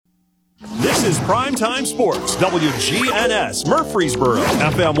This is Primetime Sports, WGNS, Murfreesboro,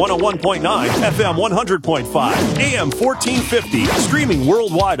 FM 101.9, FM 100.5, AM 1450, streaming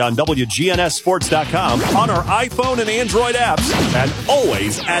worldwide on WGNSSports.com, on our iPhone and Android apps, and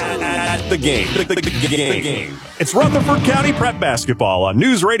always at the game. The game. It's Rutherford County Prep Basketball on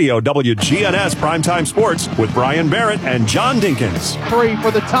News Radio WGNS Primetime Sports with Brian Barrett and John Dinkins. 3 for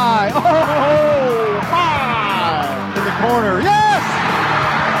the tie. Oh, 5 in the corner. Yes!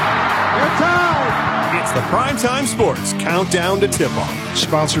 It's the Primetime Sports Countdown to Tip-Off.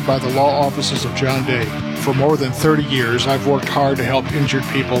 Sponsored by the law offices of John Day. For more than 30 years, I've worked hard to help injured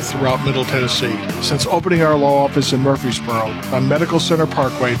people throughout Middle Tennessee. Since opening our law office in Murfreesboro, on Medical Center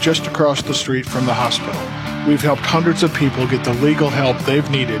Parkway, just across the street from the hospital, we've helped hundreds of people get the legal help they've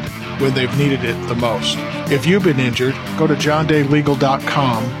needed when they've needed it the most. If you've been injured, go to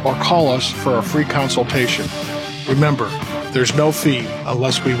johndaylegal.com or call us for a free consultation. Remember, there's no fee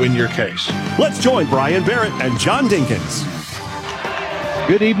unless we win your case. Let's join Brian Barrett and John Dinkins.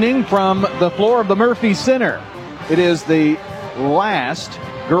 Good evening from the floor of the Murphy Center. It is the last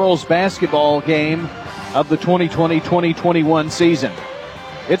girls basketball game of the 2020-2021 season.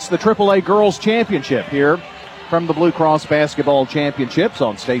 It's the AAA Girls Championship here from the Blue Cross Basketball Championships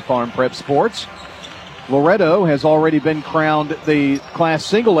on State Farm Prep Sports. Loretto has already been crowned the Class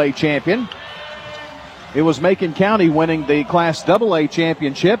Single A champion. It was Macon County winning the Class AA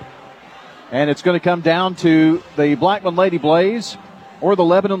championship. And it's going to come down to the Blackman Lady Blaze or the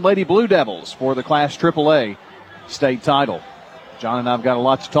Lebanon Lady Blue Devils for the Class AAA state title. John and I have got a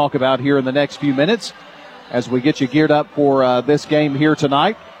lot to talk about here in the next few minutes as we get you geared up for this game here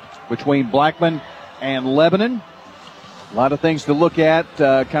tonight between Blackman and Lebanon. A lot of things to look at,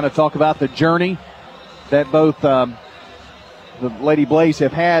 kind of talk about the journey that both the Lady Blaze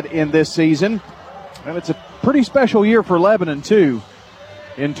have had in this season. And it's a pretty special year for Lebanon, too,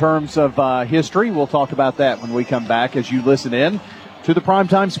 in terms of history. We'll talk about that when we come back as you listen in to the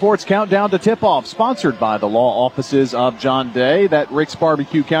Primetime Sports Countdown to Tip-Off, sponsored by the law offices of John Day. That Rick's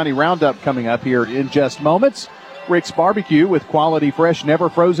Barbecue County Roundup coming up here in just moments. Rick's Barbecue with quality, fresh, never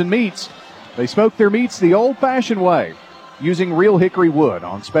frozen meats. They smoke their meats the old-fashioned way, using real hickory wood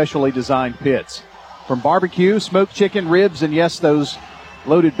on specially designed pits. From barbecue, smoked chicken, ribs, and yes, those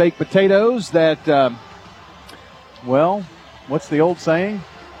loaded baked potatoes that, well, what's the old saying?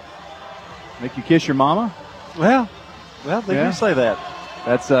 Make you kiss your mama? Well, they do say that.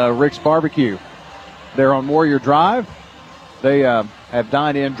 That's Rick's Barbecue. They're on Warrior Drive. They have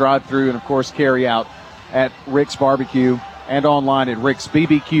dine-in, drive-through, and, of course, carry out at Rick's Barbecue and online at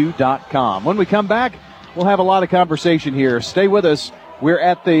ricksbbq.com. When we come back, we'll have a lot of conversation here. Stay with us. We're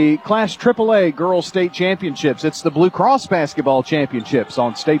at the Class AAA Girls State Championships. It's the Blue Cross Basketball Championships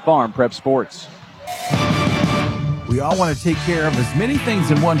on State Farm Prep Sports. We all want to take care of as many things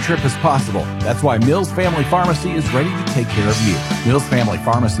in one trip as possible. That's why Mills Family Pharmacy is ready to take care of you. Mills Family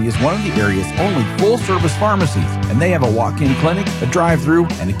Pharmacy is one of the area's only full-service pharmacies, and they have a walk-in clinic, a drive-thru,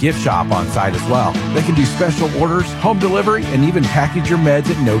 and a gift shop on site as well. They can do special orders, home delivery, and even package your meds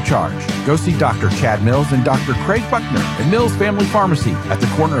at no charge. Go see Dr. Chad Mills and Dr. Craig Buckner at Mills Family Pharmacy at the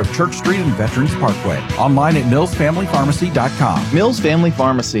corner of Church Street and Veterans Parkway. Online at millsfamilypharmacy.com. Mills Family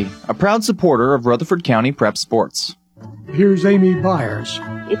Pharmacy, a proud supporter of Rutherford County Prep Sports. Here's Amy Byers.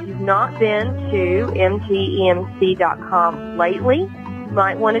 If you've not been to mtemc.com lately, you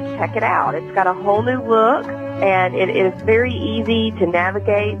might want to check it out. It's got a whole new look, and it is very easy to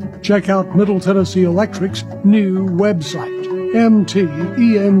navigate. Check out Middle Tennessee Electric's new website, mtemc.com.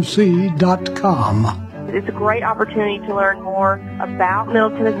 It's a great opportunity to learn more about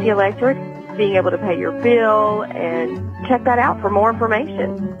Middle Tennessee Electric, being able to pay your bill, and check that out for more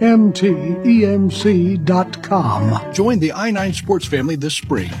information. mtemc.com. Join the I-9 Sports family this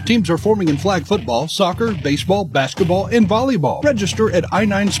spring. Teams are forming in flag football, soccer, baseball, basketball, and volleyball. Register at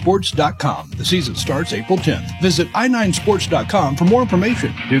i9sports.com. The season starts April 10th. Visit i9sports.com for more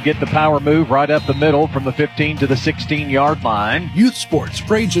information. Do get the power move right up the middle from the 15 to the 16-yard line. Youth sports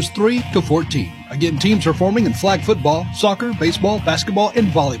for ages 3 to 14. Again, teams are forming in flag football, soccer, baseball, basketball, and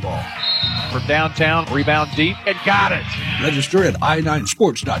volleyball. From downtown, rebound deep, and got it. Register at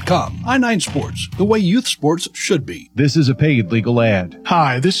i9sports.com. I9 Sports, the way youth sports should be. This is a paid legal ad.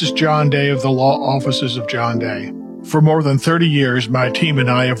 Hi, this is John Day of the law offices of John Day. For more than 30 years, my team and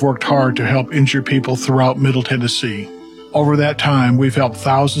I have worked hard to help injured people throughout Middle Tennessee. Over that time, we've helped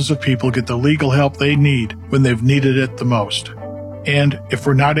thousands of people get the legal help they need when they've needed it the most. And if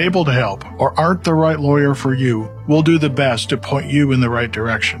we're not able to help or aren't the right lawyer for you, we'll do the best to point you in the right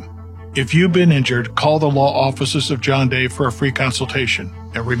direction. If you've been injured, call the law offices of John Day for a free consultation.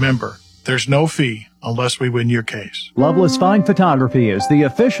 And remember, there's no fee unless we win your case. Loveless Fine Photography is the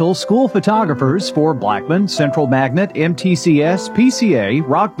official school photographers for Blackman, Central Magnet, MTCS, PCA,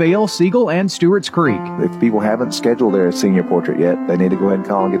 Rockvale, Siegel, and Stewart's Creek. If people haven't scheduled their senior portrait yet, they need to go ahead and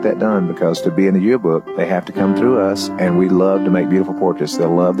call and get that done, because to be in the yearbook, they have to come through us, and we love to make beautiful portraits.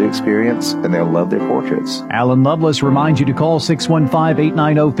 They'll love the experience, and they'll love their portraits. Alan Loveless reminds you to call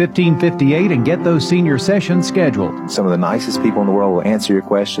 615-890-1558 and get those senior sessions scheduled. Some of the nicest people in the world will answer your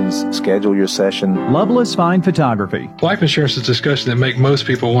questions, schedule your session. Loveless Fine Photography. Life insurance is a discussion that makes most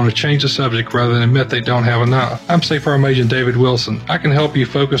people want to change the subject rather than admit they don't have enough. I'm State Farm Agent David Wilson. I can help you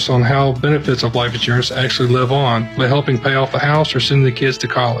focus on how benefits of life insurance actually live on by helping pay off the house or sending the kids to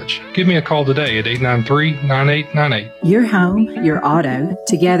college. Give me a call today at 893-9898. Your home, your auto,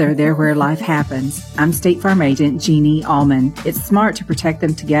 together they're where life happens. I'm State Farm Agent Jeannie Allman. It's smart to protect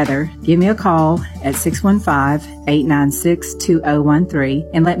them together. Give me a call at 615-896-2013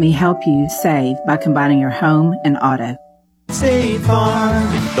 and let me help you save by combining your home and auto. State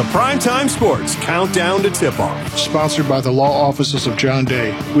Farm. The Primetime Sports Countdown to Tip-Off. Sponsored by the law offices of John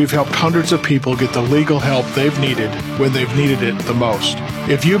Day, we've helped hundreds of people get the legal help they've needed when they've needed it the most.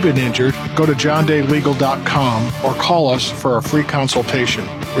 If you've been injured, go to johndaylegal.com or call us for a free consultation.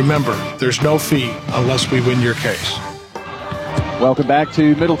 Remember, there's no fee unless we win your case. Welcome back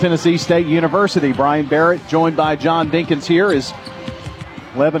to Middle Tennessee State University. Brian Barrett joined by John Dinkins here as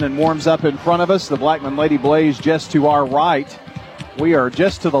Lebanon warms up in front of us. The Blackman Lady Blaze just to our right. We are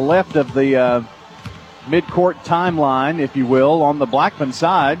just to the left of the mid-court timeline, if you will, on the Blackman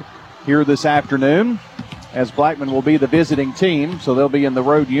side here this afternoon, as Blackman will be the visiting team, so they'll be in the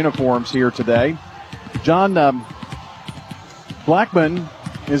road uniforms here today. John, Blackman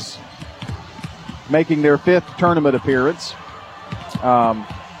is making their 5th tournament appearance.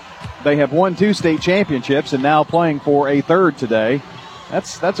 They have won 2 state championships and now playing for a 3rd today.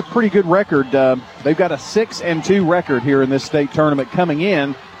 That's a pretty good record. They've got a 6-2 record here in this state tournament coming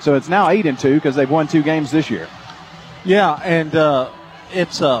in, so it's now 8-2 because they've won 2 games this year. Yeah, and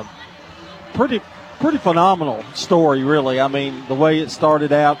it's a pretty phenomenal story, really. I mean, the way it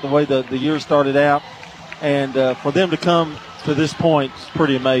started out, the way the year started out, and for them to come to this point is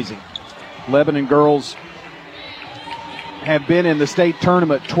pretty amazing. Lebanon girls have been in the state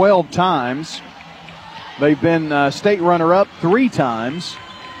tournament 12 times. They've been state runner-up 3 times,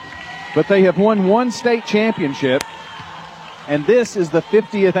 but they have won 1 state championship, and this is the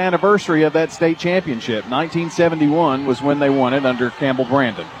 50th anniversary of that state championship. 1971 was when they won it under Campbell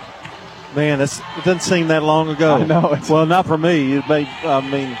Brandon. Man, it doesn't seem that long ago. I know. Well, not for me. But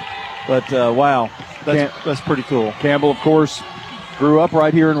wow, that's pretty cool. Campbell, of course, grew up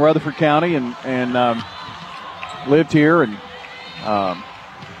right here in Rutherford County and lived here, and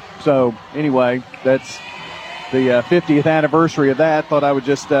so anyway, that's the 50th anniversary of that. Thought I would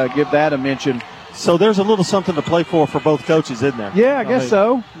just give that a mention. So there's a little something to play for both coaches, isn't there? Yeah, I guess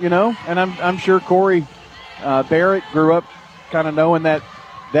so. You know, and I'm sure Corey Barrett grew up kind of knowing that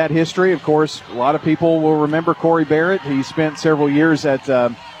history. Of course, a lot of people will remember Corey Barrett. He spent several years at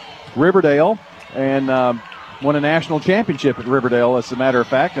Riverdale and won a national championship at Riverdale, as a matter of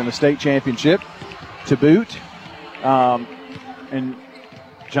fact, and a state championship to boot. And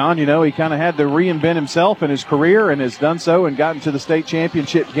John, you know, he kind of had to reinvent himself in his career and has done so and gotten to the state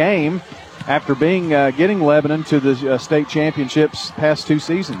championship game after getting Lebanon to the state championships past 2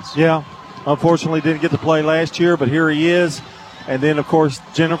 seasons. Yeah, unfortunately didn't get to play last year, but here he is. And then, of course,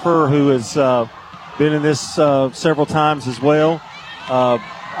 Jennifer, who has been in this several times as well.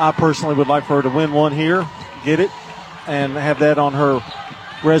 I personally would like for her to win one here, get it, and have that on her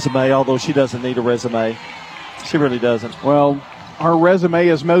resume, although she doesn't need a resume. She really doesn't. Well, her resume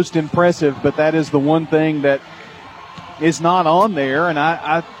is most impressive, but that is the one thing that is not on there, and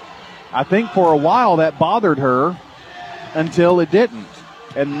I think for a while that bothered her until it didn't.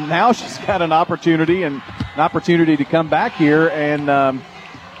 And now she's got an opportunity to come back here and,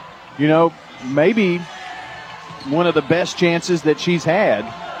 you know, maybe one of the best chances that she's had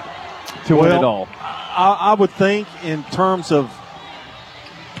to win it all. I would think in terms of,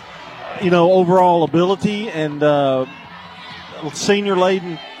 you know, overall ability and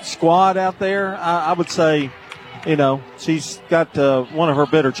senior-laden squad out there, I would say, you know, she's got one of her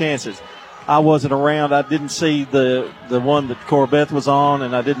better chances. I wasn't around. I didn't see the one that Corbett was on,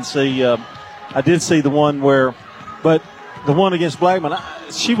 and I did see the one but the one against Blackman,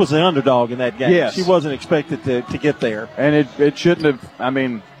 she was the underdog in that game. Yes. She wasn't expected to get there. And it shouldn't have. I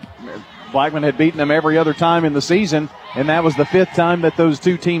mean, Blackman had beaten them every other time in the season, and that was the 5th time that those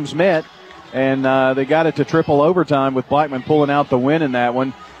 2 teams met. And they got it to triple overtime with Blackman pulling out the win in that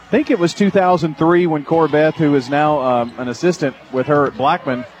one. I think it was 2003 when Corbett, who is now an assistant with her at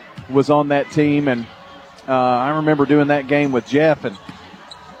Blackman, was on that team, and I remember doing that game with Jeff, and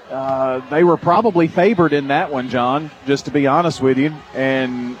they were probably favored in that one, John, just to be honest with you.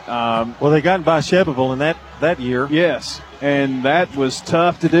 And well, they got by Shelbyville in that year. Yes, and that was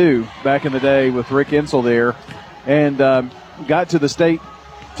tough to do back in the day with Rick Insel there. And got to the state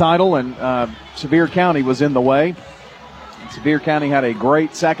title, and Sevier County was in the way. And Sevier County had a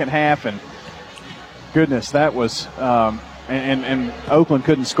great second half, and goodness, that was and Oakland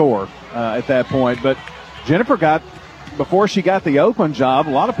couldn't score at that point. But Jennifer before she got the Oakland job,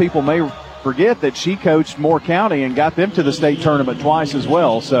 a lot of people may forget that she coached Moore County and got them to the state tournament twice as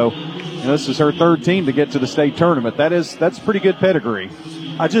well. So this is her third team to get to the state tournament. That's pretty good pedigree.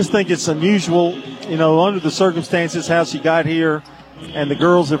 I just think it's unusual, under the circumstances, how she got here, and the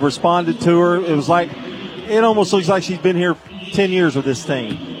girls have responded to her. It almost looks like she's been here 10 years with this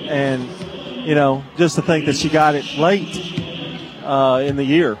team. And, just to think that she got it late in the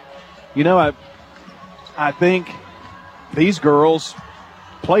year. I think these girls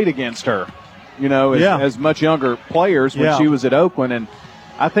played against her, as much younger players when she was at Oakland. And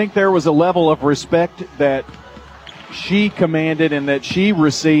I think there was a level of respect that she commanded and that she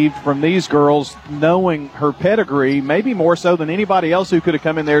received from these girls, knowing her pedigree, maybe more so than anybody else who could have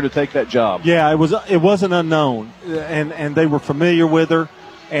come in there to take that job. Yeah, it wasn't unknown, and they were familiar with her,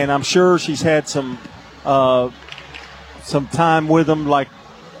 and I'm sure she's had some time with them, like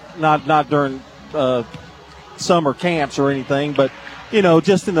not during summer camps or anything, but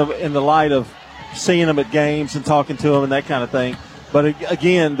just in the light of seeing them at games and talking to them and that kind of thing. But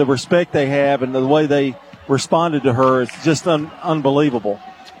again, the respect they have and the way they responded to her is just unbelievable.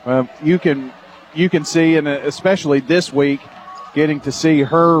 You can see, and especially this week, getting to see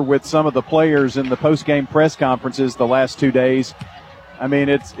her with some of the players in the post-game press conferences the last 2 days. I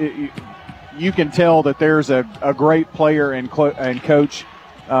mean, you can tell that there's a great player and coach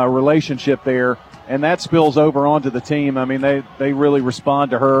relationship there, and that spills over onto the team. I mean, they really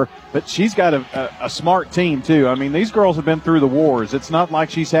respond to her. But she's got a smart team, too. I mean, these girls have been through the wars. It's not like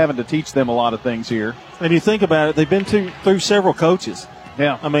she's having to teach them a lot of things here. And you think about it, they've been through several coaches.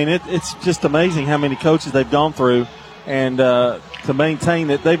 Yeah. I mean, it's just amazing how many coaches they've gone through. And to maintain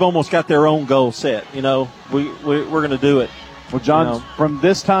that, they've almost got their own goal set. We're going to do it. Well, John, from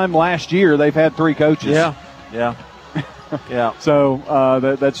this time last year, they've had 3 coaches. Yeah. Yeah.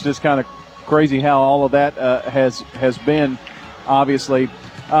 So that's just kind of crazy how all of that has been, obviously.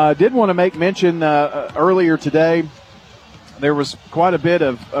 Did want to make mention earlier today, there was quite a bit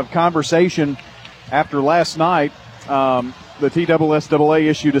of conversation after last night. The TSSAA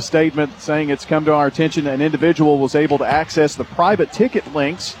issued a statement saying it's come to our attention an individual was able to access the private ticket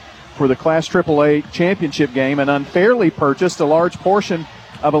links for the Class AAA championship game and unfairly purchased a large portion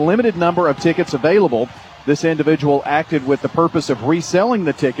of a limited number of tickets available. This individual acted with the purpose of reselling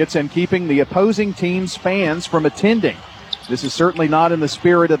the tickets and keeping the opposing team's fans from attending. This is certainly not in the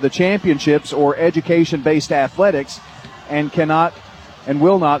spirit of the championships or education-based athletics and cannot and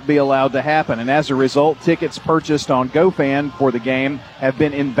will not be allowed to happen. And as a result, tickets purchased on GoFan for the game have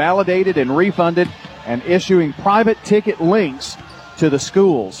been invalidated and refunded, and issuing private ticket links to the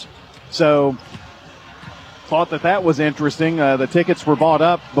schools. So, thought that was interesting. The tickets were bought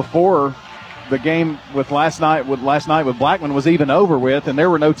up before the game with last night with Blackman was even over with, and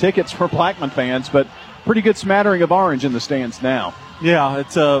there were no tickets for Blackman fans, but pretty good smattering of orange in the stands now. Yeah,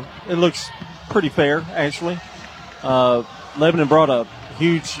 it looks pretty fair, actually. Lebanon brought a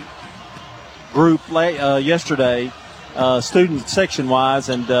huge group yesterday, student section-wise,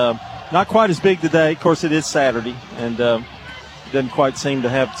 and not quite as big today. Of course, it is Saturday, and doesn't quite seem to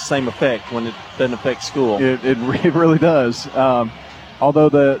have the same effect when it doesn't affect school. It really does.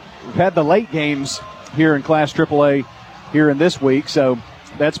 Although we've had the late games here in Class AAA here in this week, so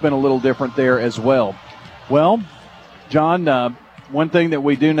that's been a little different there as well. Well, John, one thing that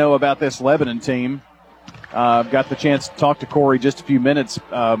we do know about this Lebanon team, got the chance to talk to Corey just a few minutes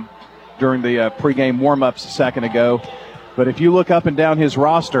during the pregame warm-ups a second ago. But if you look up and down his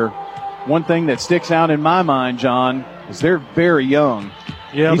roster, one thing that sticks out in my mind, John, is they're very young.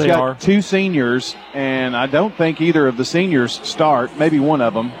 Yeah, He's they are. 2 seniors, and I don't think either of the seniors start. Maybe one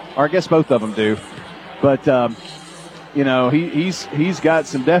of them, or I guess both of them do. But, he's got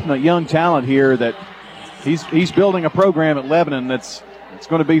some definite young talent here that he's building a program at Lebanon that's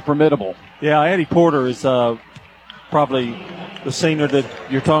going to be formidable. Yeah, Addie Porter is probably the senior that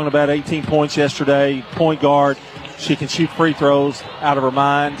you're talking about, 18 points yesterday, point guard. She can shoot free throws out of her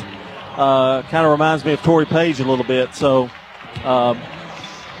mind. Kind of reminds me of Tori Page a little bit. So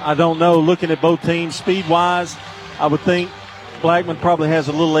I don't know. Looking at both teams speed-wise, I would think Blackman probably has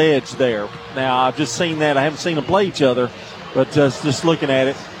a little edge there. Now, I've just seen that. I haven't seen them play each other, but just looking at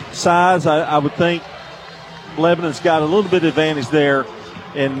it. size, I would think Lebanon's got a little bit of advantage there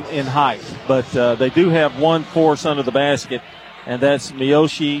in height. But they do have one force under the basket, and that's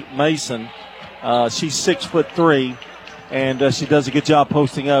Miyoshi Mason. She's 6'3", and she does a good job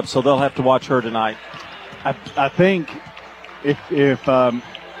posting up, so they'll have to watch her tonight. I think if you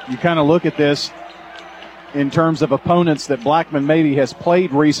kind of look at this in terms of opponents that Blackman maybe has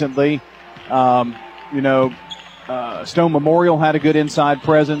played recently, Stone Memorial had a good inside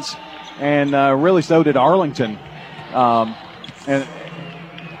presence, and really so did Arlington. And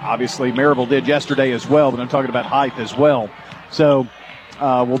obviously Maryville did yesterday as well, but I'm talking about height as well. So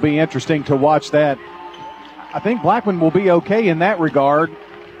will be interesting to watch that. I think Blackman will be okay in that regard,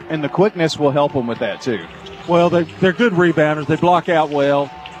 and the quickness will help them with that too. Well, they're good rebounders. They block out well,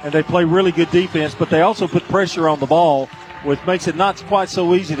 and they play really good defense, but they also put pressure on the ball, which makes it not quite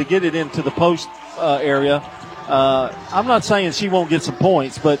so easy to get it into the post area. I'm not saying she won't get some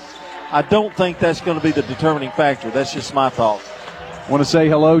points, but I don't think that's going to be the determining factor. That's just my thought. I want to say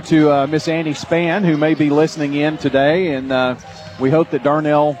hello to Miss Annie Spann, who may be listening in today, and we hope that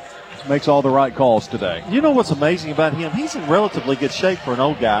Darnell makes all the right calls today. You know what's amazing about him? He's in relatively good shape for an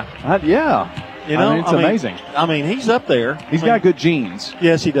old guy. Yeah. It's amazing. He's up there. He's got good genes.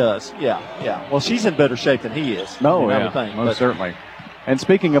 Yes, he does. Yeah. Well, she's in better shape than he is. Most certainly. And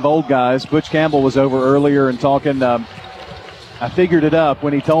speaking of old guys, Butch Campbell was over earlier and talking. I figured it up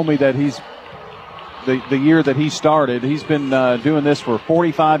when he told me that he's the year that he started. He's been doing this for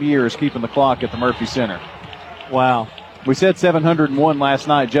 45 years, keeping the clock at the Murphy Center. Wow. We said 701 last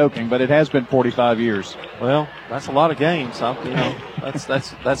night, joking, but it has been 45 years. Well, that's a lot of games.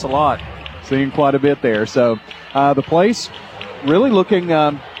 That's a lot. Seeing quite a bit there. So the place really looking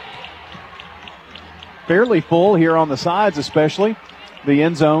fairly full here on the sides, especially the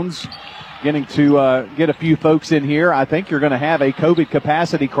end zones. Getting to get a few folks in here. I think you're going to have a COVID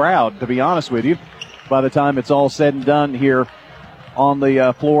capacity crowd, to be honest with you, by the time it's all said and done here on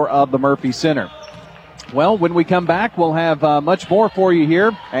the floor of the Murphy Center. Well, when we come back, we'll have much more for you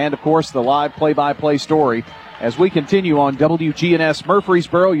here, and, of course, the live play-by-play story as we continue on WGNS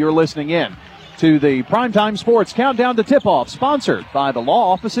Murfreesboro. You're listening in to the Primetime Sports Countdown to Tip-Off, sponsored by the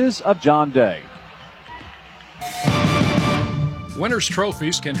law offices of John Day. Winners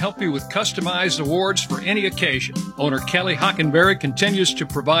Trophies can help you with customized awards for any occasion. Owner Kelly Hockenberry continues to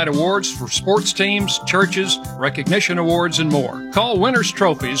provide awards for sports teams, churches, recognition awards, and more. Call Winners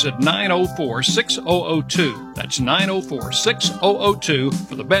Trophies at 904-6002. That's 904-6002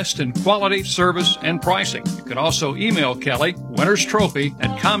 for the best in quality, service, and pricing. You can also email Kelly,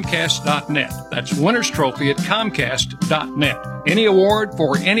 winnerstrophy@comcast.net. That's winnerstrophy@comcast.net. Any award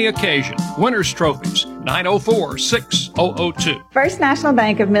for any occasion. Winners Trophies, 904-6002. First National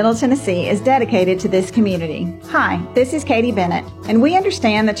Bank of Middle Tennessee is dedicated to this community. Hi, this is Katie Bennett, and we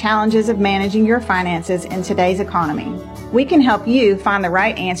understand the challenges of managing your finances in today's economy. We can help you find the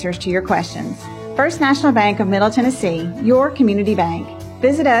right answers to your questions. First National Bank of Middle Tennessee, your community bank.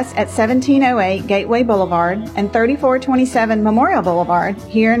 Visit us at 1708 Gateway Boulevard and 3427 Memorial Boulevard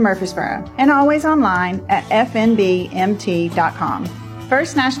here in Murfreesboro, and always online at fnbmt.com.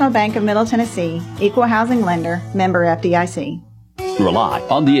 First National Bank of Middle Tennessee, Equal Housing Lender, member FDIC. Rely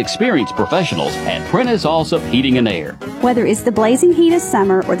on the experienced professionals at Prentice Allsup Heating and Air. Whether it's the blazing heat of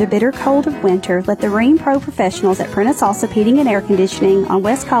summer or the bitter cold of winter, let the Rheem Pro professionals at Prentice Allsup Heating and Air Conditioning on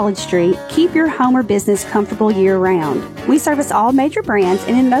West College Street keep your home or business comfortable year-round. We service all major brands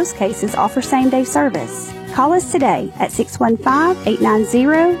and in most cases offer same-day service. Call us today at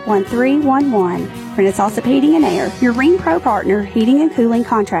 615-890-1311. Prentice Allsup Heating and Air, your Rheem Pro partner heating and cooling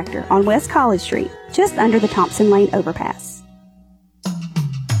contractor on West College Street, just under the Thompson Lane overpass.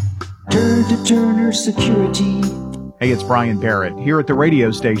 Turn to Turner Security. Hey, it's Brian Barrett. Here at the radio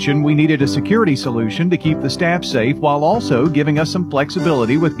station, we needed a security solution to keep the staff safe while also giving us some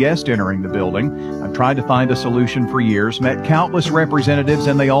flexibility with guests entering the building. I've tried to find a solution for years, met countless representatives,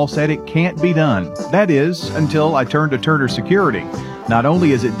 and they all said it can't be done. That is, until I turned to Turner Security. Not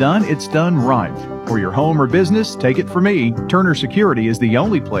only is it done, it's done right. For your home or business, take it from me, Turner Security is the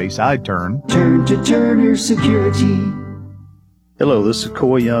only place I'd turn. Turn to Turner Security. Hello, this is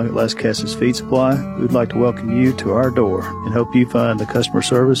Coy Young at Las Casas Feed Supply. We'd like to welcome you to our door and hope you find the customer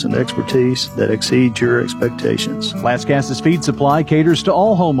service and expertise that exceeds your expectations. Las Casas Feed Supply caters to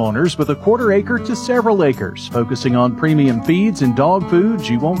all homeowners with a quarter acre to several acres, focusing on premium feeds and dog foods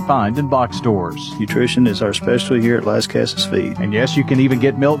you won't find in box stores. Nutrition is our specialty here at Las Casas Feed. And yes, you can even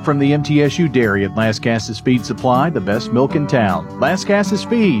get milk from the MTSU dairy at Las Casas Feed Supply, the best milk in town. Las Casas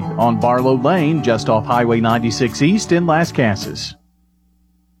Feed on Barlow Lane, just off Highway 96 East in Las Casas.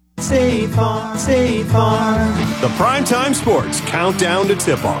 State Farm, State Farm. The Primetime Sports Countdown to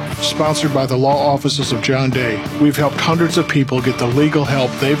Tip-Off. Sponsored by the law offices of John Day, we've helped hundreds of people get the legal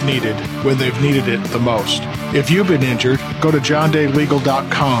help they've needed when they've needed it the most. If you've been injured, go to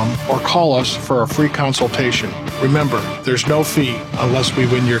johndaylegal.com or call us for a free consultation. Remember, there's no fee unless we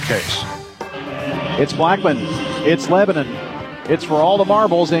win your case. It's Blackman. It's Lebanon. It's for all the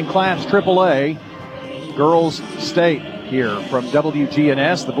marbles in Class AAA. Girls State here from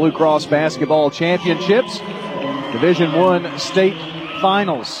WGNS, the Blue Cross Basketball Championships, Division I State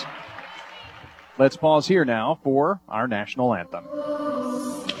Finals. Let's pause here now for our national anthem.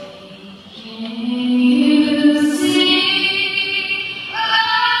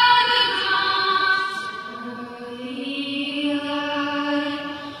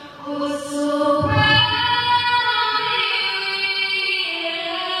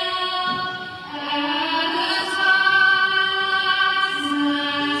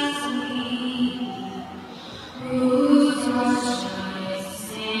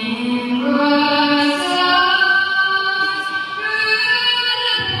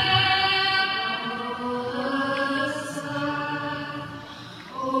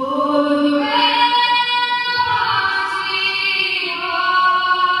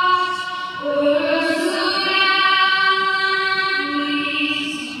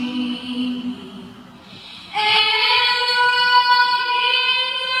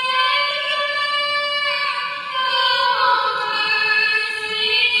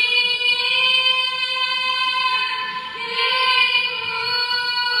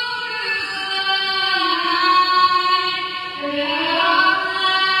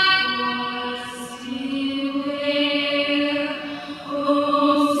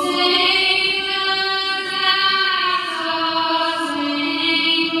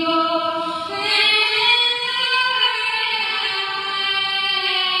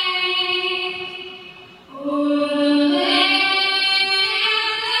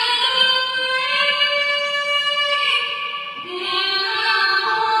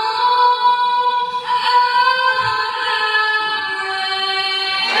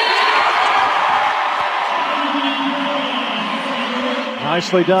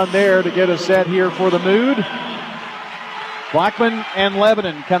 Nicely done there to get us set here for the mood. Blackman and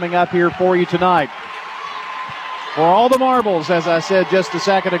Lebanon coming up here for you tonight. For all the marbles, as I said just a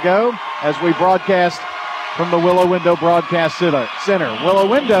second ago, as we broadcast from the Willow Window Broadcast Center. Willow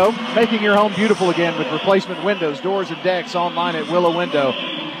Window, making your home beautiful again with replacement windows, doors, and decks online at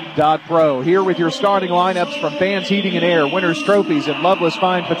willowwindow.pro. Here with your starting lineups from Fans Heating and Air, Winners Trophies, and Loveless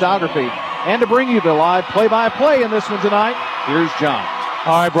Fine Photography. And to bring you the live play-by-play in this one tonight, here's John.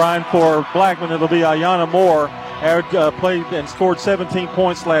 All right, Brian, for Blackman, it'll be Ayanna Moore. Played and scored 17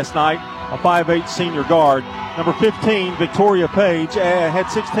 points last night, a 5'8 senior guard. Number 15, Victoria Page, had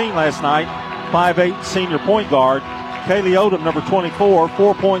 16 last night, 5'8 senior point guard. Kaylee Odom, number 24,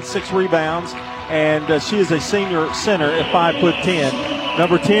 4.6 rebounds, and she is a senior center at 5'10".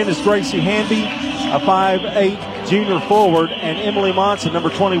 Number 10 is Gracie Hanby, a 5'8 junior forward, and Emily Monson,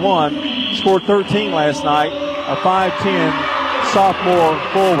 number 21, scored 13 last night, a 5'10 sophomore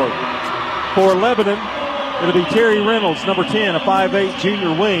forward. For Lebanon, it'll be Terry Reynolds, number 10, a 5'8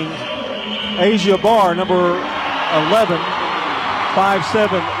 junior wing. Asia Barr, number 11,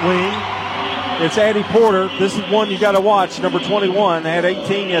 5'7 wing. It's Addie Porter. This is one you got to watch. Number 21, had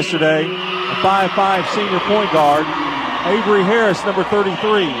 18 yesterday, a 5'5 senior point guard. Avery Harris, number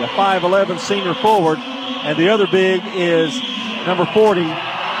 33, a 5'11 senior forward. And the other big is number 40,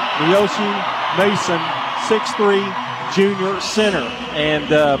 Miyoshi Mason, 6'3 junior center.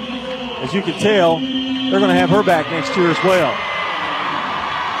 And as you can tell, they're going to have her back next year as well.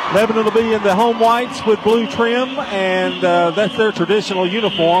 Lebanon will be in the home whites with blue trim, and that's their traditional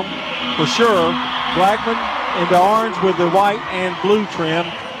uniform for sure. Blackman in the orange with the white and blue trim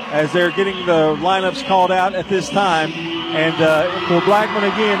as they're getting the lineups called out at this time. And for Blackman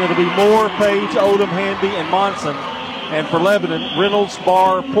again, it'll be Moore, Page, Odom, Hanby, and Monson. And for Lebanon, Reynolds,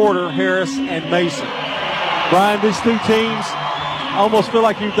 Barr, Porter, Harris, and Mason. Brian, these two teams almost feel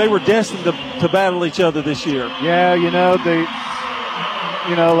like they were destined to battle each other this year. Yeah,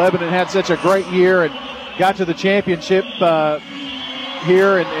 Lebanon had such a great year and got to the championship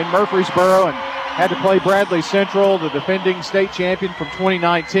here in Murfreesboro and had to play Bradley Central, the defending state champion from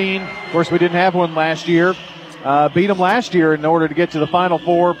 2019. Of course, we didn't have one last year. Beat them last year in order to get to the Final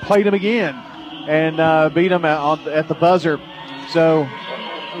Four, played them again, and beat them at the buzzer. So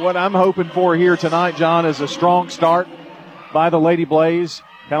what I'm hoping for here tonight, John, is a strong start by the Lady Blaze,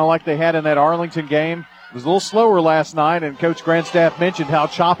 kind of like they had in that Arlington game. It was a little slower last night, and Coach Grandstaff mentioned how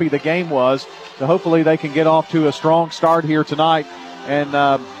choppy the game was. So hopefully they can get off to a strong start here tonight and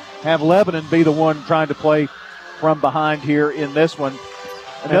have Lebanon be the one trying to play from behind here in this one.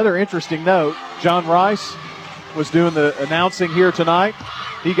 Another interesting note, John Rice was doing the announcing here tonight.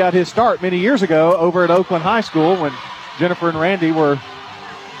 He got his start many years ago over at Oakland High School when Jennifer and Randy were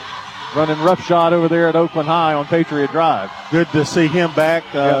running roughshod over there at Oakland High on Patriot Drive. Good to see him back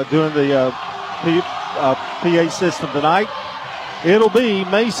doing the PA system tonight. It'll be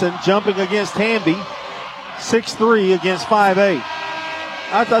Mason jumping against Hamby, 6'3" against 5'8".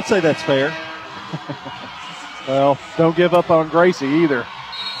 I'd say that's fair. Well, don't give up on Gracie either.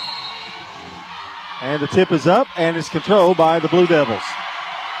 And the tip is up, and it's controlled by the Blue Devils.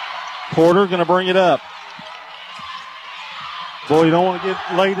 Porter going to bring it up. Boy, you don't want to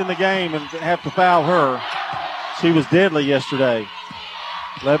get late in the game and have to foul her. She was deadly yesterday.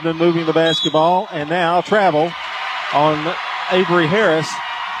 Lebanon moving the basketball, and now travel on Avery Harris.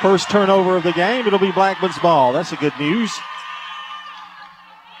 First turnover of the game. It'll be Blackman's ball. That's a good news.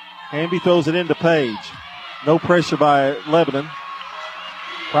 Hamby throws it into Page. No pressure by Lebanon.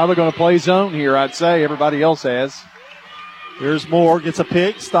 Probably going to play zone here, I'd say. Everybody else has. Here's Moore. Gets a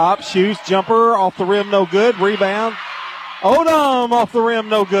pick. Stops. Shoots. Jumper. Off the rim. No good. Rebound. Odom off the rim.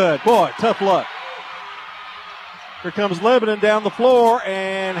 No good. Boy, tough luck. Here comes Lebanon down the floor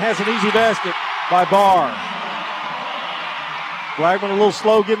and has an easy basket by Barr. Blackman a little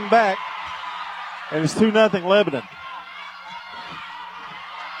slow getting back. And it's 2-0 Lebanon.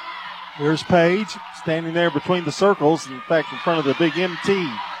 Here's Page standing there between the circles. In fact, in front of the big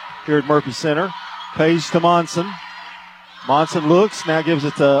MT here at Murphy Center. Page to Monson. Monson looks, now gives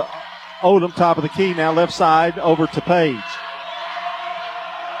it to Odom, top of the key, now left side over to Page.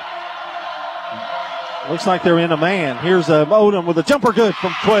 Looks like they're in a man. Here's Odom with a jumper good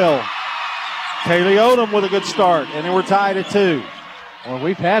from 12. Kaylee Odom with a good start, and then we're tied at 2. Well,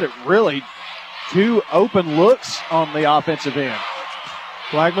 we've had it really 2 open looks on the offensive end.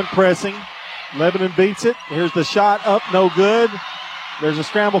 Blackman pressing. Lebanon beats it. Here's the shot up, no good. There's a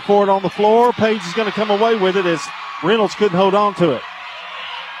scramble for it on the floor. Page is going to come away with it as Reynolds couldn't hold on to it.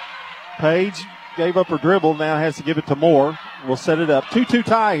 Page gave up her dribble, now has to give it to Moore. We'll set it up. 2-2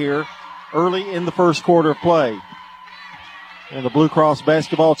 tie here early in the first quarter of play. In the Blue Cross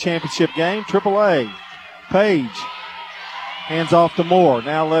Basketball Championship game, AAA. Page hands off to Moore.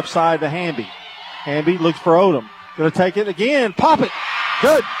 Now left side to Hamby. Hamby looks for Odom. Going to take it again. Pop it.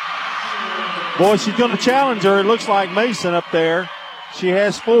 Good. Boy, she's going to challenge her. It looks like Mason up there. She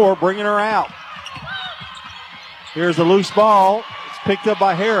has 4, bringing her out. Here's a loose ball. It's picked up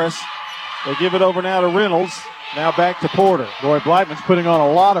by Harris. They give it over now to Reynolds. Now back to Porter. Boy, Blackman's putting on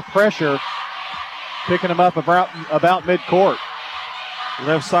a lot of pressure, picking him up about midcourt.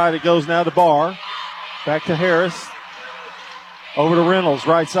 Left side it goes now to Barr. Back to Harris. Over to Reynolds,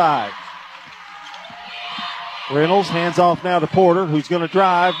 right side. Reynolds hands off now to Porter, who's going to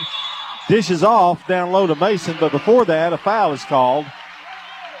drive. Dishes off down low to Mason, but before that, a foul is called.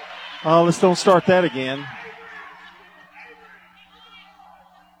 Oh, let's don't start that again.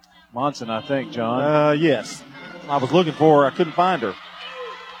 Monson, I think, John. Yes. I was looking for her. I couldn't find her.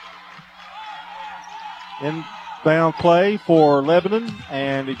 Inbound play for Lebanon,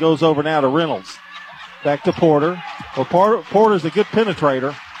 and it goes over now to Reynolds. Back to Porter. Well, Porter's a good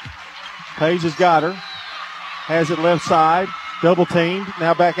penetrator. Page has got her. Has it left side. Double teamed.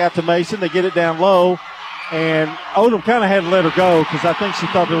 Now back out to Mason. They get it down low. And Odom kind of had to let her go because I think she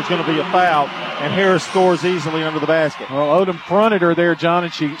thought there was going to be a foul. And Harris scores easily under the basket. Well, Odom fronted her there, John,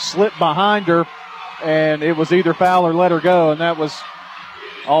 and she slipped behind her. And it was either foul or let her go. And that was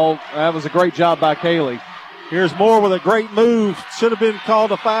a great job by Kaylee. Here's Moore with a great move. Should have been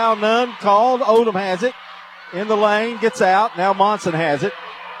called a foul. None called. Odom has it. In the lane. Gets out. Now Monson has it.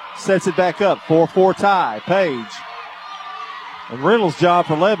 Sets it back up. 4-4 tie. Page. And Reynolds' job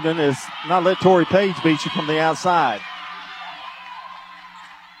for Lebanon is not let Tori Page beat you from the outside.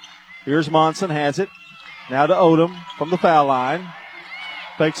 Here's Monson, has it. Now to Odom from the foul line.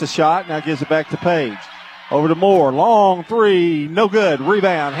 Fakes a shot, now gives it back to Page. Over to Moore, long 3, no good.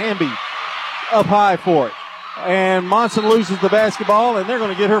 Rebound, Hamby up high for it. And Monson loses the basketball, and they're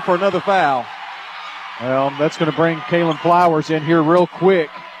going to get her for another foul. Well, that's going to bring Kaylin Flowers in here real quick,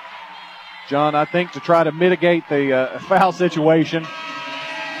 John, I think, to try to mitigate the foul situation.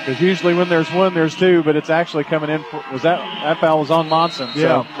 Because usually when there's one, there's 2, but it's actually coming in. That foul was on Monson.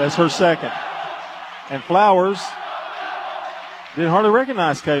 Yeah, that's her second. And Flowers didn't hardly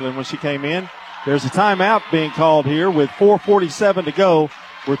recognize Kaylin when she came in. There's a timeout being called here with 4:47 to go.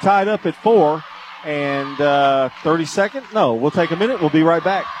 We're tied up at 4. And 30 seconds? No, we'll take a minute. We'll be right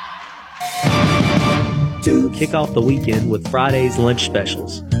back. To kick off the weekend with Friday's lunch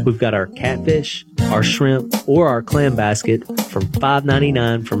specials, we've got our catfish, our shrimp, or our clam basket from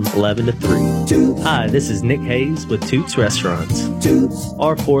 $5.99 from 11 to 3. Hi, this is Nick Hayes with Toots Restaurants.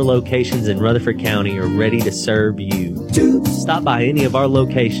 Our 4 locations in Rutherford County are ready to serve you. Stop by any of our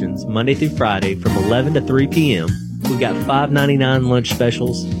locations Monday through Friday from 11 to 3 p.m. We've got $5.99 lunch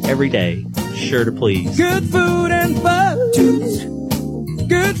specials every day. Sure to please. Good food and fun.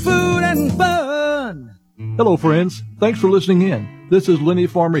 Good food and fun. Hello, friends. Thanks for listening in. This is Lenny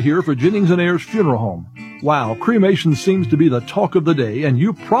Farmer here for Jennings & Ayers Funeral Home. Wow, cremation seems to be the talk of the day, and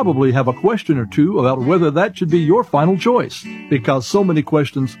you probably have a question or two about whether that should be your final choice, because so many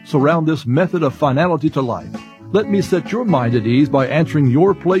questions surround this method of finality to life. Let me set your mind at ease by answering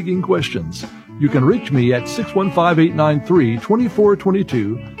your plaguing questions. You can reach me at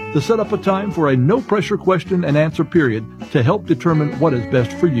 615-893-2422 to set up a time for a no-pressure question and answer period to help determine what is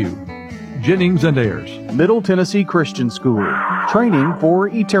best for you. Jennings & Ayers. Middle Tennessee Christian School. Training for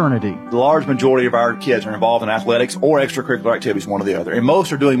eternity. The large majority of our kids are involved in athletics or extracurricular activities, one or the other, and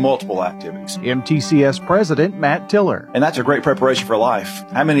most are doing multiple activities. MTCS President Matt Tiller. And that's a great preparation for life.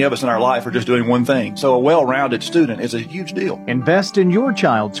 How many of us in our life are just doing one thing? So a well-rounded student is a huge deal. Invest in your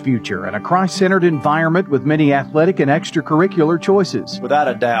child's future in a Christ-centered environment with many athletic and extracurricular choices. Without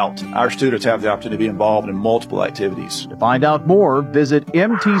a doubt, our students have the opportunity to be involved in multiple activities. To find out more, visit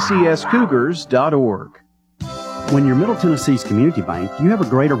mtcscougars.org. When you're Middle Tennessee's community bank, you have a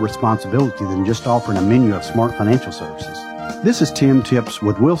greater responsibility than just offering a menu of smart financial services. This is Tim Tips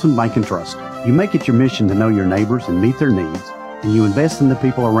with Wilson Bank and Trust. You make it your mission to know your neighbors and meet their needs, and you invest in the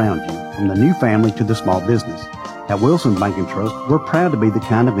people around you, from the new family to the small business. At Wilson Bank and Trust, we're proud to be the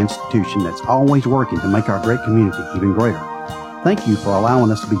kind of institution that's always working to make our great community even greater. Thank you for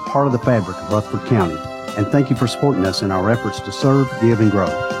allowing us to be part of the fabric of Rutherford County, and thank you for supporting us in our efforts to serve, give, and grow.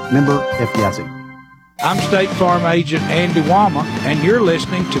 Member FDIC. I'm State Farm Agent Andy Wama, and you're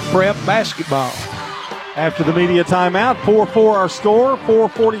listening to Prep Basketball. After the media timeout, 4-4 our score,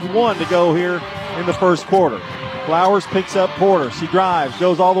 4:41 to go here in the first quarter. Flowers picks up Porter. She drives,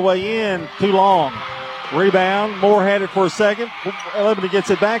 goes all the way in, too long. Rebound, Moore had it for a second. Lebanon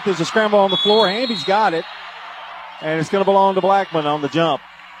gets it back. There's a scramble on the floor. Hamby's got it, and it's going to belong to Blackman on the jump.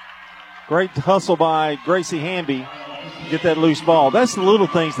 Great hustle by Gracie Hamby. Get that loose ball. That's the little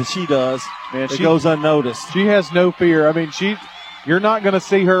things that she does. Man, that goes unnoticed. She has no fear. I mean, you're not going to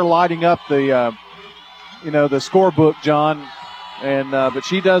see her lighting up the, the scorebook, John. And but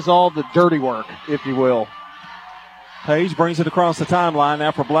she does all the dirty work, if you will. Page brings it across the timeline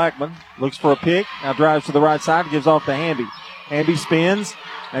now for Blackman. Looks for a pick. Now drives to the right side. Gives off to Hamby. Hamby spins.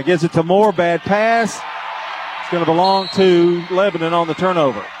 Now gives it to Moore. Bad pass. It's going to belong to Lebanon on the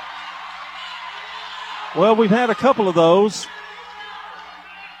turnover. Well, we've had a couple of those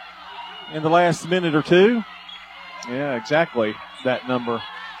in the last minute or two. Yeah, exactly that number.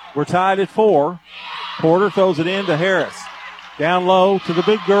 We're tied at 4. Porter throws it in to Harris. Down low to the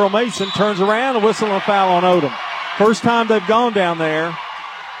big girl Mason. Turns around and whistle and foul on Odom. First time they've gone down there,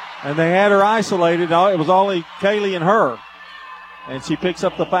 and they had her isolated. It was only Kaylee and her. And she picks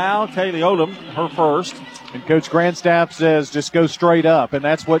up the foul. Kaylee Odom, her first. And Coach Grandstaff says just go straight up. And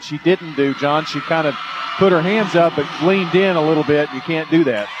that's what she didn't do, John. She kind of put her hands up but leaned in a little bit. You can't do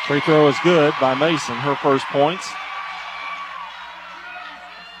that. Free throw is good by Mason, her first points.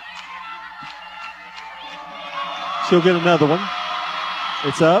 She'll get another one.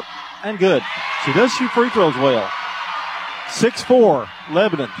 It's up and good. She does shoot free throws well. 6-4,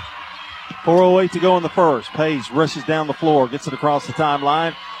 Lebanon. 4:08 to go in the first. Page rushes down the floor, gets it across the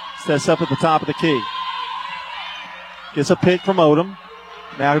timeline, steps up at the top of the key. Gets a pick from Odom.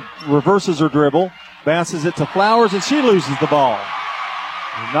 Now reverses her dribble, bounces it to Flowers, and she loses the ball.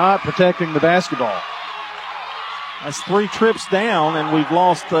 Not protecting the basketball. That's 3 trips down, and we've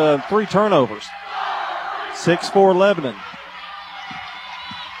lost 3 turnovers. 6-4 Lebanon.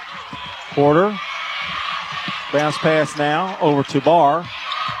 Porter. Bounce pass now over to Barr.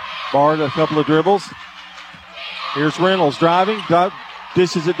 Barr a couple of dribbles. Here's Reynolds driving.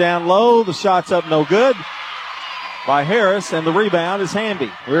 Dishes it down low. The shot's up no good by Harris, and the rebound is Hamby.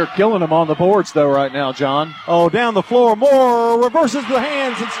 We're killing them on the boards, though, right now, John. Oh, down the floor. Moore reverses the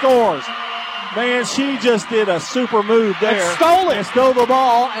hands and scores. Man, she just did a super move there. And stole it. And stole the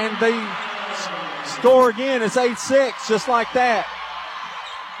ball, and they score again. It's 8-6, just like that.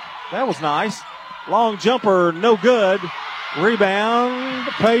 That was nice. Long jumper, no good. Rebound.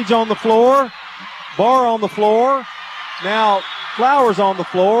 Page on the floor. Barr on the floor. Now Flowers on the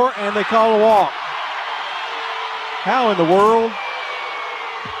floor, and they call a walk. How in the world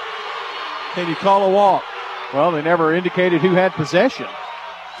can you call a walk? Well, they never indicated who had possession.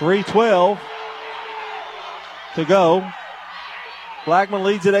 3:12 to go. Blackman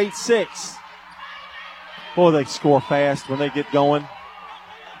leads at 8-6. Boy, they score fast when they get going.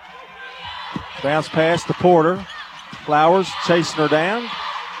 Bounce pass to Porter. Flowers chasing her down.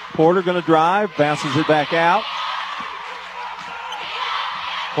 Porter going to drive, bounces it back out.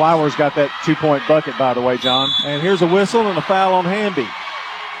 Flowers got that 2-point bucket, by the way, John. And here's a whistle and a foul on Hamby.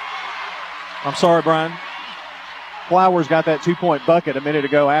 I'm sorry, Brian. Flowers got that 2-point bucket a minute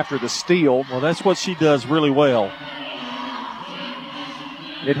ago after the steal. Well, that's what she does really well.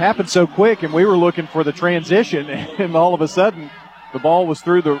 It happened so quick, and we were looking for the transition, and all of a sudden the ball was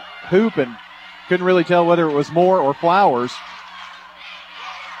through the hoop and couldn't really tell whether it was Moore or Flowers.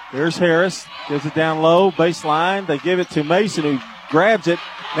 There's Harris. Gives it down low, baseline. They give it to Mason, who grabs it.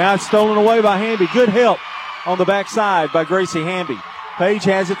 Now it's stolen away by Hamby. Good help on the backside by Gracie Hamby. Page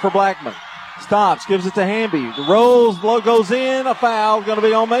has it for Blackman. Stops, gives it to Hamby. The rolls, goes in, a foul going to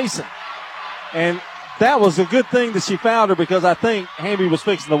be on Mason. And that was a good thing that she fouled her, because I think Hamby was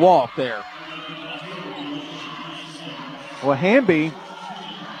fixing the walk there. Well, Hamby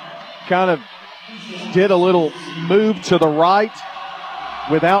kind of did a little move to the right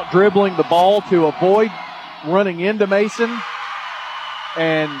without dribbling the ball to avoid running into Mason.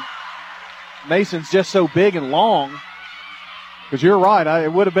 And Mason's just so big and long. Because you're right,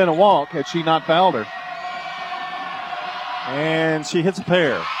 it would have been a walk had she not fouled her. And she hits a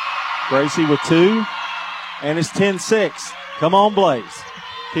pair. Gracie with 2. And it's 10-6. Come on, Blaze.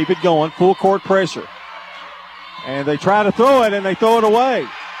 Keep it going. Full court pressure. And they try to throw it, and they throw it away.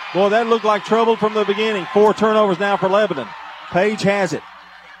 Boy, that looked like trouble from the beginning. 4 turnovers now for Lebanon. Page has it.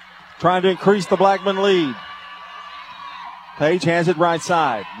 Trying to increase the Blackman lead. Page has it right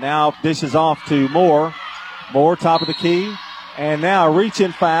side. Now dishes off to Moore. Moore, top of the key. And now a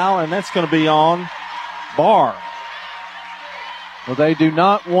reach-in foul, and that's going to be on Barr. Well, they do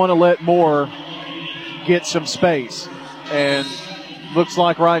not want to let Moore get some space. And looks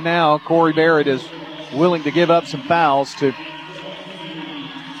like right now Corey Barrett is willing to give up some fouls to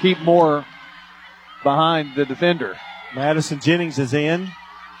keep Moore behind the defender. Madison Jennings is in.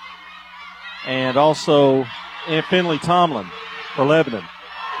 And also Finley Tomlin for Lebanon.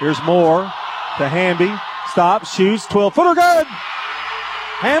 Here's Moore to Hamby. Stops, shoots, 12-footer good.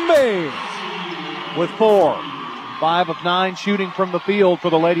 Hamby with 4. 5 of 9 shooting from the field for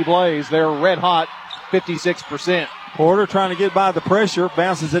the Lady Blaze. They're red hot, 56%. Porter trying to get by the pressure.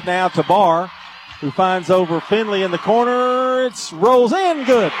 Bounces it now to Barr, who finds over Finley in the corner. It rolls in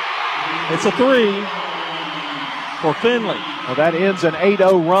good. It's a 3 for Finley. Well, that ends an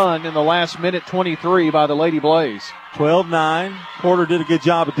 8-0 run in the last minute 23 by the Lady Blaze. 12-9. Porter did a good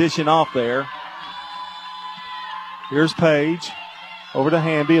job of dishing off there. Here's Page. Over to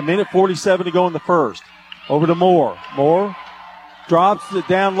Hamby. 1:47 to go in the first. Over to Moore. Moore drops it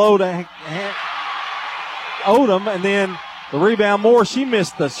down low to Odom, and then the rebound. Moore, she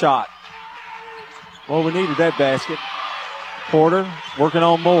missed the shot. Well, we needed that basket. Porter working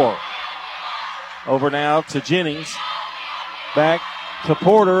on Moore. Over now to Jennings. Back to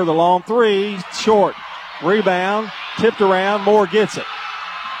Porter. The long 3. Short. Rebound. Tipped around. Moore gets it.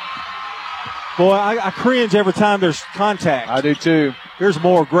 Boy, I cringe every time there's contact. I do too. Here's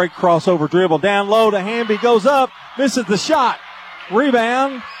Moore. Great crossover dribble. Down low to Hamby. Goes up. Misses the shot.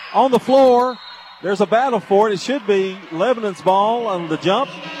 Rebound on the floor. There's a battle for it. It should be Lebanon's ball on the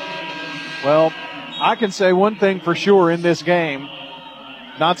jump. Well, I can say one thing for sure in this game.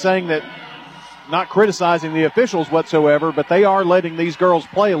 Not saying that, not criticizing the officials whatsoever, but they are letting these girls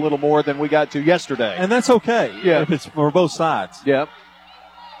play a little more than we got to yesterday. And that's okay. Yeah. If it's for both sides. Yep.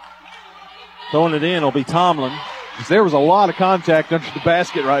 Throwing it in will be Tomlin. There was a lot of contact under the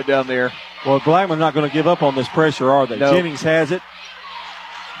basket right down there. Well, Blackman's not going to give up on this pressure, are they? No. Jennings has it.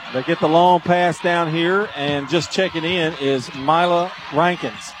 They get the long pass down here, and just checking in is Mila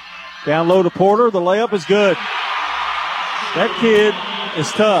Rankins. Down low to Porter. The layup is good. That kid is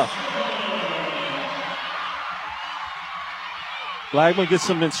tough. Blackman gets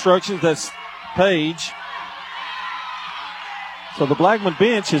some instructions. That's Page. So the Blackman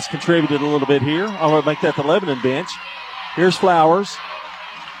bench has contributed a little bit here. I'm going to make that the Lebanon bench. Here's Flowers.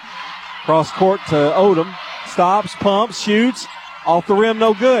 Cross court to Odom. Stops, pumps, shoots. Off the rim,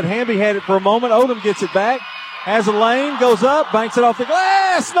 no good. Hamby had it for a moment. Odom gets it back. Has a lane, goes up, banks it off the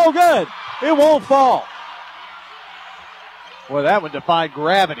glass. No good. It won't fall. Well, that one defied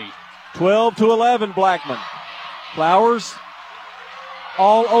gravity. 12-11, Blackman. Flowers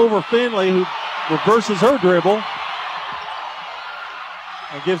all over Finley, who reverses her dribble.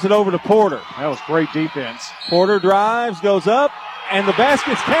 And gives it over to Porter. That was great defense. Porter drives, goes up, and the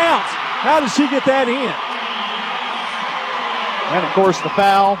basket counts. How did she get that in? And, of course, the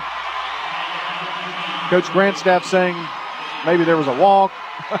foul. Coach Grandstaff saying maybe there was a walk.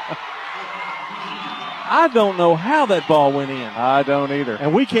 I don't know how that ball went in. I don't either.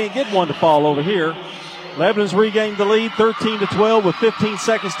 And we can't get one to fall over here. Lebanon's regained the lead, 13-12 with 15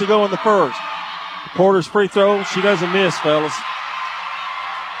 seconds to go in the first. Porter's free throw. She doesn't miss, fellas.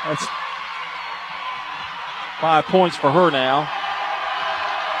 That's 5 points for her now.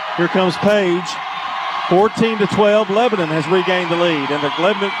 Here comes Page. 14-12. Lebanon has regained the lead, and the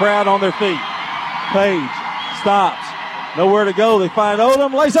Lebanon crowd on their feet. Page stops. Nowhere to go. They find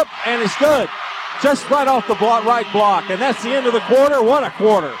Odom. Lays up, and it's good. Just right off the right block. And that's the end of the quarter. What a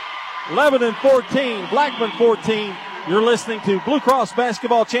quarter. Lebanon 14, Blackman 14. You're listening to Blue Cross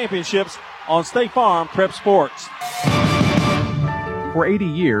Basketball Championships on State Farm Prep Sports. For 80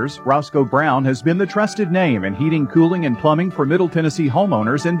 years, Roscoe Brown has been the trusted name in heating, cooling, and plumbing for Middle Tennessee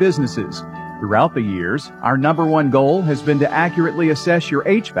homeowners and businesses. Throughout the years, our number one goal has been to accurately assess your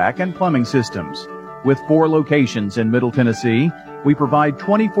HVAC and plumbing systems. With 4 locations in Middle Tennessee, we provide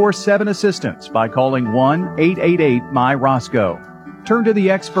 24/7 assistance by calling 1-888-MY-ROSCOE. Turn to the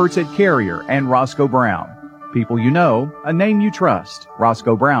experts at Carrier and Roscoe Brown. People you know, a name you trust.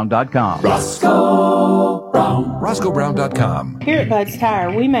 RoscoeBrown.com. Roscoe Brown. RoscoeBrown.com. Here at Bud's Tire,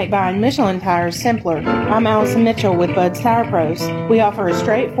 we make buying Michelin tires simpler. I'm Allison Mitchell with Bud's Tire Pros. We offer a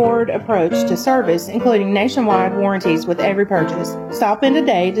straightforward approach to service, including nationwide warranties with every purchase. Stop in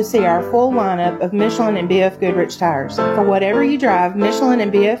today to see our full lineup of Michelin and BF Goodrich tires. For whatever you drive, Michelin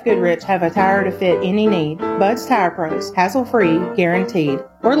and BF Goodrich have a tire to fit any need. Bud's Tire Pros, hassle-free, guaranteed.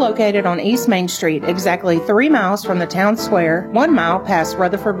 We're located on East Main Street, exactly 3 miles from the town square, 1 mile past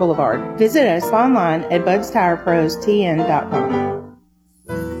Rutherford Boulevard. Visit us online at budstirepros.tn.com.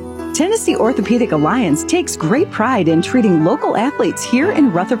 Tennessee Orthopedic Alliance takes great pride in treating local athletes here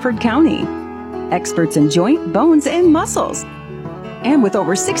in Rutherford County. Experts in joint, bones, and muscles. And with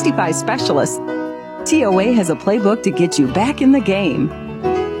over 65 specialists, TOA has a playbook to get you back in the game.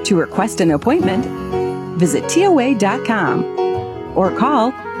 To request an appointment, visit TOA.com. or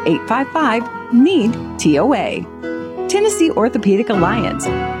call 855-NEED-TOA. Tennessee Orthopedic Alliance.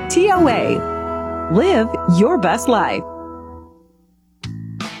 TOA. Live your best life.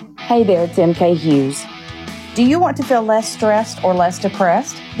 Hey there, it's MK Hughes. Do you want to feel less stressed or less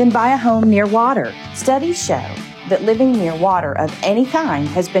depressed? Then buy a home near water. Studies show that living near water of any kind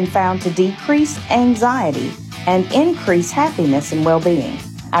has been found to decrease anxiety and increase happiness and well-being.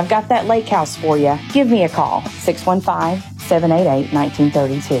 I've got that lake house for you. Give me a call,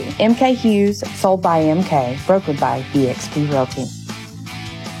 615-788-1932. MK Hughes, sold by MK, brokered by eXp Realty.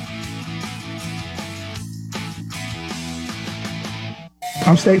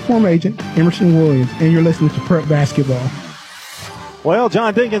 I'm State Farm Agent Emerson Williams, and you're listening to Prep Basketball. Well,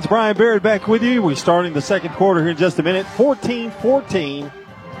 John Dinkins, Brian Barrett back with you. We're starting the second quarter here in just a minute. 14-14,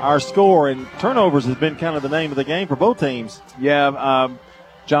 our score, and turnovers has been kind of the name of the game for both teams. Yeah,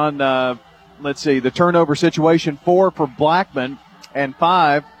 John, let's see, the turnover situation, 4 for Blackman and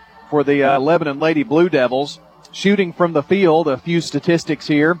 5 for the Lebanon Lady Blue Devils. Shooting from the field, a few statistics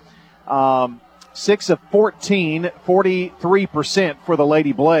here. 6 of 14, 43% for the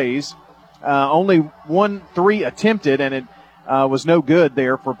Lady Blaze. Only 1 3 attempted, and it was no good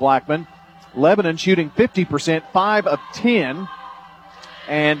there for Blackman. Lebanon shooting 50%, 5 of 10.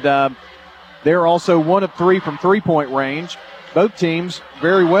 And they're also 1 of 3 from three-point range. Both teams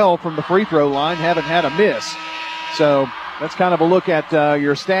very well from the free throw line, haven't had a miss. So that's kind of a look at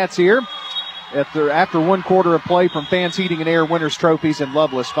your stats here. After 1 quarter of play from Fans Heating and Air Winners Trophies and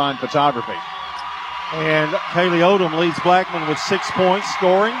Loveless Fine Photography. And Kaylee Odom leads Blackman with 6 points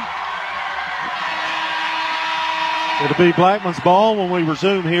scoring. It'll be Blackman's ball when we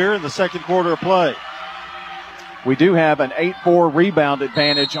resume here in the second quarter of play. We do have an 8-4 rebound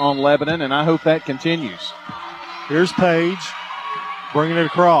advantage on Lebanon, and I hope that continues. Here's Page bringing it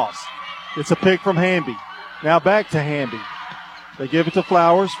across. It's a pick from Hamby. Now back to Hamby. They give it to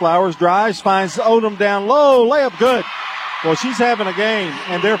Flowers. Flowers drives, finds Odom down low. Layup good. Well, she's having a game,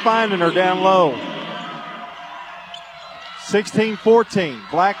 and they're finding her down low. 16-14,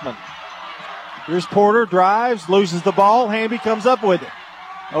 Blackman. Here's Porter, drives, loses the ball. Hamby comes up with it.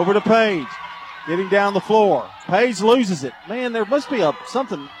 Over to Page, getting down the floor. Page loses it. Man, there must be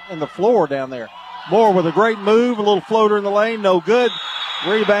something in the floor down there. Moore with a great move, a little floater in the lane, no good.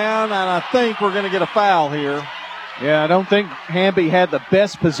 Rebound, and I think we're going to get a foul here. Yeah, I don't think Hamby had the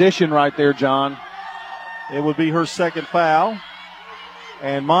best position right there, John. It would be her second foul.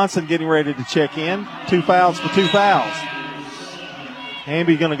 And Monson getting ready to check in. 2 fouls for 2 fouls.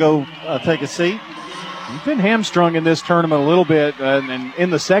 Hamby going to go take a seat. He's been hamstrung in this tournament a little bit, and in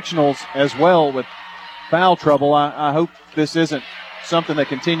the sectionals as well with foul trouble. I hope this isn't something that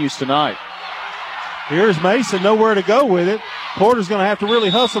continues tonight. Here's Mason, nowhere to go with it. Porter's going to have to really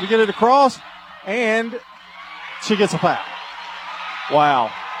hustle to get it across. And she gets a foul.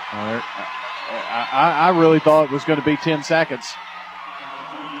 Wow. I really thought it was going to be 10 seconds.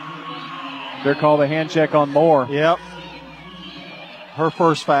 They're called a hand check on Moore. Yep. Her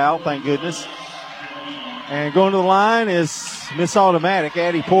first foul, thank goodness. And going to the line is Miss Automatic,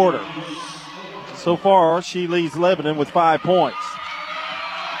 Addie Porter. So far, she leads Lebanon with 5 points.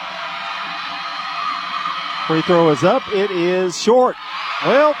 Free throw is up. It is short.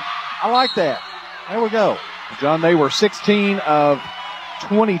 Well, I like that. There we go. John, they were 16 of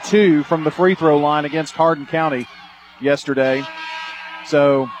 22 from the free throw line against Hardin County yesterday.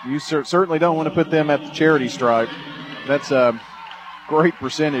 So you certainly don't want to put them at the charity stripe. That's a great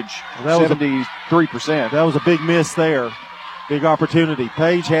percentage, 73%. That was a big miss there. Big opportunity.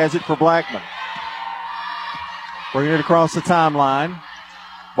 Page has it for Blackman. Bringing it across the timeline.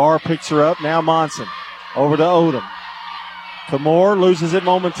 Barr picks her up. Now Monson. Over to Odom. To Moore. Loses it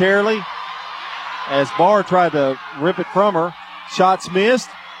momentarily as Barr tried to rip it from her. Shots missed.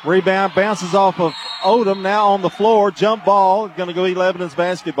 Rebound bounces off of Odom. Now on the floor. Jump ball. Going to go be Lebanon's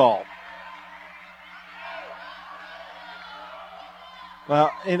basketball.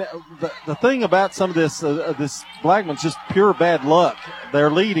 Well, and the thing about some of this Blackman's just pure bad luck.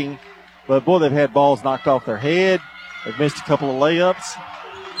 They're leading, but boy, they've had balls knocked off their head. They've missed a couple of layups.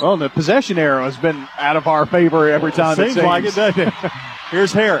 Well, the possession arrow has been out of our favor every time. Seems like it, doesn't it?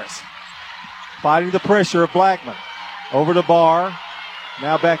 Here's Harris fighting the pressure of Blackman. Over to Barr.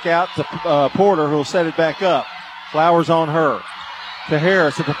 Now back out to Porter, who will set it back up. Flowers on her. To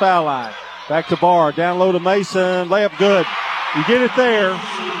Harris at the foul line. Back to Barr. Down low to Mason. Layup good. You get it there,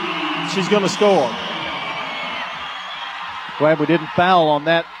 she's going to score. Glad we didn't foul on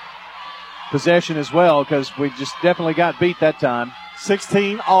that possession as well, because we just definitely got beat that time.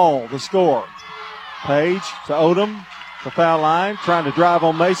 16 all, the score. Page to Odom, the foul line, trying to drive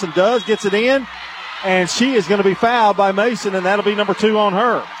on Mason. Gets it in, and she is going to be fouled by Mason, and that'll be number 2 on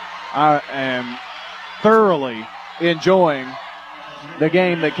her. I am thoroughly enjoying the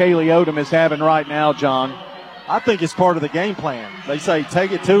game that Kaylee Odom is having right now, John. I think it's part of the game plan. They say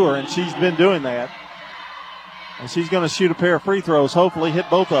take it to her, and she's been doing that. And she's going to shoot a pair of free throws, hopefully hit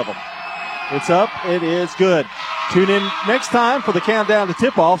both of them. It's up. It is good. Tune in next time for the Countdown to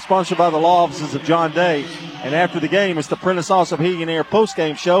Tip-Off, sponsored by the law offices of John Day. And after the game, it's the Prentice Allsup Heating and Air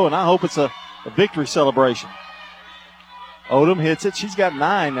post-game show, and I hope it's a victory celebration. Odom hits it. She's got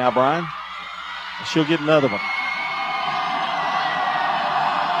 9 now, Brian. She'll get another one.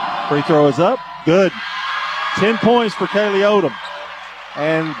 Free throw is up. Good. 10 points for Kaylee Odom.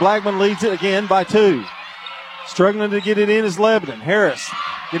 And Blackman leads it again by 2. Struggling to get it in is Lebanon. Harris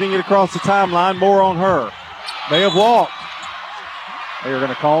getting it across the timeline. More on her. They have walked. They are going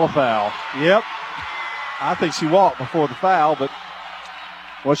to call a foul. Yep. I think she walked before the foul, but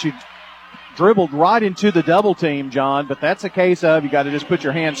well, she dribbled right into the double team, John, but that's a case of you got to just put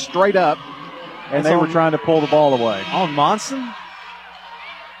your hands straight up, and they were trying to pull the ball away. On Monson?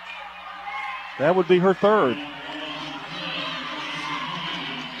 That would be her 3rd.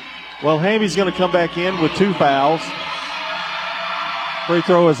 Well, Hamby's going to come back in with 2 fouls. Free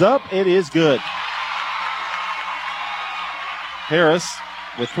throw is up. It is good. Harris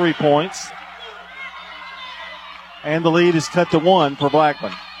with 3 points. And the lead is cut to 1 for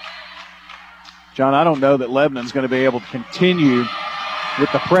Blackman. John, I don't know that Lebanon's going to be able to continue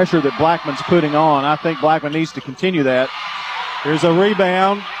with the pressure that Blackman's putting on. I think Blackman needs to continue that. Here's a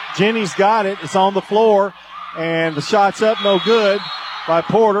rebound. Jennings got it. It's on the floor. And the shot's up, no good by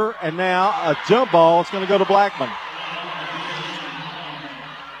Porter. And now a jump ball. It's going to go to Blackman.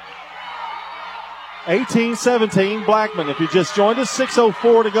 18-17, Blackman. If you just joined us,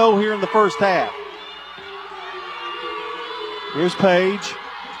 6:04 to go here in the first half. Here's Page.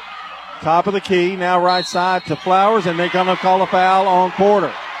 Top of the key. Now right side to Flowers. And they're going to call a foul on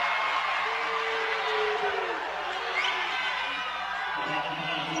Porter.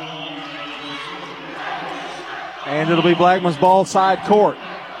 And it'll be Blackman's ball side court.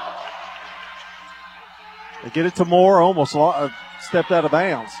 They get it to Moore, almost stepped out of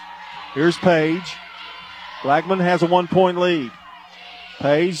bounds. Here's Page. Blackman has a 1-point lead.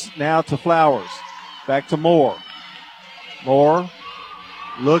 Page now to Flowers. Back to Moore. Moore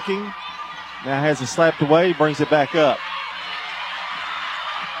looking. Now has it slapped away, brings it back up.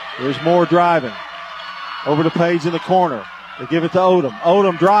 Here's Moore driving. Over to Page in the corner. They give it to Odom.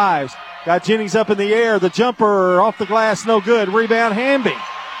 Odom drives. Got Jennings up in the air. The jumper off the glass, no good. Rebound, Hamby.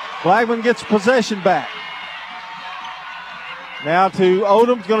 Blackman gets possession back. Now to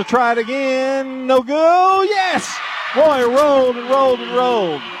Odom. Going to try it again. No good. Oh, yes. Boy, rolled and rolled and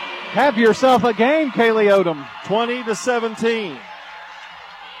rolled. Have yourself a game, Kaylee Odom. 20-17.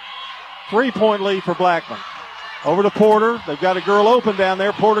 3-point lead for Blackman. Over to Porter. They've got a girl open down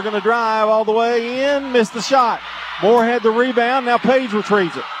there. Porter going to drive all the way in. Missed the shot. Moore had the rebound. Now Page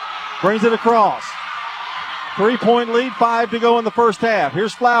retrieves it. Brings it across. 3-point lead. 5 to go in the first half.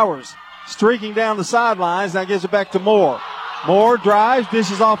 Here's Flowers streaking down the sidelines. Now gives it back to Moore. Moore drives.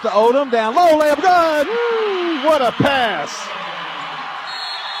 Dishes off to Odom. Down low. Layup good. Woo, what a pass.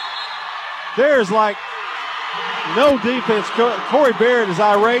 There's like no defense. Corey Barrett is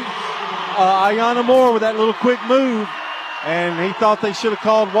irate. Ayanna Moore with that little quick move, and he thought they should have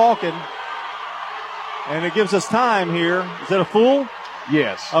called walking. And it gives us time here. Is that a full?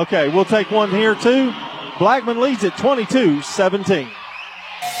 Yes. Okay, we'll take one here too. Blackman leads at 22-17.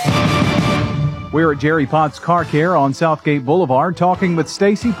 We're at Jerry Potts Car Care on Southgate Boulevard talking with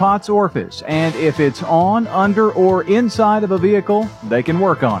Stacy Potts Orphis. And if it's on, under, or inside of a vehicle, they can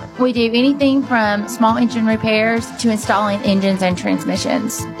work on it. We do anything from small engine repairs to installing engines and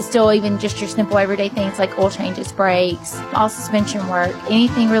transmissions. Still even just your simple everyday things like oil changes, brakes, all suspension work,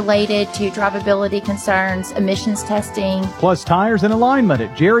 anything related to drivability concerns, emissions testing. Plus tires and alignment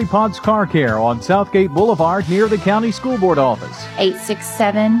at Jerry Potts Car Care on Southgate Boulevard near the County School Board office.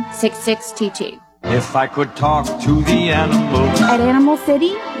 867-6622. If I could talk to the animals. At Animal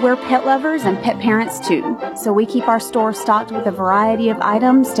City, we're pet lovers and pet parents too. So we keep our store stocked with a variety of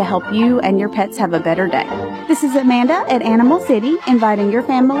items to help you and your pets have a better day. This is Amanda at Animal City, inviting your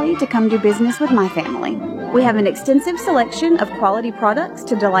family to come do business with my family. We have an extensive selection of quality products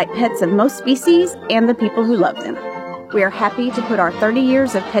to delight pets of most species and the people who love them. We are happy to put our 30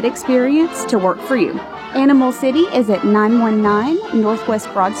 years of pet experience to work for you. Animal City is at 919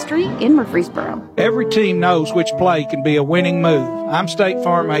 Northwest Broad Street in Murfreesboro. Every team knows which play can be a winning move. I'm State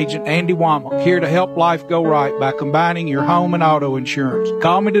Farm Agent Andy Womack, here to help life go right by combining your home and auto insurance.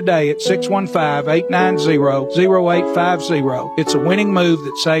 Call me today at 615-890-0850. It's a winning move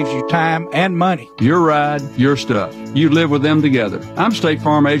that saves you time and money. Your ride, your stuff. You live with them together. I'm State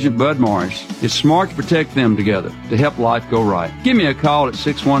Farm Agent Bud Morris. It's smart to protect them together to help life go right. Give me a call at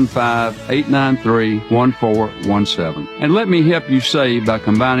 615-893-1417 and let me help you save by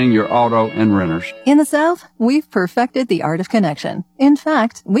combining your auto and renters. In the South, we've perfected the art of connection. In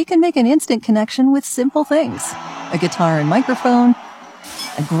fact, we can make an instant connection with simple things. A guitar and microphone,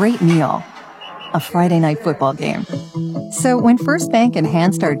 a great meal, a Friday night football game. So when First Bank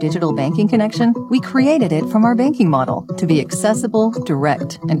enhanced our digital banking connection, we created it from our banking model to be accessible,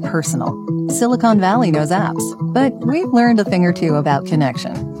 direct, and personal. Silicon Valley knows apps, but we've learned a thing or two about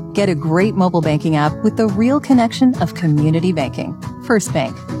connection. Get a great mobile banking app with the real connection of community banking. First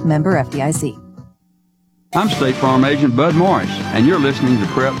Bank, member FDIC. I'm State Farm Agent Bud Morris, and you're listening to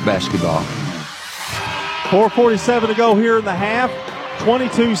Prep Basketball. 4:47 to go here in the half.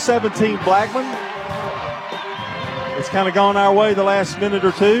 22-17 Blackman. It's kind of gone our way the last minute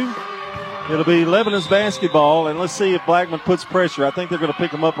or two. It'll be Lebanon's basketball, and let's see if Blackman puts pressure. I think they're going to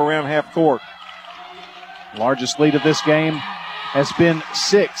pick them up around half court. Largest lead of this game has been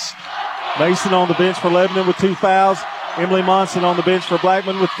 6. Mason on the bench for Lebanon with 2 fouls. Emily Monson on the bench for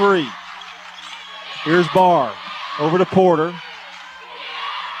Blackman with 3. Here's Barr. Over to Porter.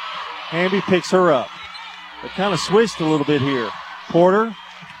 Hamby picks her up. They kind of switched a little bit here. Porter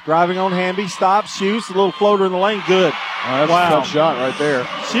driving on Hamby. Stops, shoots. A little floater in the lane. Good. That's a tough shot right there.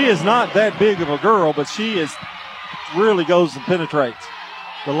 She is not that big of a girl, but she is really goes and penetrates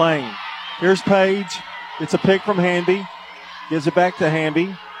the lane. Here's Page. It's a pick from Hamby. Gives it back to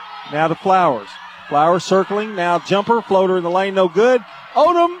Hamby. Now to Flowers. Flowers circling. Now jumper. Floater in the lane. No good.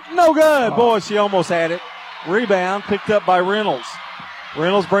 Odom. No good. Boy, she almost had it. Rebound picked up by Reynolds.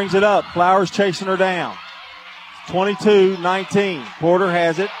 Reynolds brings it up. Flowers chasing her down. 22-19. Porter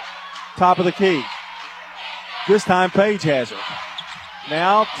has it. Top of the key. This time Page has her.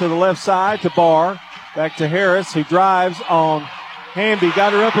 Now to the left side to Barr. Back to Harris, who drives on Hamby.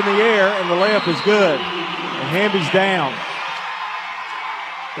 Got her up in the air, and the layup is good. And Hamby's down.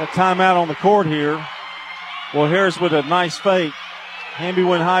 Got timeout on the court here. Well, Harris with a nice fake. Hamby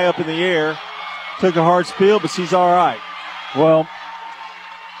went high up in the air. Took a hard spill, but she's all right. Well,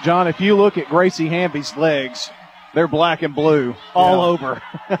 John, if you look at Gracie Hamby's legs, they're black and blue all over.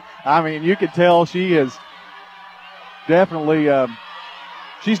 I mean, you can tell she is definitely,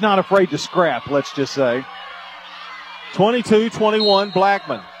 she's not afraid to scrap, let's just say. 22-21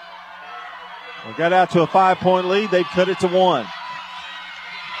 Blackman. We got out to a 5-point lead. They've cut it to 1.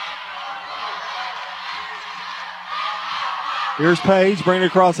 Here's Page, bringing it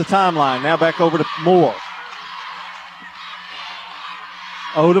across the timeline. Now back over to Moore.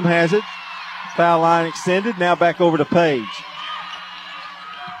 Odom has it. Foul line extended. Now back over to Page.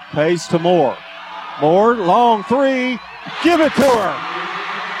 Page to Moore. Moore, long three. Give it to her.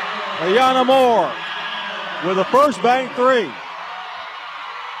 Ayana Moore with a first bank three.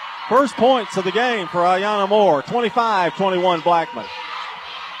 First points of the game for Ayana Moore. 25-21 Blackman.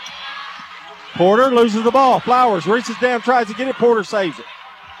 Porter loses the ball. Flowers reaches down, tries to get it. Porter saves it.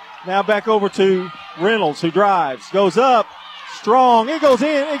 Now back over to Reynolds, who drives. Goes up. Strong. It goes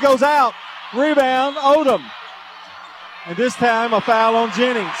in. It goes out. Rebound. Odom. And this time a foul on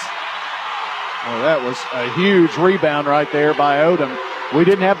Jennings. Well, that was a huge rebound right there by Odom. We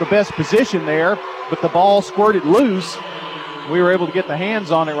didn't have the best position there, but the ball squirted loose. We were able to get the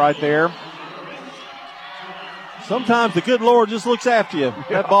hands on it right there. Sometimes the good Lord just looks after you.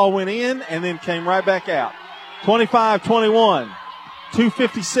 That ball went in and then came right back out. 25-21.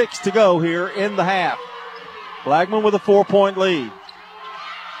 2:56 to go here in the half. Blackman with a 4-point lead.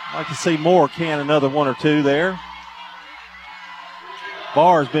 I'd like to see Moore can another one or two there.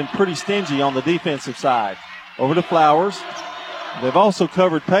 Barr has been pretty stingy on the defensive side. Over to Flowers. They've also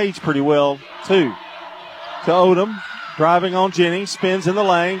covered Page pretty well, too. To Odom. Driving on Jennings. Spins in the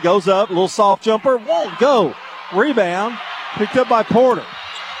lane. Goes up. Little soft jumper. Won't go. Rebound. Picked up by Porter.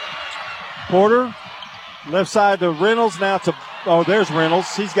 Porter. Left side to Reynolds. Now to, there's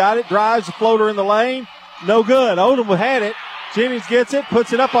Reynolds. He's got it. Drives the floater in the lane. No good. Odom had it. Jennings gets it.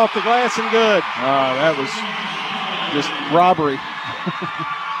 Puts it up off the glass and good. That was just robbery.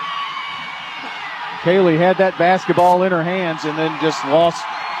 Kaylee had that basketball in her hands and then just lost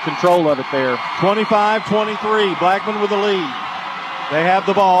control of it there. 25-23. Blackman with the lead. They have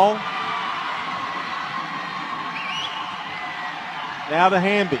the ball. Now to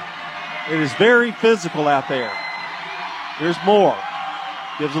Hamby. It is very physical out there. Here's Moore.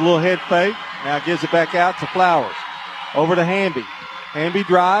 Gives a little head fake. Now gives it back out to Flowers. Over to Hamby. Hamby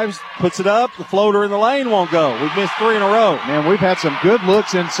drives, puts it up. The floater in the lane won't go. We've missed 3 in a row. Man, we've had some good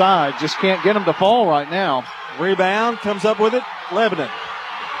looks inside. Just can't get them to fall right now. Rebound, comes up with it. Lebanon.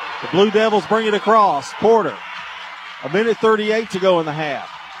 The Blue Devils bring it across. Porter. 1:38 to go in the half.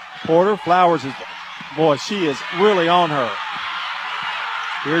 Porter, Flowers is, boy, she is really on her.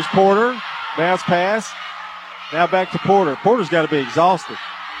 Here's Porter. Bounce pass. Now back to Porter. Porter's got to be exhausted.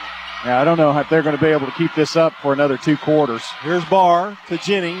 Yeah, I don't know if they're going to be able to keep this up for another 2 quarters. Here's Barr to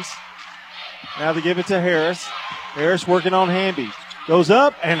Jennings. Now they give it to Harris. Harris working on Hamby. Goes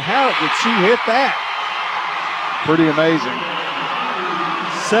up, and how did she hit that? Pretty amazing.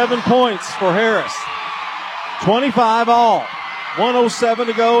 7 points for Harris. 25 all. 1:07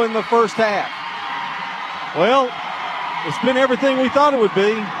 to go in the first half. Well, it's been everything we thought it would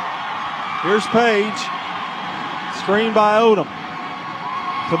be. Here's Page. Screen by Odom.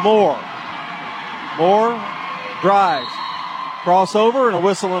 To Moore. Moore drives. Crossover and a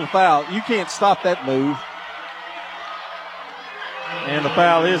whistle and a foul. You can't stop that move. And the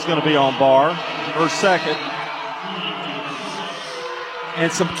foul is going to be on Barr. Her second.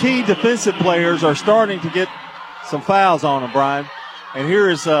 And some key defensive players are starting to get some fouls on them, Brian. And here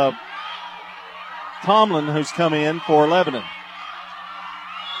is Tomlin, who's come in for Lebanon.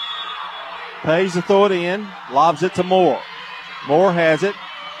 Pays to throw it in. Lobs it to Moore. Moore has it.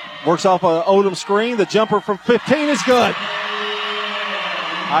 Works off an Odom screen. The jumper from 15 is good.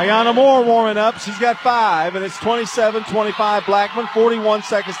 Ayana Moore warming up. She's got 5, and it's 27-25 Blackman. 41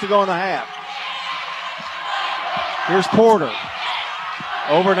 seconds to go in the half. Here's Porter.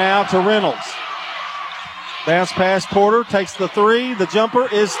 Over now to Reynolds. Bounce pass Porter. Takes the 3. The jumper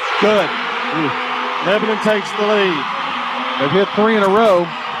is good. Lebanon takes the lead. They've hit 3 in a row.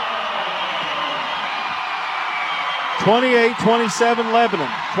 28-27 Lebanon.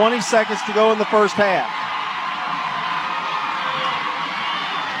 20 seconds to go in the first half.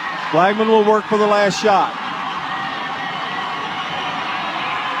 Blackman will work for the last shot.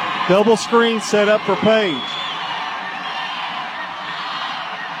 Double screen set up for Page.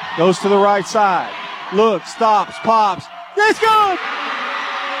 Goes to the right side. Looks, stops, pops. It's good!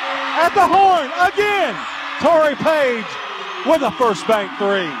 At the horn again. Tori Page with a first bank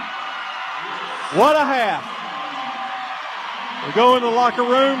 3. What a half. We go into the locker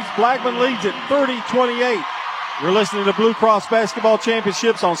rooms. Blackman leads it 30-28. You're listening to Blue Cross Basketball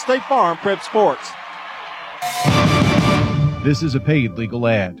Championships on State Farm Prep Sports. This is a paid legal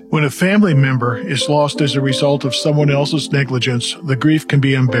ad. When a family member is lost as a result of someone else's negligence, the grief can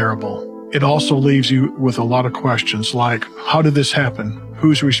be unbearable. It also leaves you with a lot of questions like, how did this happen?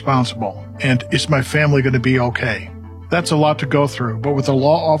 Who's responsible? And is my family going to be okay? That's a lot to go through, but with the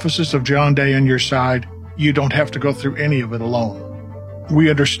law offices of John Day on your side, you don't have to go through any of it alone. We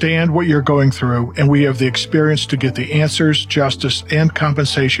understand what you're going through, and we have the experience to get the answers, justice, and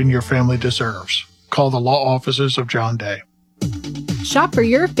compensation your family deserves. Call the law offices of John Day. Shop for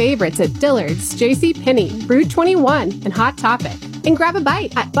your favorites at Dillard's, JCPenney, Route 21, and Hot Topic. and grab a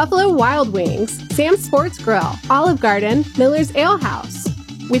bite at Buffalo Wild Wings, Sam's Sports Grill, Olive Garden, Miller's Ale House.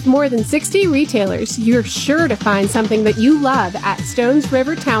 With more than 60 retailers, you're sure to find something that you love at Stones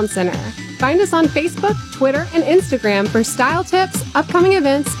River Town Center. Find us on Facebook, Twitter, and Instagram for style tips, upcoming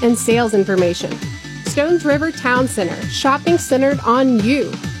events, and sales information. Stones River Town Center, shopping centered on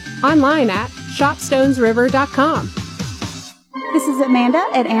you. Online at shopstonesriver.com. This is Amanda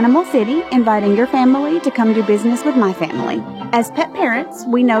at Animal City, inviting your family to come do business with my family. As pet parents,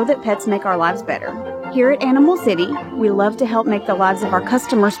 we know that pets make our lives better. Here at Animal City, we love to help make the lives of our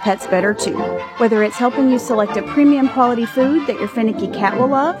customers' pets better too. Whether it's helping you select a premium quality food that your finicky cat will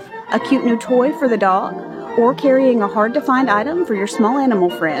love, a cute new toy for the dog, or carrying a hard-to-find item for your small animal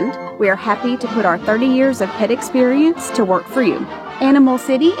friend, we are happy to put our 30 years of pet experience to work for you. Animal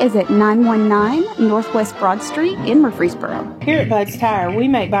City is at 919 Northwest Broad Street in Murfreesboro. Here at Bud's Tire, we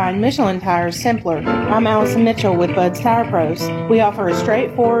make buying Michelin tires simpler. I'm Allison Mitchell with Bud's Tire Pros. We offer a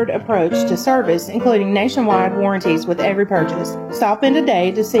straightforward approach to service, including nationwide warranties with every purchase. Stop in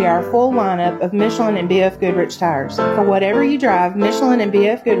today to see our full lineup of Michelin and BF Goodrich tires. For whatever you drive, Michelin and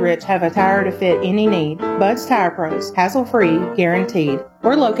BF Goodrich have a tire to fit any need. Bud's Tire Pros, hassle-free, guaranteed.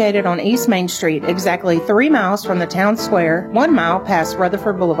 We're located on East Main Street, exactly 3 miles from the town square, 1 mile past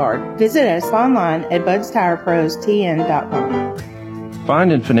Rutherford Boulevard. Visit us online at budstirepros.tn.com.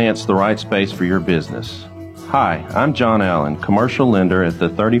 Find and finance the right space for your business. Hi, I'm John Allen, commercial lender at the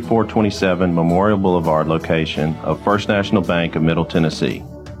 3427 Memorial Boulevard location of First National Bank of Middle Tennessee.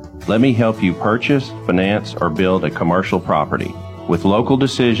 Let me help you purchase, finance, or build a commercial property with local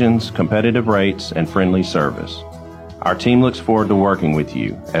decisions, competitive rates, and friendly service. Our team looks forward to working with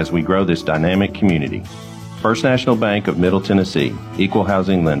you as we grow this dynamic community. First National Bank of Middle Tennessee, Equal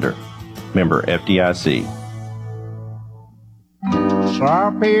Housing Lender. Member FDIC.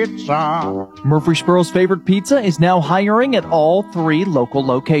 Pizza. Murfreesboro's favorite pizza is now hiring at all 3 local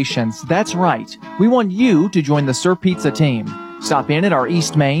locations. That's right. We want you to join the Sir Pizza team. Stop in at our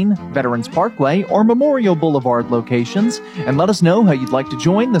East Main, Veterans Parkway, or Memorial Boulevard locations and let us know how you'd like to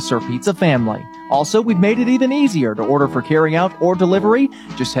join the Sir Pizza family. Also, we've made it even easier to order for carryout or delivery.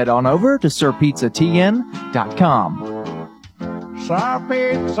 Just head on over to sirpizzatn.com. Sir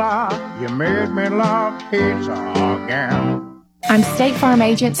Pizza, you made me love pizza again. I'm State Farm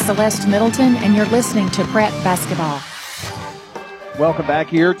Agent Celeste Middleton, and you're listening to Prep Basketball. Welcome back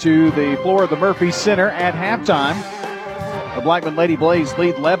here to the floor of the Murphy Center at halftime. The Blackman Lady Blaze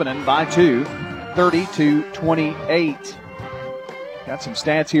lead Lebanon by 2, 30-28. Got some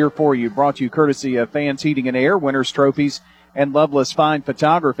stats here for you, brought to you courtesy of Fans Heating and Air, Winners Trophies, and Loveless Fine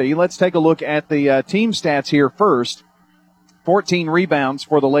Photography. Let's take a look at the team stats here first. 14 rebounds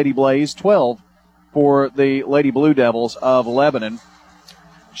for the Lady Blaze, 12 for the Lady Blue Devils of Lebanon.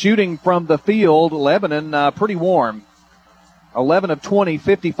 Shooting from the field, Lebanon pretty warm. 11 of 20,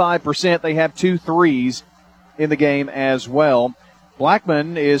 55%. They have 2 threes in the game as well.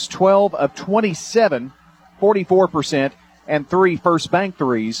 Blackman is 12 of 27, 44%, and 3 first bank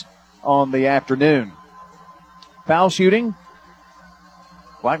threes on the afternoon. Foul shooting,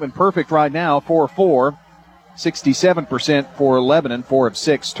 Blackman perfect right now, 4-4, 67% for Lebanon, 4 of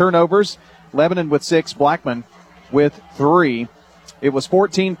 6. Turnovers, Lebanon with 6, Blackman with 3. It was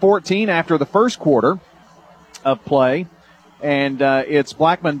 14-14 after the first quarter of play, and it's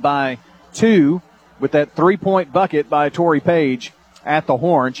Blackman by 2 with that 3-point bucket by Tori Page at the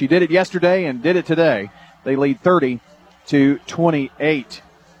horn. She did it yesterday and did it today. They lead 30-28.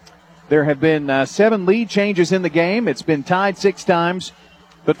 There have been 7 lead changes in the game. It's been tied 6 times,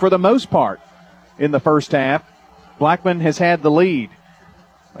 but for the most part in the first half, Blackman has had the lead.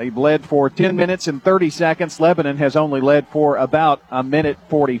 They've led for 10 minutes and 30 seconds. Lebanon has only led for about a minute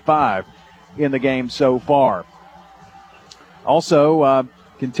 45 in the game so far. Also,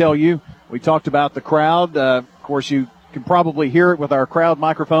 can tell you, we talked about the crowd. Of course, you can probably hear it with our crowd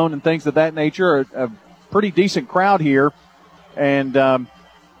microphone and things of that nature. A pretty decent crowd here. And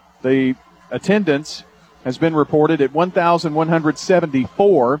the attendance has been reported at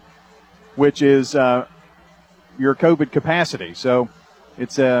 1,174, which is your COVID capacity. So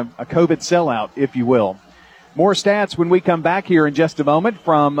it's a COVID sellout, if you will. More stats when we come back here in just a moment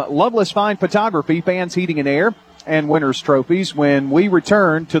from Loveless Fine Photography, Fans Heating and Air, and Winners Trophies when we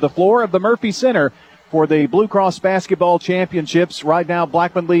return to the floor of the Murphy Center for the Blue Cross Basketball Championships. Right now,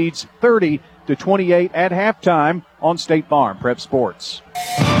 Blackman leads 30-28 at halftime on State Farm Prep Sports.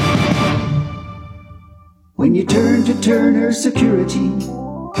 When you turn to Turner Security,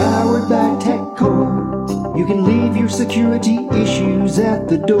 powered by TechCore, you can leave your security issues at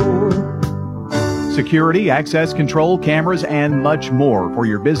the door. Security, access control, cameras, and much more for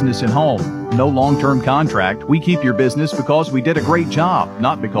your business and home. No long-term contract. We keep your business because we did a great job,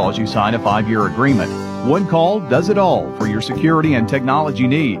 not because you signed a 5-year agreement. One call does it all for your security and technology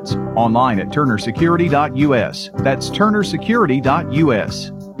needs. Online at turnersecurity.us. That's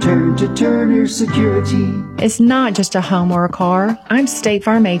turnersecurity.us. Turn to Turner Security. It's not just a home or a car. I'm State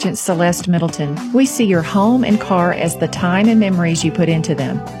Farm Agent Celeste Middleton. We see your home and car as the time and memories you put into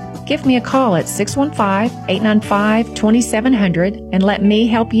them. Give me a call at 615-895-2700 and let me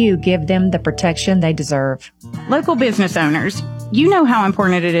help you give them the protection they deserve. Local business owners, you know how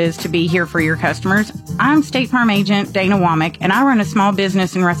important it is to be here for your customers. I'm State Farm Agent Dana Womack, and I run a small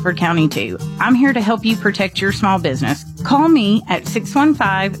business in Rutherford County, too. I'm here to help you protect your small business. Call me at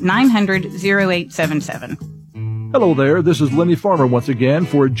 615-900-0877. Hello there, this is Lenny Farmer once again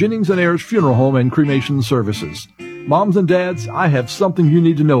for Jennings & Ayers Funeral Home and Cremation Services. Moms and dads, I have something you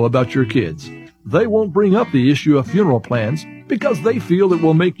need to know about your kids. They won't bring up the issue of funeral plans because they feel it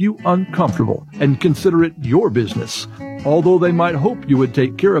will make you uncomfortable and consider it your business. Although they might hope you would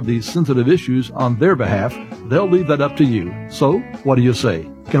take care of these sensitive issues on their behalf, they'll leave that up to you. So, what do you say?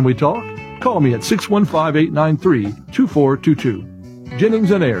 Can we talk? Call me at 615-893-2422.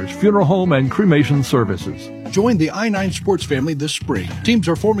 Jennings & Ayers Funeral Home and Cremation Services. Join the I-9 Sports family this spring. Teams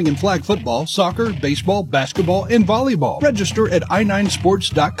are forming in flag football, soccer, baseball, basketball, and volleyball. Register at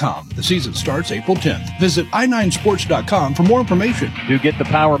i9sports.com. The season starts April 10th. Visit i9sports.com for more information. You get the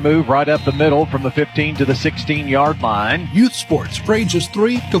power move right up the middle from the 15 to the 16-yard line. Youth sports for ages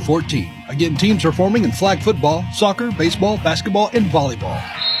 3 to 14. Again, teams are forming in flag football, soccer, baseball, basketball, and volleyball.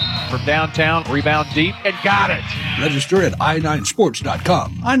 From downtown, rebound deep, and got it. Register at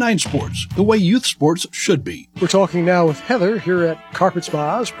i9sports.com. I9 Sports, the way youth sports should be. We're talking now with Heather here at Carpets by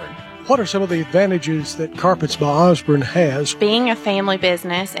Osborne. What are some of the advantages that Carpets by Osborne has? Being a family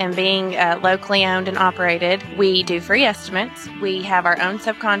business and being locally owned and operated, we do free estimates. We have our own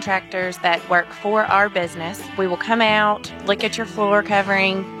subcontractors that work for our business. We will come out, look at your floor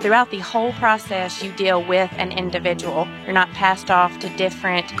covering. Throughout the whole process, you deal with an individual. You're not passed off to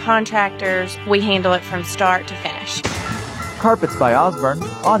different contractors. We handle it from start to finish. Carpets by Osborne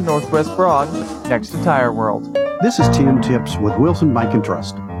on Northwest Broad, next to Tire World. This is Tim Tips with Wilson Bank and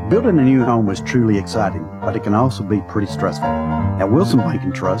Trust. Building a new home is truly exciting, but it can also be pretty stressful. At Wilson Bank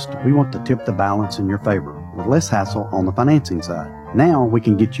and Trust, we want to tip the balance in your favor with less hassle on the financing side. Now we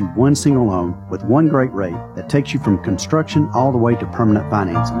can get you one single loan with one great rate that takes you from construction all the way to permanent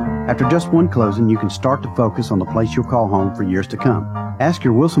financing. After just one closing, you can start to focus on the place you'll call home for years to come. Ask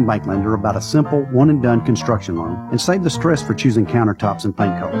your Wilson Bank lender about a simple one-and-done construction loan and save the stress for choosing countertops and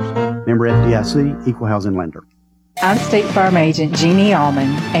paint colors. Member FDIC, Equal Housing Lender. I'm State Farm Agent Jeannie Allman,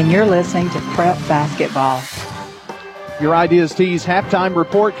 and you're listening to Prep Basketball. Your Ideas Tees halftime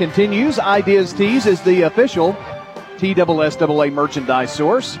report continues. Ideas Tees is the official TSSAA merchandise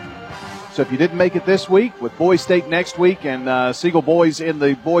source. So if you didn't make it this week, with Boys State next week and Siegel Boys in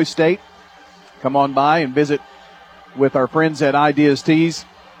the Boys State, come on by and visit with our friends at Ideas Tees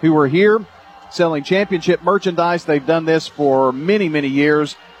who are here selling championship merchandise. They've done this for many, many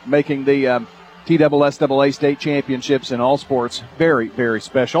years, making the TSSAA state championships in all sports very, very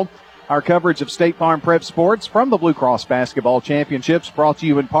special. Our coverage of State Farm Prep Sports from the Blue Cross Basketball Championships brought to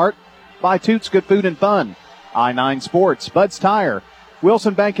you in part by Toots Good Food and Fun, I-9 Sports, Bud's Tire,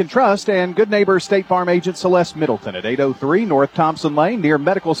 Wilson Bank and Trust, and good neighbor State Farm Agent Celeste Middleton at 803 North Thompson Lane near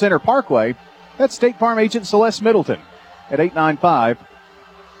Medical Center Parkway. That's State Farm Agent Celeste Middleton at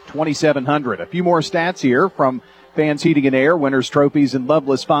 895-2700. A few more stats here from Fans Heating and Air, Winners Trophies, and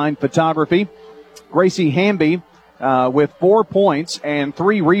Loveless Fine Photography. Gracie Hamby with 4 points and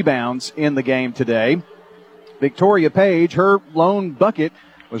 3 rebounds in the game today. Victoria Page, her lone bucket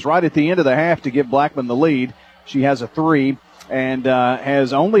was right at the end of the half to give Blackman the lead. She has a 3 and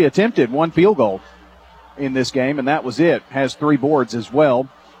has only attempted 1 field goal in this game, and that was it. Has 3 boards as well.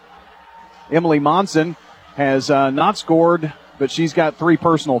 Emily Monson has not scored, but she's got 3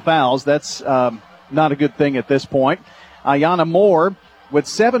 personal fouls. That's not a good thing at this point. Ayanna Moore with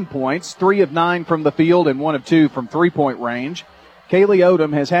 7 points, 3 of 9 from the field and 1 of 2 from three-point range. Kaylee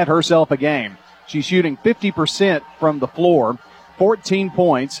Odom has had herself a game. She's shooting 50% from the floor, 14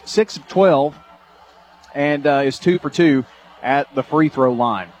 points, 6 of 12, and is 2 for 2 at the free throw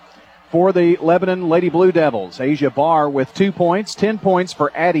line. For the Lebanon Lady Blue Devils, Asia Barr with 2 points, 10 points for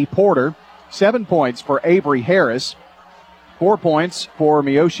Addie Porter, 7 points for Avery Harris, 4 points for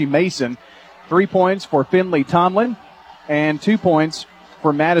Miyoshi Mason, 3 points for Finley Tomlin, and 2 points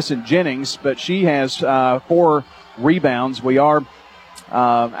for Madison Jennings, but she has 4 rebounds. We are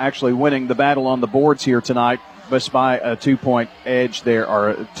actually winning the battle on the boards here tonight just by a 2-point edge there, or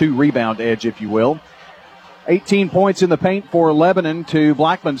a 2-rebound edge, if you will. 18 points in the paint for Lebanon to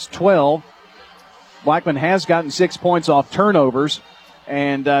Blackman's 12. Blackman has gotten 6 points off turnovers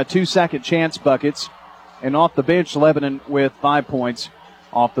and 2 second chance buckets. And off the bench, Lebanon with 5 points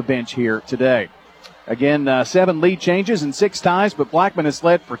off the bench here today. Again, 7 lead changes and 6 ties, but Blackman has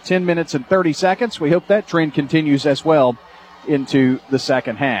led for 10 minutes and 30 seconds. We hope that trend continues as well into the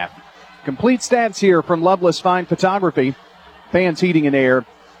second half. Complete stats here from Loveless Fine Photography, Fans Heating and Air,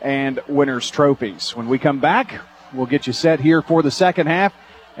 and Winners Trophies. When we come back, we'll get you set here for the second half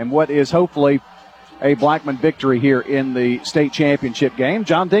and what is hopefully a Blackman victory here in the state championship game.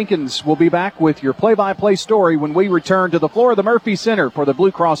 John Dinkins will be back with your play-by-play story when we return to the floor of the Murphy Center for the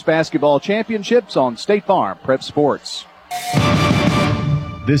Blue Cross Basketball Championships on State Farm Prep Sports.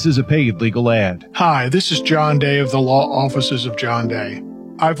 This is a paid legal ad. Hi, this is John Day of the Law Offices of John Day.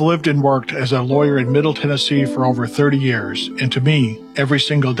 I've lived and worked as a lawyer in Middle Tennessee for over 30 years, and to me, every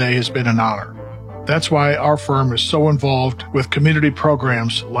single day has been an honor. That's why our firm is so involved with community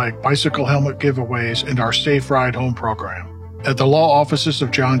programs like bicycle helmet giveaways and our Safe Ride Home program. At the Law Offices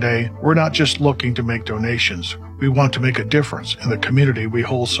of John Day, we're not just looking to make donations. We want to make a difference in the community we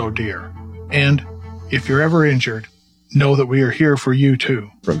hold so dear. And if you're ever injured, know that we are here for you,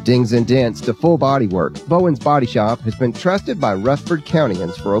 too. From dings and dents to full body work, Bowen's Body Shop has been trusted by Rutherford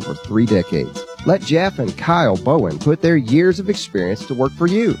Countyans for over 3 decades. Let Jeff and Kyle Bowen put their years of experience to work for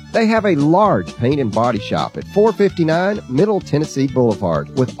you. They have a large paint and body shop at 459 Middle Tennessee Boulevard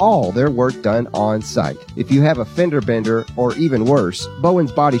with all their work done on site. If you have a fender bender or even worse,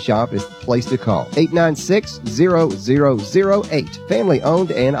 Bowen's Body Shop is the place to call. 896-0008. Family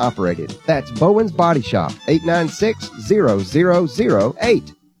owned and operated. That's Bowen's Body Shop. 896-0008.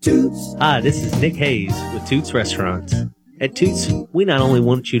 Toots. Hi, this is Nick Hayes with Toots Restaurants. At Toots, we not only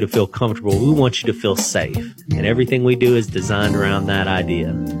want you to feel comfortable, we want you to feel safe. And everything we do is designed around that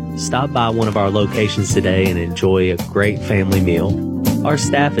idea. Stop by one of our locations today and enjoy a great family meal. Our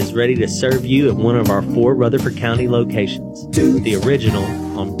staff is ready to serve you at one of our 4 Rutherford County locations. The Original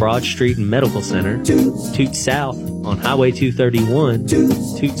on Broad Street and Medical Center, Toots South on Highway 231,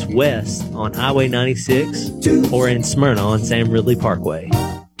 Toots West on Highway 96, or in Smyrna on Sam Ridley Parkway.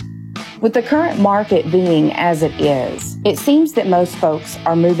 With the current market being as it is, it seems that most folks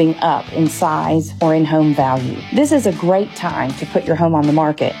are moving up in size or in home value. This is a great time to put your home on the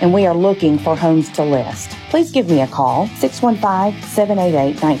market, and we are looking for homes to list. Please give me a call,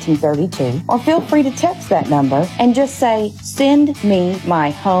 615-788-1932, or feel free to text that number and just say, send me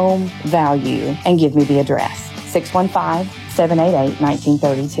my home value, and give me the address.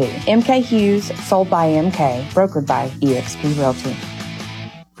 615-788-1932. MK Hughes, sold by MK, brokered by eXp Realty.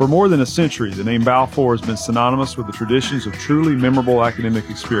 For more than a century, the name Balfour has been synonymous with the traditions of truly memorable academic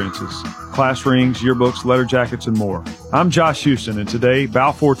experiences. Class rings, yearbooks, letter jackets, and more. I'm Josh Houston, and today,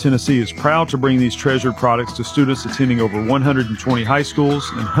 Balfour, Tennessee is proud to bring these treasured products to students attending over 120 high schools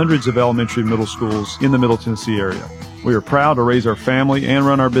and hundreds of elementary and middle schools in the Middle Tennessee area. We are proud to raise our family and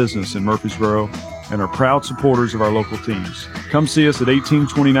run our business in Murfreesboro and are proud supporters of our local teams. Come see us at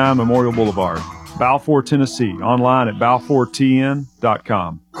 1829 Memorial Boulevard. Balfour, Tennessee, online at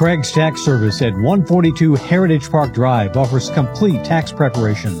balfourtn.com. Craig's Tax Service at 142 Heritage Park Drive offers complete tax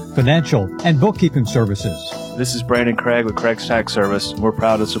preparation, financial, and bookkeeping services. This is Brandon Craig with Craig's Tax Service. We're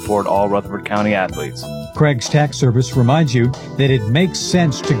proud to support all Rutherford County athletes. Craig's Tax Service reminds you that it makes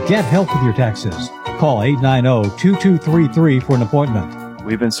sense to get help with your taxes. Call 890-2233 for an appointment.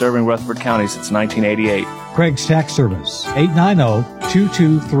 We've been serving Rutherford County since 1988. Craig's Tax Service,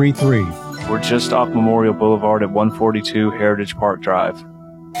 890-2233. We're just off Memorial Boulevard at 142 Heritage Park Drive.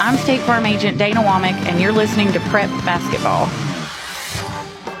 I'm State Farm Agent Dana Womack, and you're listening to Prep Basketball.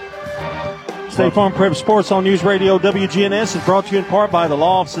 State Farm Prep Sports on News Radio WGNS is brought to you in part by the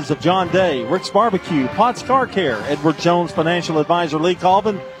law offices of John Day, Rick's Barbecue, Potts Car Care, Edward Jones Financial Advisor Lee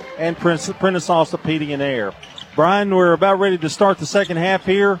Colvin, and Prentice Allsup Heating and Air. Brian, we're about ready to start the second half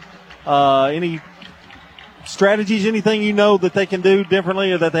here. Any strategies, anything you know that they can do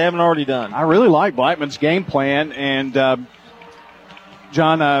differently or that they haven't already done? I really like Blackman's game plan, and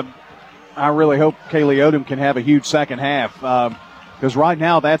John, I really hope Kaylee Odom can have a huge second half because right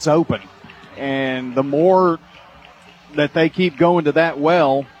now that's open. And the more that they keep going to that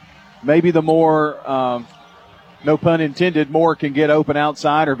well, maybe the more, no pun intended, more can get open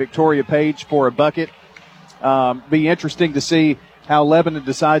outside or Victoria Page for a bucket. Be interesting to see how Lebanon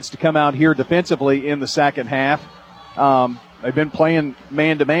decides to come out here defensively in the second half. They've been playing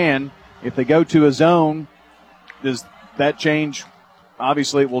man-to-man. If they go to a zone, does that change?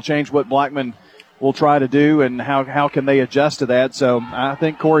 Obviously, it will change what Blackman will try to do and how can they adjust to that. So I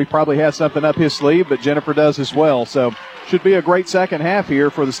think Corey probably has something up his sleeve, but Jennifer does as well. So should be a great second half here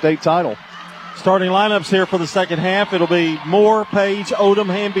for the state title. Starting lineups here for the second half. It'll be Moore, Page, Odom,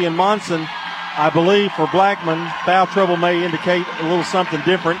 Hamby, and Monson. I believe for Blackman, foul trouble may indicate a little something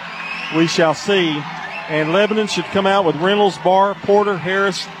different. We shall see. And Lebanon should come out with Reynolds, Barr, Porter,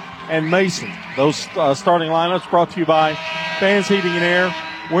 Harris, and Mason. Those starting lineups brought to you by Fans Heating and Air,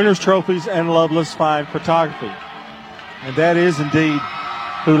 Winners Trophies, and Loveless Fine Photography. And that is indeed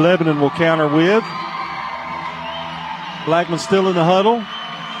who Lebanon will counter with. Blackman still in the huddle.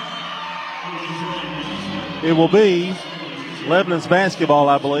 It will be Lebanon's basketball,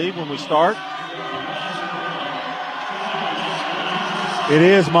 I believe, when we start. It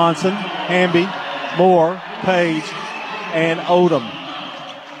is Monson, Hamby, Moore, Page, and Odom.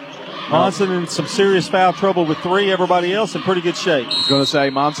 Monson in some serious foul trouble with 3. Everybody else in pretty good shape. I was going to say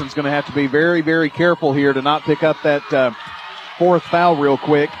Monson's going to have to be very, very careful here to not pick up that 4th foul real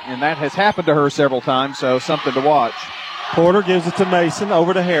quick, and that has happened to her several times, so something to watch. Porter gives it to Mason,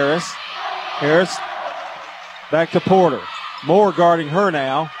 over to Harris. Harris back to Porter. Moore guarding her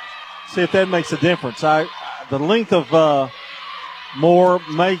now. See if that makes a difference. The length of Moore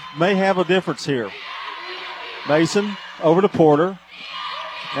may have a difference here. Mason over to Porter.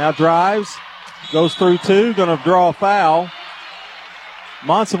 Now drives, goes through 2, going to draw a foul.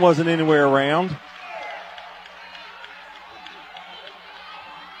 Monson wasn't anywhere around.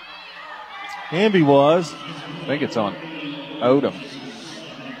 Hamby was. I think it's on Odom.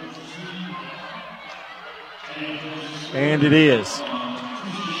 And it is.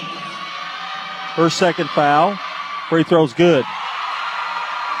 Her second foul. Free throw's good.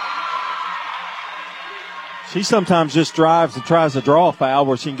 She sometimes just drives and tries to draw a foul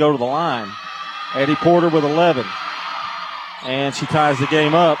where she can go to the line. Addie Porter with 11. And she ties the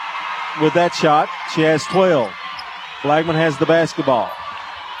game up with that shot. She has 12. Blackman has the basketball.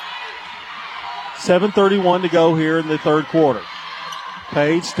 7:31 to go here in the third quarter.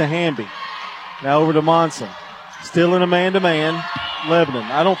 Page to Hamby. Now over to Monson. Still in a man-to-man. Lebanon.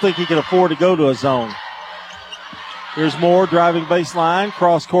 I don't think he can afford to go to a zone. Here's Moore driving baseline.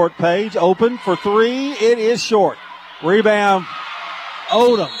 Cross-court Page. Open for 3. It is short. Rebound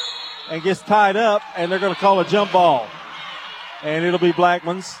Odom. And gets tied up, and they're going to call a jump ball. And it'll be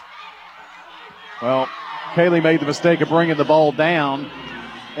Blackman's. Well, Kaylee made the mistake of bringing the ball down,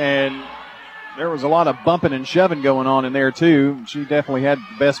 and there was a lot of bumping and shoving going on in there, too. She definitely had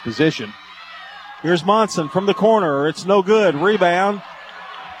the best position. Here's Monson from the corner. It's no good. Rebound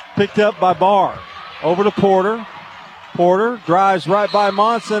picked up by Barr. Over to Porter. Porter drives right by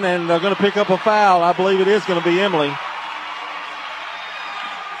Monson, and they're going to pick up a foul. I believe it is going to be Emily.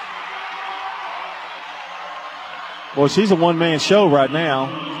 Boy, she's a one-man show right now.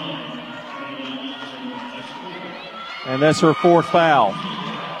 And that's her 4th foul.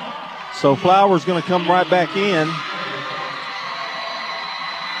 So Flowers going to come right back in.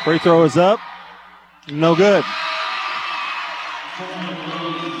 Free throw is up. No good.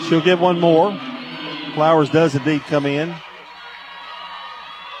 She'll get one more. Flowers does indeed come in.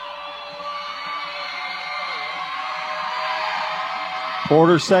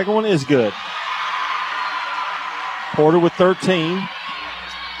 Porter's second one is good. Porter with 13.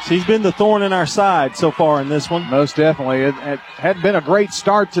 She's been the thorn in our side so far in this one. Most definitely. It had been a great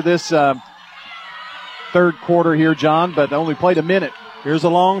start to this third quarter here, John, but only played a minute. Here's a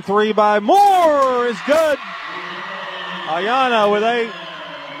long 3 by Moore. It's good. Ayana with 8.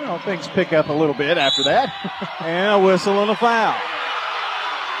 Well, things pick up a little bit after that. And a whistle and a foul.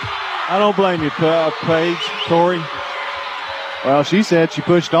 I don't blame you, Paige, Tori. Well, she said she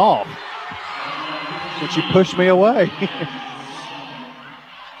pushed off. But she pushed me away.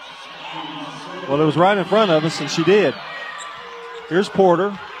 Well, it was right in front of us, and she did. Here's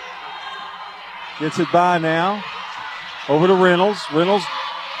Porter. Gets it by now. Over to Reynolds. Reynolds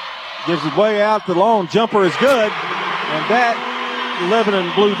gives it way out. The long jumper is good. And that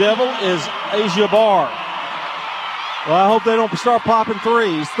Lebanon Blue Devil is Asia Barr. Well, I hope they don't start popping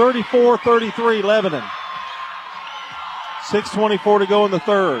threes. 34-33 Lebanon. 6:24 to go in the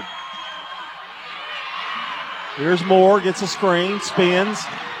third. Here's Moore, gets a screen, spins,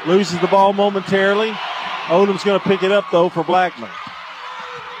 loses the ball momentarily. Odom's going to pick it up, though, for Blackman.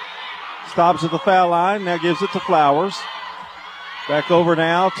 Stops at the foul line, now gives it to Flowers. Back over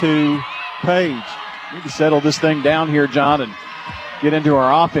now to Page. Need to settle this thing down here, John, and get into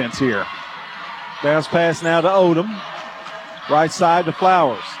our offense here. Bounce pass now to Odom. Right side to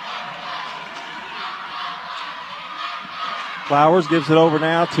Flowers. Flowers gives it over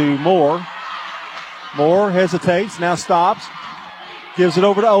now to Moore. Moore hesitates, now stops. Gives it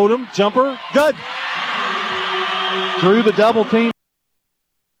over to Odom. Jumper. Good. Through the double team.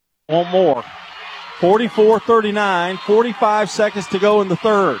 One more. 44-39. 45 seconds to go in the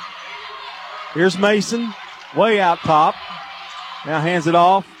third. Here's Mason. Way out top. Now hands it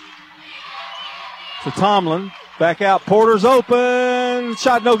off to Tomlin. Back out. Porter's open.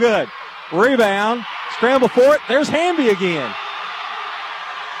 Shot no good. Rebound. Scramble for it. There's Hamby again.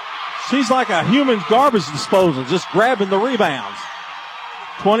 She's like a human garbage disposal, just grabbing the rebounds.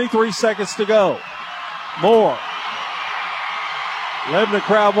 23 seconds to go. Moore. Lebanon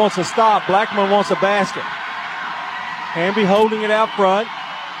crowd wants a stop. Blackman wants a basket. Hamby holding it out front.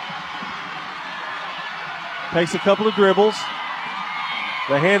 Takes a couple of dribbles.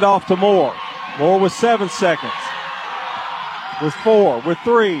 The handoff to Moore. Moore with 7 seconds. With 4, with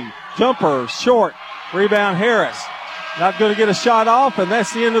 3. Jumper, short. Rebound Harris. Not going to get a shot off, and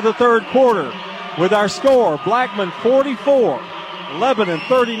that's the end of the third quarter. With our score, Blackman 44, Lebanon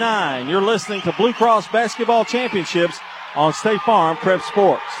 39. You're listening to Blue Cross Basketball Championships on State Farm Prep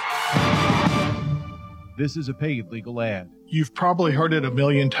Sports. This is a paid legal ad. You've probably heard it a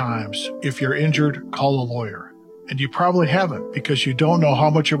million times. If you're injured, call a lawyer. And you probably haven't because you don't know how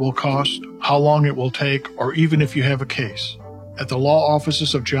much it will cost, how long it will take, or even if you have a case. At the law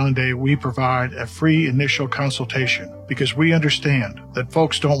offices of John Day, we provide a free initial consultation because we understand that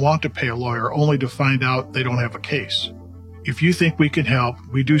folks don't want to pay a lawyer only to find out they don't have a case. If you think we can help,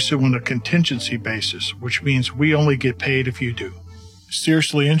 we do so on a contingency basis, which means we only get paid if you do.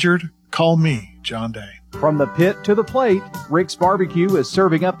 Seriously injured? Call me, John Day. From the pit to the plate, Rick's Barbecue is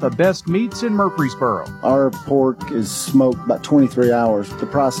serving up the best meats in Murfreesboro. Our pork is smoked about 23 hours. The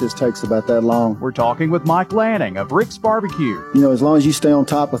process takes about that long. We're talking with Mike Lanning of Rick's Barbecue. You know, as long as you stay on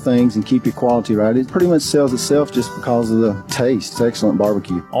top of things and keep your quality right, it pretty much sells itself just because of the taste. It's excellent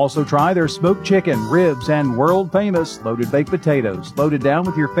barbecue. Also try their smoked chicken, ribs, and world-famous loaded baked potatoes, loaded down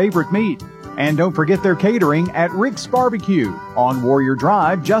with your favorite meat. And don't forget their catering at Rick's Barbecue on Warrior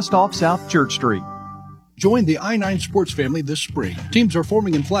Drive, just off South Church Street. Join the I-9 sports family this spring. Teams are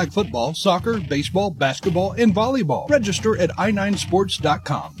forming in flag football, soccer, baseball, basketball, and volleyball. Register at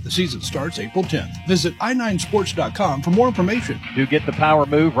i9sports.com. The season starts April 10th. Visit i9sports.com for more information. Do get the power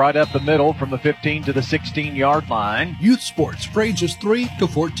move right up the middle from the 15 to the 16-yard line. Youth sports for ages 3 to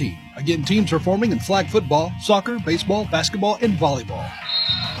 14. Again, teams are forming in flag football, soccer, baseball, basketball, and volleyball.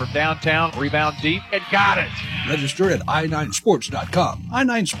 From downtown, rebound deep, and got it. Register at i9sports.com.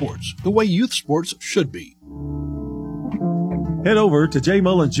 i9 Sports, the way youth sports should be. Head over to J.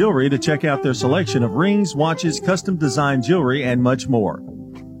 Mullins Jewelry to check out their selection of rings, watches, custom design jewelry, and much more.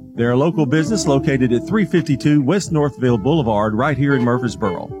 They're a local business located at 352 West Northville Boulevard right here in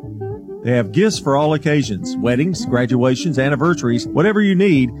Murfreesboro. They have gifts for all occasions, weddings, graduations, anniversaries, whatever you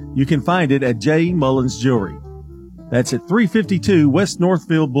need, you can find it at J. Mullins Jewelry. That's at 352 West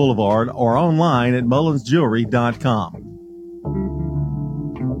Northville Boulevard or online at mullinsjewelry.com.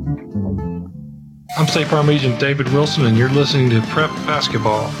 I'm State Farm Agent David Wilson, and you're listening to Prep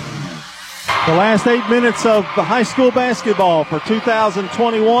Basketball. The last 8 minutes of the high school basketball for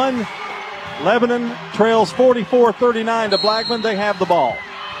 2021. Lebanon trails 44-39 to Blackman. They have the ball.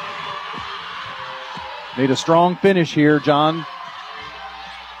 Need a strong finish here, John.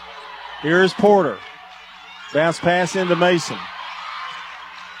 Here's Porter. Bounce pass into Mason.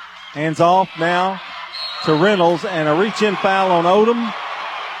 Hands off now to Reynolds, and a reach-in foul on Odom.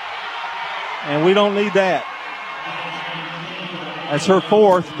 And we don't need that. That's her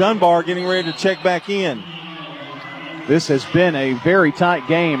fourth. Dunbar getting ready to check back in. This has been a very tight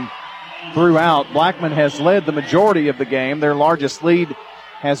game throughout. Blackman has led the majority of the game. Their largest lead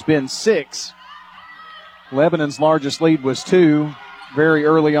has been 6. Lebanon's largest lead was 2 very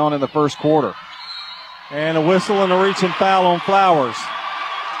early on in the first quarter. And a whistle and a reaching foul on Flowers.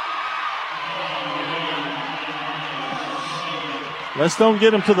 Let's don't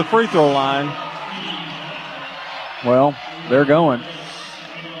get them to the free throw line. Well, they're going.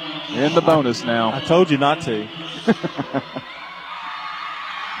 In the bonus now. I told you not to.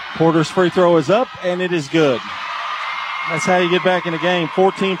 Porter's free throw is up, and it is good. That's how you get back in the game.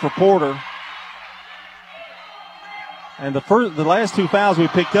 14 for Porter. And the last 2 fouls we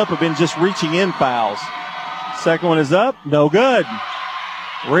picked up have been just reaching in fouls. Second one is up. No good.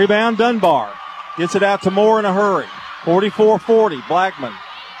 Rebound Dunbar. Gets it out to Moore in a hurry. 44-40, Blackman.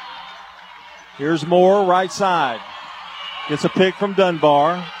 Here's Moore, right side. Gets a pick from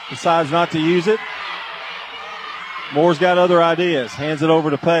Dunbar. Decides not to use it. Moore's got other ideas. Hands it over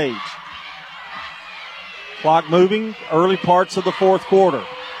to Page. Clock moving. Early parts of the fourth quarter.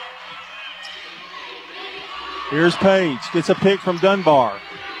 Here's Page. Gets a pick from Dunbar.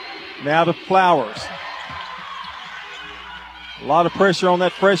 Now to Flowers. A lot of pressure on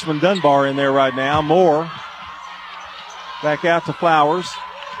that freshman Dunbar in there right now. Moore back out to Flowers.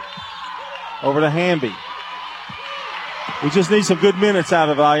 Over to Hamby. We just need some good minutes out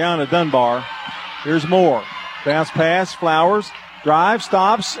of Ayanna Dunbar. Here's Moore. Bounce pass. Flowers. Drive.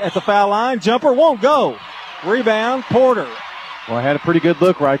 Stops at the foul line. Jumper won't go. Rebound. Porter. Well, I had a pretty good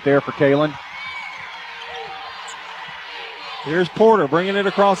look right there for Kaylin. Here's Porter bringing it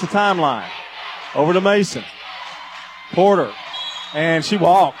across the timeline. Over to Mason. Porter. And she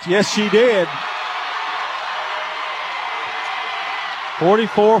walked. Yes, she did.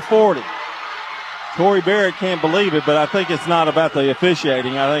 44-40. Tori Barrett can't believe it, but I think it's not about the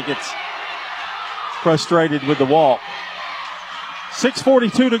officiating. I think it's frustrated with the walk.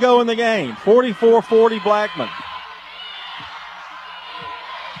 6:42 to go in the game. 44-40 Blackman.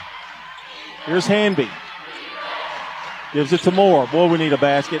 Here's Hanby. Gives it to Moore. Boy, we need a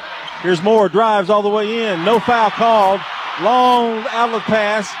basket. Here's Moore. Drives all the way in. No foul called. Long outlet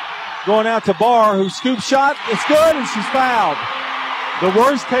pass. Going out to Barr, who scoops shot. It's good, and she's fouled. The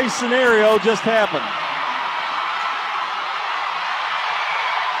worst case scenario just happened.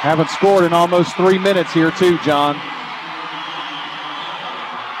 Haven't scored in almost 3 minutes here too, John.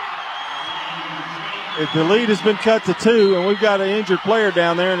 If the lead has been cut to 2, and we've got an injured player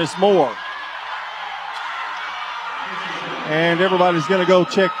down there, and it's Moore. And everybody's going to go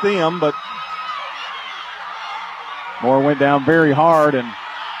check them, but Moore went down very hard, and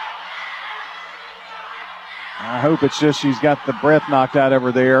I hope it's just she's got the breath knocked out of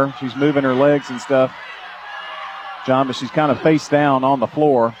her there. She's moving her legs and stuff, John, but she's kind of face down on the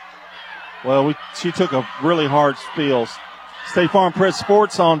floor. Well, she took a really hard spill. State Farm Press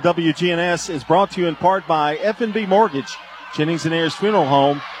Sports on WGNS is brought to you in part by F&B Mortgage, Jennings and Ayers Funeral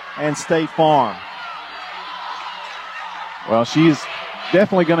Home, and State Farm. Well, she's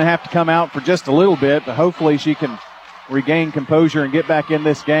definitely going to have to come out for just a little bit, but hopefully she can regain composure and get back in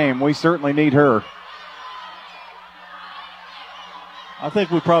this game. We certainly need her. I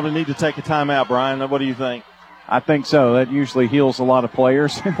think we probably need to take a timeout, Brian. What do you think? I think so. That usually heals a lot of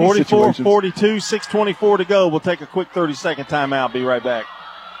players. 44-42, 6:24 to go. We'll take a quick 30-second timeout. Be right back.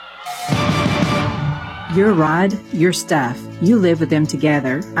 Your ride, your stuff. You live with them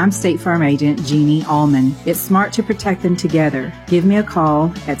together. I'm State Farm Agent Jeannie Allman. It's smart to protect them together. Give me a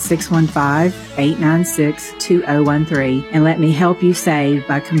call at 615-896-2013 and let me help you save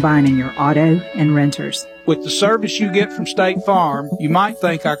by combining your auto and renters. With the service you get from State Farm, you might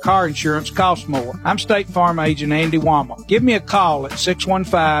think our car insurance costs more. I'm State Farm Agent Andy Wama. Give me a call at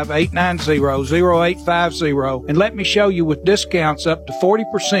 615-890-0850 and let me show you with discounts up to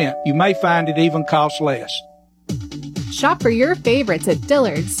 40%. You may find it even costs less. Shop for your favorites at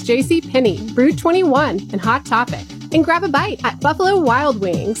Dillard's, JCPenney, Brew 21, and Hot Topic. And grab a bite at Buffalo Wild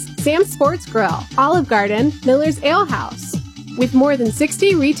Wings, Sam's Sports Grill, Olive Garden, Miller's Ale House. With more than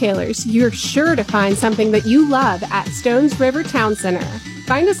 60 retailers, you're sure to find something that you love at Stones River Town Center.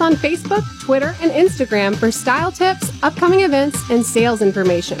 Find us on Facebook, Twitter, and Instagram for style tips, upcoming events, and sales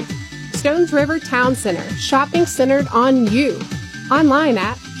information. Stones River Town Center, shopping centered on you. Online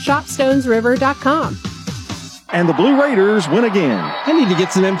at shopstonesriver.com. And the Blue Raiders win again. I need to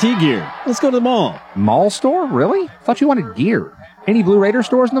get some MT gear. Let's go to the mall. Mall store? Really? Thought you wanted gear. Any Blue Raider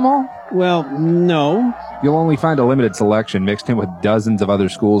stores in the mall? Well, no. You'll only find a limited selection mixed in with dozens of other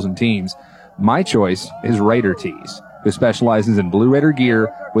schools and teams. My choice is Raider Tees, who specializes in Blue Raider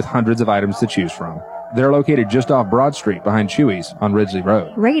gear with hundreds of items to choose from. They're located just off Broad Street behind Chewy's on Ridgely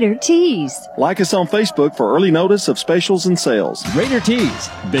Road. Raider Tees. Like us on Facebook for early notice of specials and sales. Raider Tees.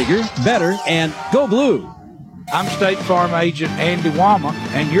 Bigger, better, and go blue. I'm State Farm Agent Andy Wama,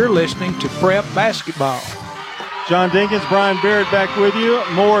 and you're listening to Prep Basketball. John Dinkins, Brian Barrett back with you.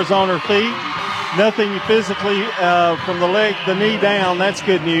 Moore is on her feet. Nothing physically from the knee down. That's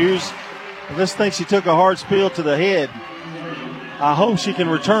good news. I just think she took a hard spill to the head. I hope she can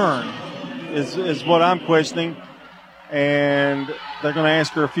return is what I'm questioning. And they're going to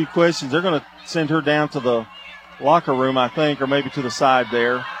ask her a few questions. They're going to send her down to the locker room, I think, or maybe to the side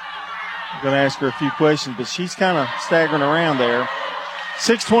there. They're going to ask her a few questions, but she's kind of staggering around there.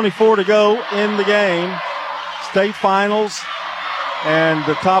 6:24 to go in the game. State finals, and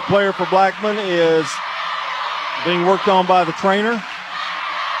the top player for Blackman is being worked on by the trainer.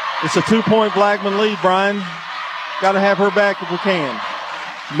 It's a 2-point Blackman lead, Brian. Got to have her back if we can.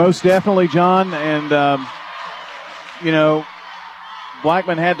 Most definitely, John. And,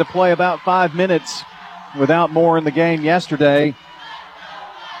 Blackman had to play about 5 minutes without Moore in the game yesterday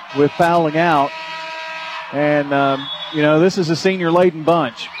with fouling out. And, this is a senior-laden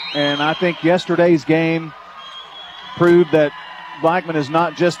bunch. And I think yesterday's game proved that Blackman is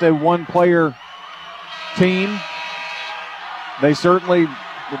not just a one-player team. They certainly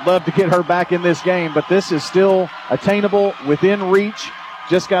would love to get her back in this game, but this is still attainable, within reach.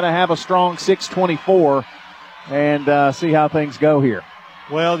 Just got to have a strong 6:24 and see how things go here.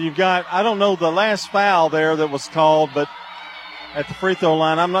 Well, you've got, I don't know the last foul there that was called, but at the free throw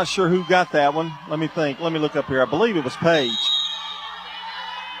line, I'm not sure who got that one. Let me think. Let me look up here. I believe it was Paige.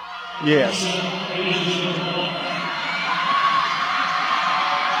 Yes.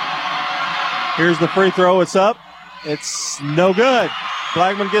 Here's the free throw. It's up. It's no good.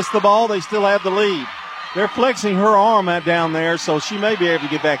 Blackman gets the ball. They still have the lead. They're flexing her arm out down there, so she may be able to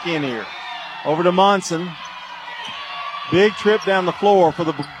get back in here. Over to Monson. Big trip down the floor for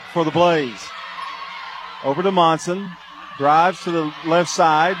the Blaze. Over to Monson. Drives to the left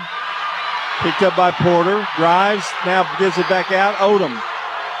side. Picked up by Porter. Drives. Now gives it back out. Odom.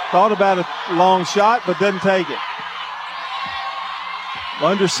 Thought about a long shot, but doesn't take it.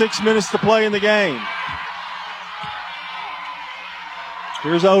 Under 6 minutes to play in the game.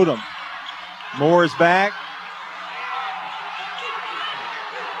 Here's Odom. Moore is back.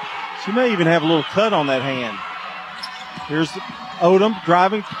 She may even have a little cut on that hand. Here's Odom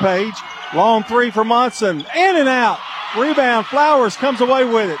driving to Page. Long three for Monson. In and out. Rebound. Flowers comes away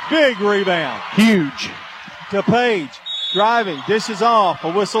with it. Big rebound. Huge. To Page. Driving. Dishes off.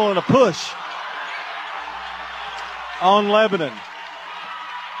 A whistle and a push on Lebanon.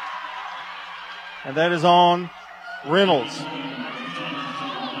 And that is on Reynolds.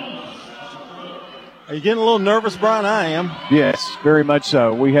 Are you getting a little nervous, Brian? I am. Yes, very much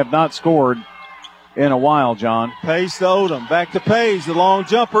so. We have not scored in a while, John. Page to Odom. Back to Page. The long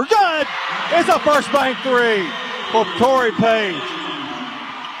jumper. Good! It's a first bank three for Tori Page.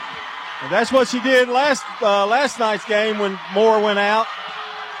 And that's what she did last night's game when Moore went out.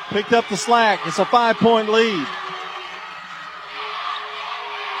 Picked up the slack. It's a 5-point lead.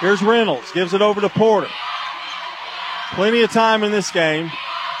 Here's Reynolds. Gives it over to Porter. Plenty of time in this game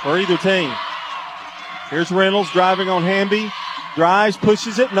for either team. Here's Reynolds driving on Hamby. Drives,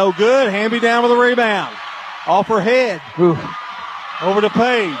 pushes it, no good. Hamby down with a rebound. Off her head. Ooh. Over to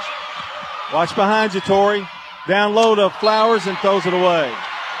Page. Watch behind you, Tori. Down low to Flowers and throws it away.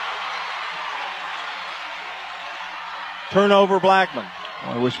 Turnover, Blackman.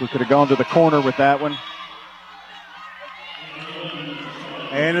 I wish we could have gone to the corner with that one.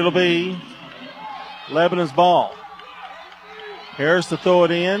 And it'll be Lebanon's ball. Harris to throw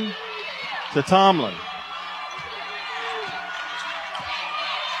it in to Tomlin.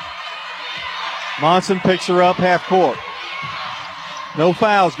 Monson picks her up half court. No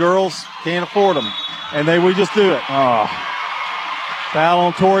fouls, girls. Can't afford them. And we just do it. Oh. Foul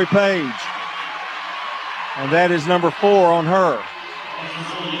on Tori Page. And that is number 4 on her.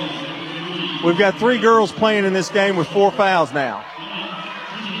 We've got 3 girls playing in this game with 4 fouls now.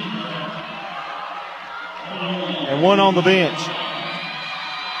 And 1 on the bench.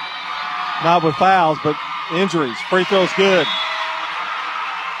 Not with fouls, but injuries. Free throw's good.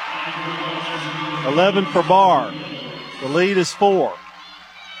 11 for Barr. The lead is 4.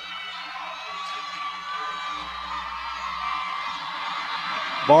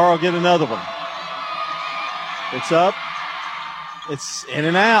 Barr will get another one. It's up. It's in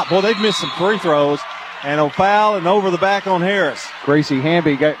and out. Boy, they've missed some free throws. And a foul and over the back on Harris. Gracie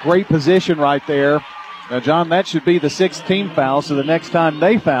Hamby got great position right there. Now, John, that should be the 6th team foul, so the next time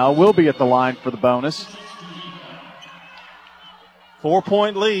they foul, we'll be at the line for the bonus.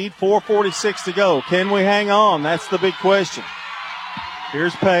 4-point lead, 4:46 to go. Can we hang on? That's the big question.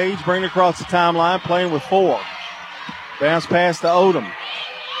 Here's Page, bring it across the timeline, playing with 4. Bounce pass to Odom,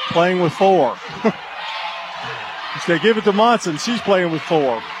 playing with 4. They give it to Monson. She's playing with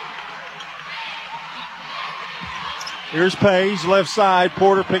 4. Here's Page, left side.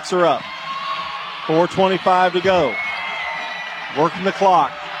 Porter picks her up. 4:25 to go. Working the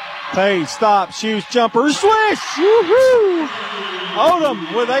clock. Page, stop, shoots, jumper, swish! Woohoo!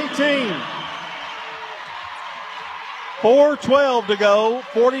 Odom with 18. 4:12 to go,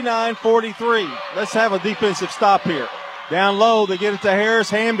 49-43. Let's have a defensive stop here. Down low, they get it to Harris.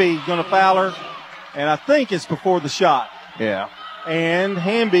 Hamby going to foul her, and I think it's before the shot. Yeah. And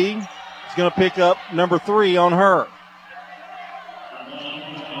Hamby is going to pick up number 3 on her.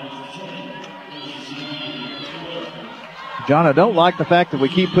 John, I don't like the fact that we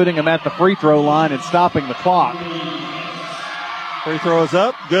keep putting them at the free throw line and stopping the clock. Free throw is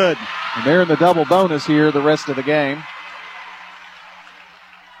up. Good. And they're in the double bonus here the rest of the game.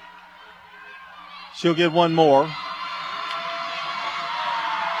 She'll get one more.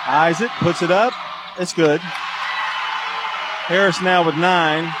 Eyes it, puts it up. It's good. Harris now with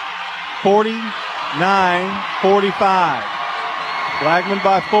 9. 49-45. Blackman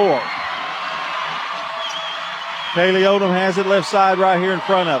by 4. Kaylee Odom has it left side right here in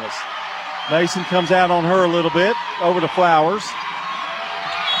front of us. Mason comes out on her a little bit, over to Flowers.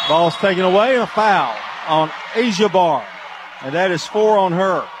 Ball's taken away, and a foul on Asia Barr. And that is 4 on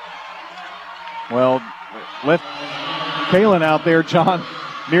her. Well, left Kaylin out there, John,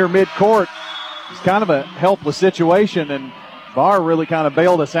 near midcourt. It's kind of a helpless situation, and Barr really kind of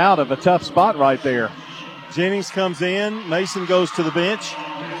bailed us out of a tough spot right there. Jennings comes in. Mason goes to the bench.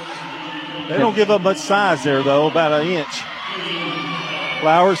 They don't give up much size there, though, about an inch.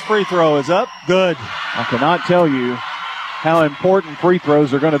 Flowers' free throw is up. Good. I cannot tell you how important free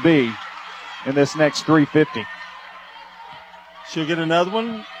throws are going to be in this next 350. She'll get another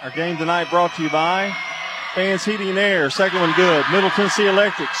one. Our game tonight brought to you by Fans Heating and Air. Second one good. Middle Tennessee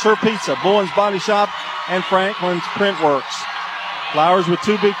Electric, Sir Pizza, Bowen's Body Shop, and Franklin's Print Works. Flowers with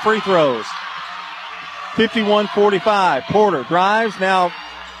 2 big free throws. 51-45. Porter drives, now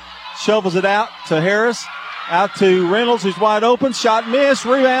shovels it out to Harris. Out to Reynolds, who's wide open. Shot missed.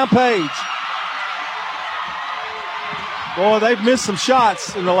 Rebound, Page. Boy, they've missed some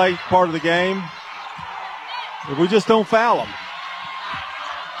shots in the late part of the game. If we just don't foul them.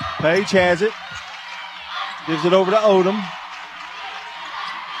 Page has it. Gives it over to Odom.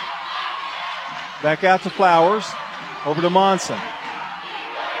 Back out to Flowers. Over to Monson.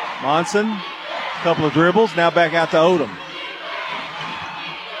 Monson, a couple of dribbles. Now back out to Odom.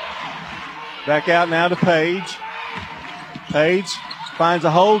 Back out now to Page. Page finds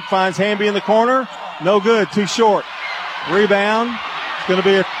a hold, finds Hamby in the corner. No good, too short. Rebound. It's going to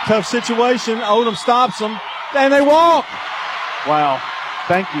be a tough situation. Odom stops them, and they walk. Wow.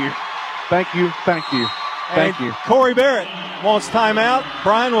 Thank you. Thank you. Thank you. Thank you. Corey Barrett wants timeout.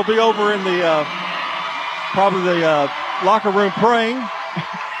 Brian will be over in the probably the locker room praying,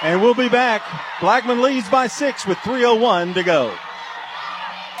 and we'll be back. Blackman leads by 6 with 3:01 to go.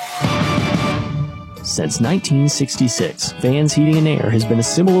 Since 1966, Vans Heating and Air has been a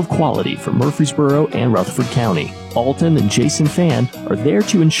symbol of quality for Murfreesboro and Rutherford County. Alton and Jason Fan are there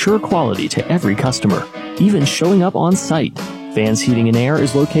to ensure quality to every customer, even showing up on site. Vans Heating and Air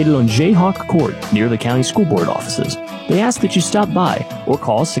is located on Jayhawk Court near the county school board offices. They ask that you stop by or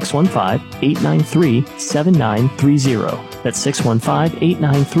call 615-893-7930. That's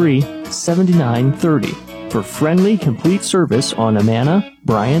 615-893-7930 for friendly, complete service on Amana,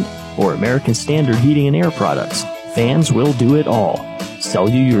 Bryant, or American Standard Heating and Air products. Vans will do it all. Sell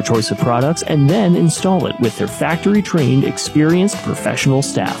you your choice of products and then install it with their factory-trained, experienced professional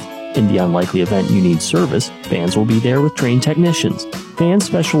staff. In the unlikely event you need service, Vans will be there with trained technicians. Vans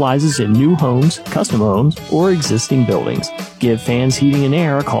specializes in new homes, custom homes, or existing buildings. Give Vans Heating and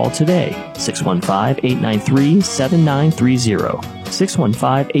Air a call today. 615-893-7930.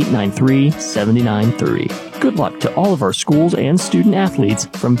 615-893-7930. Good luck to all of our schools and student athletes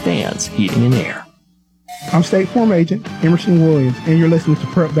from Vans Heating and Air. I'm State Farm Agent Emerson Williams, and you're listening to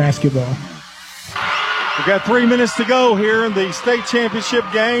Prep Basketball. We've got 3 minutes to go here in the state championship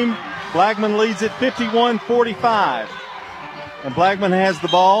game. Blackman leads it 51-45. And Blackman has the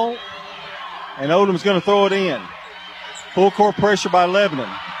ball, and Odom's going to throw it in. Full court pressure by Lebanon.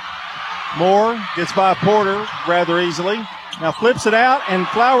 Moore gets by Porter rather easily. Now flips it out, and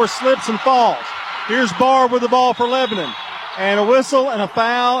Flowers slips and falls. Here's Barr with the ball for Lebanon. And a whistle and a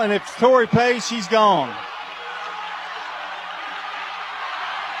foul, and if Tori Page, she's gone.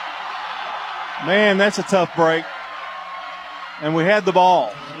 Man, that's a tough break. And we had the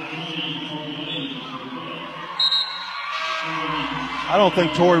ball. I don't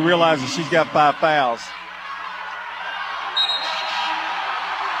think Tori realizes she's got 5 fouls.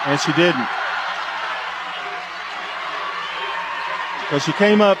 And she didn't. Because she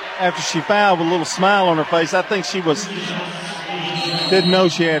came up after she fouled with a little smile on her face. I think she didn't know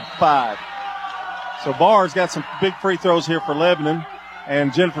she had 5. So Barr's got some big free throws here for Lebanon.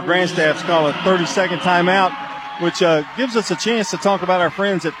 And Jennifer Grandstaff's calling a 30-second timeout, which gives us a chance to talk about our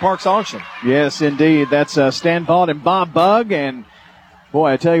friends at Parks Auction. Yes, indeed. That's Stan Vaught and Bob Bugg. And,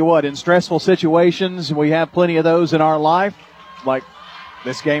 boy, I tell you what, in stressful situations, we have plenty of those in our life, like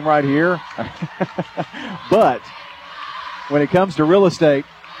this game right here. But when it comes to real estate,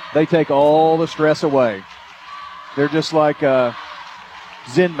 they take all the stress away. They're just like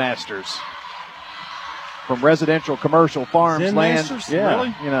Zen masters. From residential, commercial, farms, Zen land. masters? Yeah,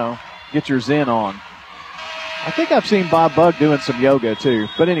 Really? you know, get your Zen on. I think I've seen Bob Bugg doing some yoga, too.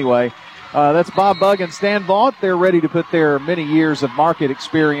 But anyway, that's Bob Bugg and Stan Vaught. They're ready to put their many years of market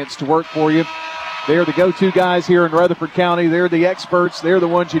experience to work for you. They're the go-to guys here in Rutherford County. They're the experts. They're the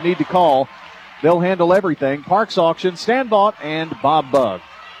ones you need to call. They'll handle everything. Parks Auction, Stan Vaught, and Bob Bugg.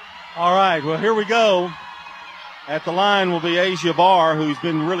 All right, well, here we go. At the line will be Asia Barr, who's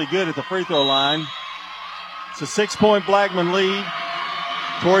been really good at the free throw line. It's a 6-point Blackman lead.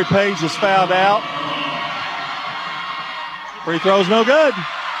 Tori Page is fouled out. Free throw's no good.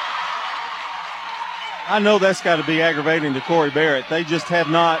 I know that's got to be aggravating to Corey Barrett. They just have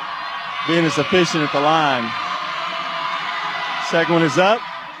not been as efficient at the line. Second one is up.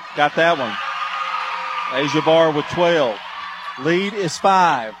 Got that one. Asia Barr with 12. Lead is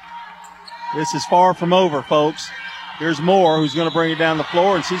 5. This is far from over, folks. Here's Moore, who's going to bring it down the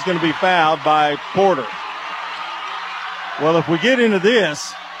floor, and she's going to be fouled by Porter. Well, if we get into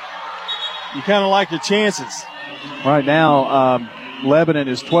this, you kind of like your chances. Right now, Lebanon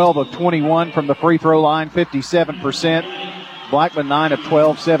is 12 of 21 from the free throw line, 57%. Blackman 9 of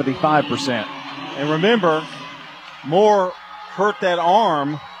 12, 75%. And remember, Moore hurt that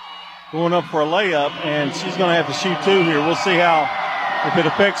arm going up for a layup, and she's going to have to shoot 2 here. We'll see if it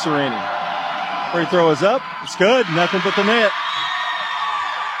affects her any. Free throw is up. It's good. Nothing but the net.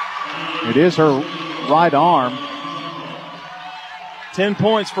 It is her right arm. 10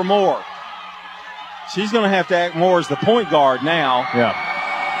 points for Moore. She's going to have to act more as the point guard now. Yeah.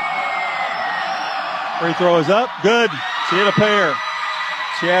 Free throw is up. Good. She hit a pair.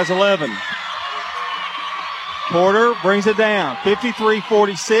 She has 11. Porter brings it down.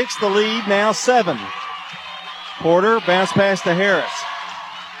 53-46. The lead now 7. Porter bounce pass to Harris.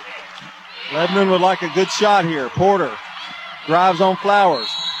 Lebanon would like a good shot here. Porter drives on Flowers.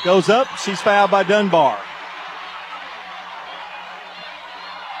 Goes up. She's fouled by Dunbar.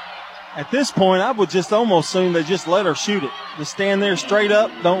 At this point, I would just almost assume they just let her shoot it. Just stand there straight up.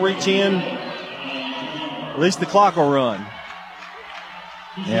 Don't reach in. At least the clock will run.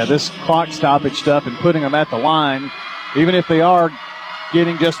 Yeah, this clock stoppage stuff and putting them at the line, even if they are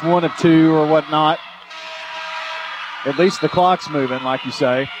getting just 1 of 2 or whatnot, at least the clock's moving, like you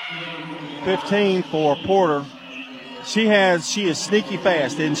say. 15 for Porter. She is sneaky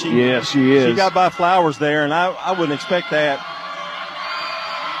fast, isn't she? Yes, she is. She got by Flowers there, and I wouldn't expect that.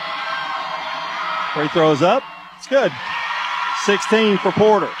 Free throws up. It's good. 16 for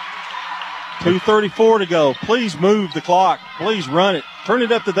Porter. 2:34 to go. Please move the clock. Please run it. Turn it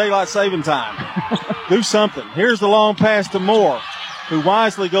up to daylight saving time. Do something. Here's the long pass to Moore, who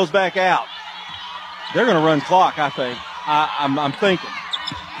wisely goes back out. They're going to run clock, I think. I'm thinking.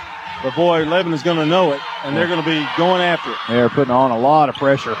 But, boy, Lebanon's going to know it, and they're going to be going after it. They're putting on a lot of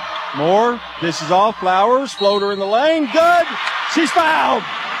pressure. Moore dishes off. Flowers. Floater in the lane. Good. She's fouled.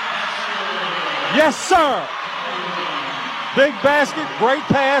 Yes, sir. Big basket. Great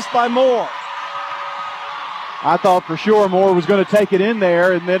pass by Moore. I thought for sure Moore was going to take it in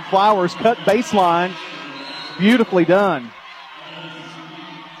there, and then Flowers cut baseline. Beautifully done.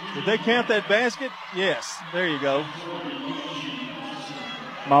 Did they count that basket? Yes. There you go.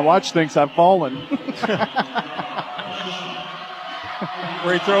 My watch thinks I've fallen. Free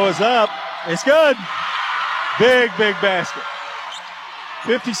throw is up. It's good. Big basket.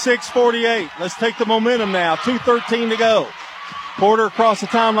 56-48. Let's take the momentum now. 2:13 to go. Porter across the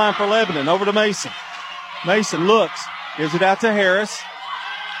timeline for Lebanon. Over to Mason. Mason looks. Gives it out to Harris.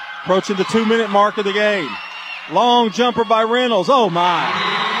 Approaching the 2-minute mark of the game. Long jumper by Reynolds. Oh, my.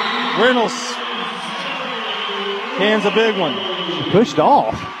 Reynolds cans a big one. She pushed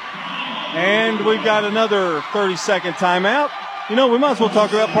off. And we've got another 30-second timeout. You know, we might as well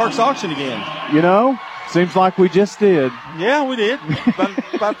talk about Parks Auction again. You know, seems like we just did. Yeah, we did.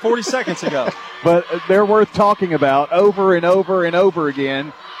 About 40 seconds ago. But they're worth talking about over and over and over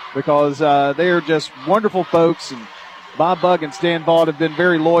again because they're just wonderful folks. And Bob Bugg and Stan Vaught have been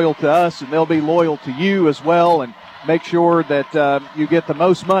very loyal to us, and they'll be loyal to you as well, and make sure that you get the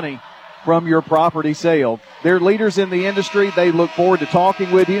most money from your property sale. They're leaders in the industry. They look forward to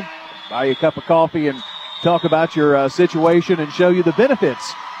talking with you, buy you a cup of coffee, and talk about your situation and show you the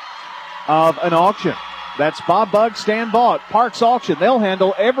benefits of an auction. That's Bob Bugg, Stan Vaught, Parks Auction. They'll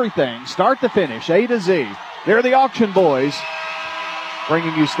handle everything, start to finish, A to Z. They're the auction boys,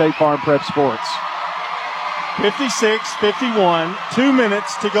 bringing you State Farm Prep Sports. 56-51, 2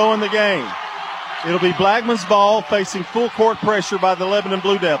 minutes to go in the game. It'll be Blackman's ball facing full court pressure by the Lebanon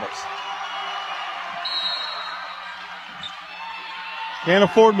Blue Devils. Can't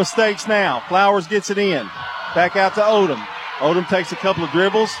afford mistakes now. Flowers gets it in. Back out to Odom. Odom takes a couple of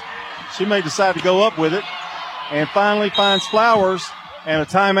dribbles. She may decide to go up with it. And finally finds Flowers and a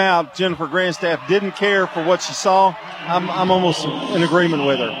timeout. Jennifer Grandstaff didn't care for what she saw. I'm almost in agreement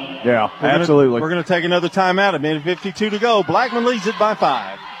with her. Yeah, absolutely. We're going to take another timeout. A minute 52 to go. Blackman leads it by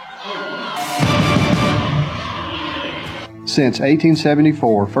 5. Since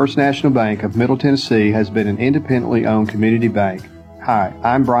 1874, First National Bank of Middle Tennessee has been an independently owned community bank. Hi,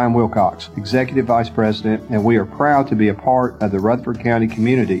 I'm Brian Wilcox, Executive Vice President, and we are proud to be a part of the Rutherford County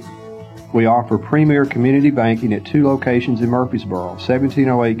community. We offer premier community banking at 2 locations in Murfreesboro,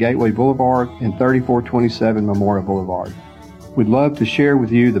 1708 Gateway Boulevard and 3427 Memorial Boulevard. We'd love to share with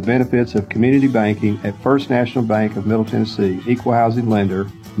you the benefits of community banking at First National Bank of Middle Tennessee, equal housing lender,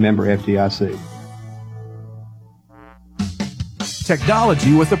 member FDIC.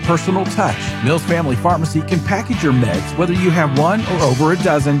 Technology with a personal touch. Mills Family Pharmacy can package your meds whether you have one or over a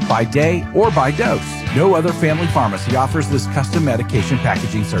dozen by day or by dose. No other family pharmacy offers this custom medication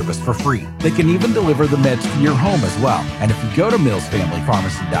packaging service for free. They can even deliver the meds to your home as well. And if you go to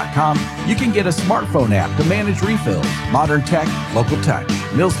millsfamilypharmacy.com, you can get a smartphone app to manage refills. Modern tech, local touch.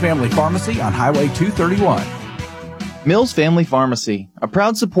 Mills Family Pharmacy on Highway 231. Mills Family Pharmacy, a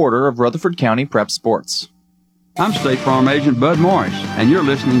proud supporter of Rutherford County Prep Sports. I'm State Farm Agent Bud Morris, and you're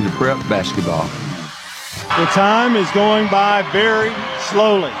listening to Prep Basketball. The time is going by very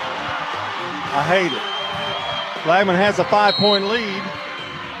slowly. I hate it. Flagman has a 5-point lead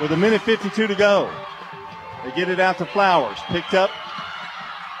with 1:52 to go. They get it out to Flowers. Picked up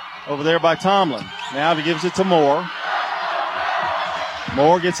over there by Tomlin. Now he gives it to Moore.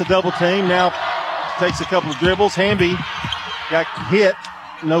 Moore gets a double team. Now takes a couple of dribbles. Hamby got hit.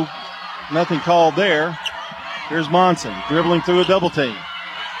 Nothing called there. Here's Monson dribbling through a double team.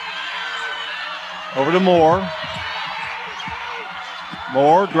 Over to Moore.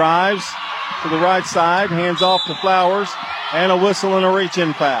 Moore drives to the right side, hands off to Flowers, and a whistle and a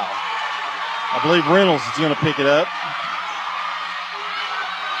reach-in foul. I believe Reynolds is going to pick it up.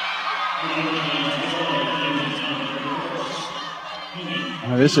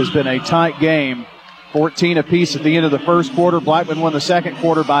 This has been a tight game. 14 apiece at the end of the first quarter. Blackman won the second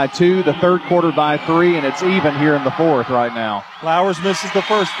quarter by 2, the third quarter by 3, and it's even here in the fourth right now. Flowers misses the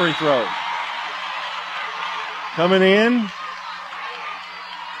first free throw. Coming in,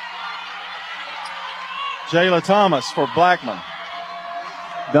 Jayla Thomas for Blackman.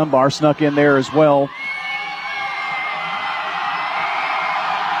 Dunbar snuck in there as well.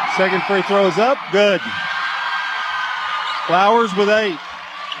 Second free throw is up. Good. Flowers with 8.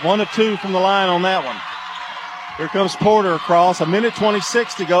 1 of 2 from the line on that one. Here comes Porter across.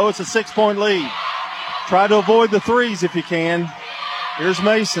 1:26 to go. It's a 6-point lead. Try to avoid the threes if you can. Here's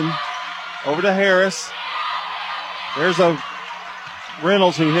Mason. Over to Harris. There's a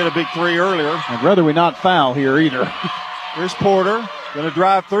Reynolds who hit a big 3 earlier. I'd rather we not foul here either. Here's Porter. Going to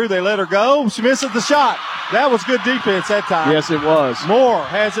drive through. They let her go. She misses the shot. That was good defense that time. Yes, it was. Moore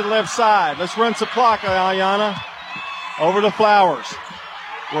has it left side. Let's run some clock, Ayanna. Over to Flowers.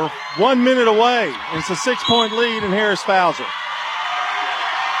 We're 1 minute away. It's a 6-point lead, and Harris fouls her.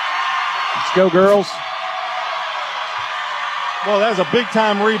 Let's go, girls. Well, that was a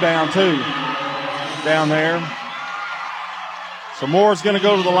big-time rebound, too, down there. So Moore's going to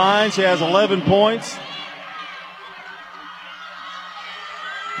go to the line. She has 11 points.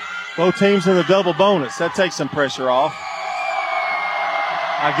 Both teams in the double bonus. That takes some pressure off,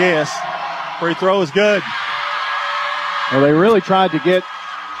 I guess. Free throw is good. Well, they really tried to get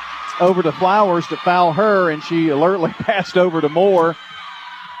over to Flowers to foul her, and she alertly passed over to Moore.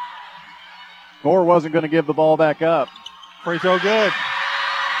 Moore wasn't going to give the ball back up. Free throw good.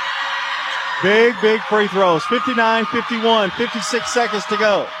 Big free throws. 59-51, 56 seconds to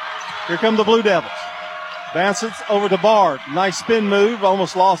go. Here come the Blue Devils. Bounces over to Bard. Nice spin move.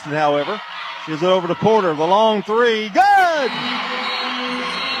 Almost lost it, however. Gives it over to Porter. The long 3. Good!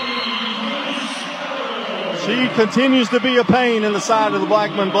 She continues to be a pain in the side of the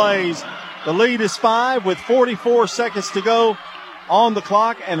Blackman Blaze. The lead is 5 with 44 seconds to go on the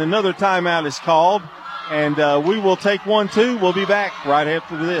clock, and another timeout is called. And we will take 1-2. We'll be back right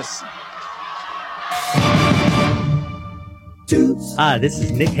after this. Hi, this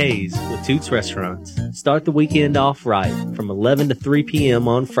is Nick Hayes with Toots Restaurants. Start the weekend off right. From 11 to 3 p.m.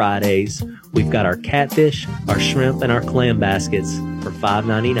 on Fridays, we've got our catfish, our shrimp, and our clam baskets for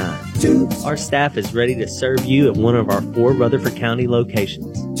 $5.99. Our staff is ready to serve you at one of our 4 Rutherford County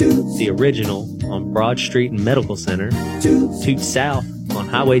locations. The Original on Broad Street and Medical Center, Toots South on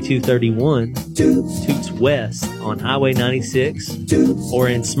Highway 231, Toots West on Highway 96, or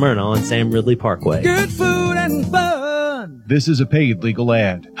in Smyrna on Sam Ridley Parkway. Good food and fun. This is a paid legal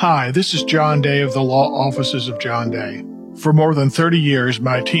ad. Hi, this is John Day of the Law Offices of John Day. For more than 30 years,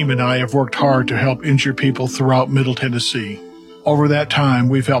 my team and I have worked hard to help injured people throughout Middle Tennessee. Over that time,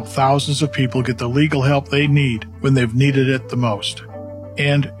 we've helped thousands of people get the legal help they need when they've needed it the most.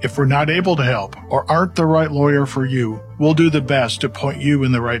 And if we're not able to help or aren't the right lawyer for you, we'll do the best to point you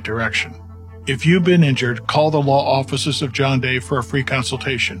in the right direction. If you've been injured, call the Law Offices of John Day for a free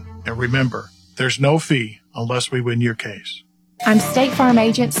consultation. And remember, there's no fee unless we win your case. I'm State Farm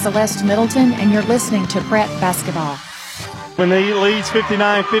Agent Celeste Middleton, and you're listening to Prep Basketball. He leads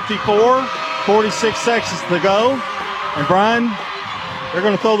 59-54, 46 seconds to go. And Brian, they're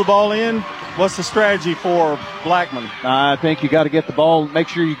going to throw the ball in. What's the strategy for Blackman? I think you got to get the ball, make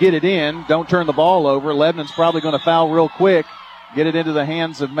sure you get it in. Don't turn the ball over. Lebanon's probably going to foul real quick. Get it into the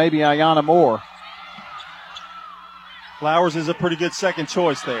hands of maybe Ayanna Moore. Flowers is a pretty good second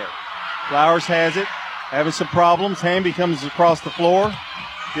choice there. Flowers has it, having some problems. Hamby comes across the floor,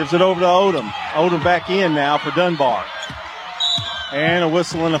 gives it over to Odom. Odom back in now for Dunbar. And a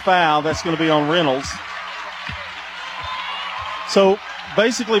whistle and a foul. That's going to be on Reynolds. So,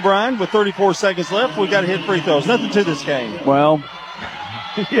 basically, Brian, with 34 seconds left, we got to hit free throws. Nothing to this game. Well,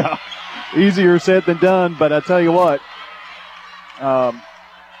 yeah, easier said than done, but I tell you what,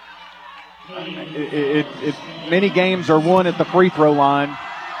 many games are won at the free throw line.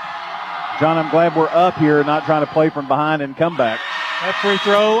 John, I'm glad we're up here, not trying to play from behind and come back. That free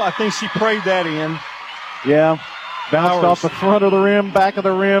throw, I think she prayed that in. Yeah, bounced off the front of the rim, back of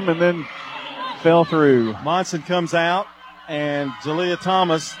the rim, and then fell through. Monson comes out. And Jalea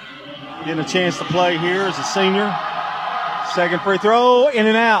Thomas getting a chance to play here as a senior. Second free throw, in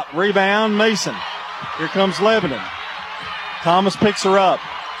and out. Rebound, Mason. Here comes Lebanon. Thomas picks her up.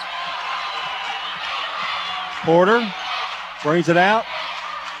 Porter brings it out.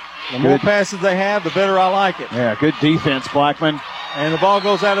 The more passes they have, the better I like it. Yeah, good defense, Blackman. And the ball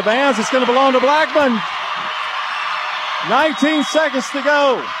goes out of bounds. It's going to belong to Blackman. 19 seconds to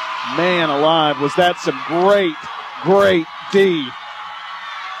go. Man alive, was that some great D.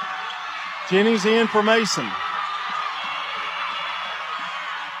 Jennings in for Mason.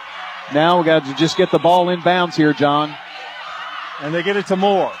 Now we got to just get the ball in bounds here, John. And they get it to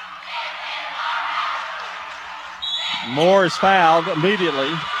Moore. Moore is fouled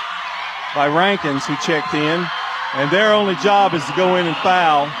immediately by Rankins, who checked in. And their only job is to go in and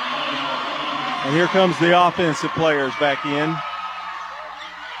foul. And here comes the offensive players back in.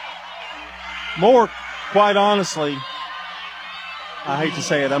 Moore, quite honestly, I hate to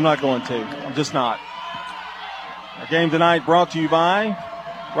say it, I'm not going to. I'm just not. Our game tonight brought to you by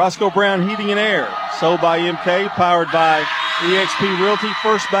Roscoe Brown Heating and Air, sold by MK, powered by eXp Realty,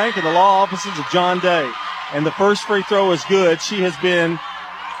 First Bank, and the law offices of John Day. And the first free throw is good. She has been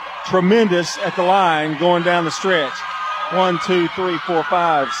tremendous at the line going down the stretch. 1, 2, 3, 4,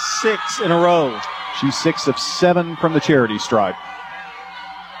 5, 6 in a row. She's 6 of 7 from the charity stripe.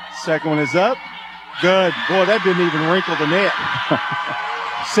 Second one is up. Good. Boy, that didn't even wrinkle the net.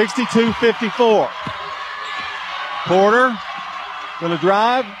 62-54. Porter going to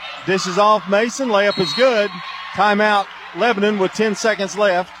drive. Dishes off Mason. Layup is good. Timeout Lebanon with 10 seconds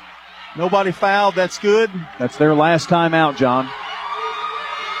left. Nobody fouled. That's good. That's their last timeout, John.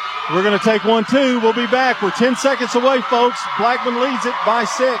 We're going to take 1-2. We'll be back. We're 10 seconds away, folks. Blackman leads it by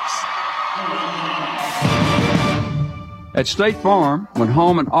 6. At State Farm, when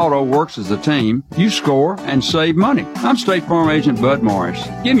home and auto works as a team, you score and save money. I'm State Farm Agent Bud Morris.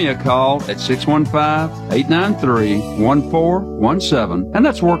 Give me a call at 615-893-1417, and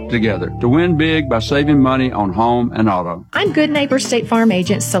let's work together to win big by saving money on home and auto. I'm Good Neighbor State Farm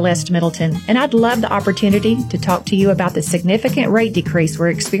Agent Celeste Middleton, and I'd love the opportunity to talk to you about the significant rate decrease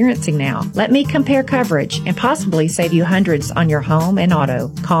we're experiencing now. Let me compare coverage and possibly save you hundreds on your home and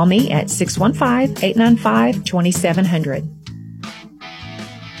auto. Call me at 615-895-2700.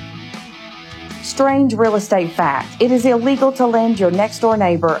 Strange real estate fact. It is illegal to lend your next-door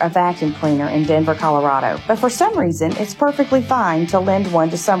neighbor a vacuum cleaner in Denver, Colorado. But for some reason, it's perfectly fine to lend one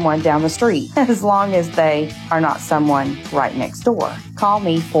to someone down the street, as long as they are not someone right next door. Call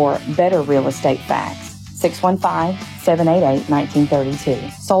me for better real estate facts.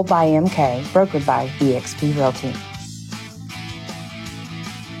 615-788-1932. Sold by MK, brokered by eXp Realty.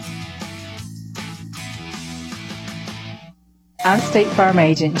 I'm State Farm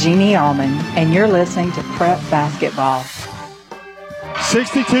Agent Jeannie Allman, and you're listening to Prep Basketball.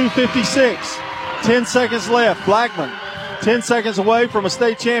 62-56. 10 seconds left. Blackman, 10 seconds away from a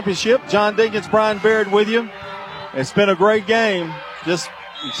state championship. John Dinkins, Brian Baird with you. It's been a great game. Just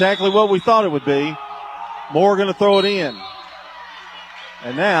exactly what we thought it would be. Moore going to throw it in.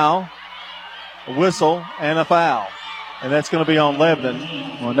 And now, a whistle and a foul. And that's going to be on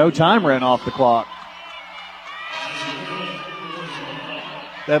Lebanon. Well, no time ran off the clock.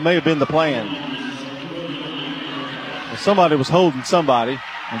 That may have been the plan. Somebody was holding somebody.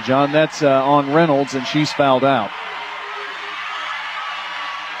 And, John, that's on Reynolds, and she's fouled out.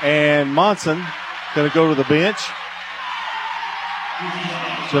 And Monson going to go to the bench.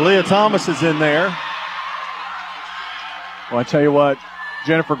 Jalea Thomas is in there. Well, I tell you what,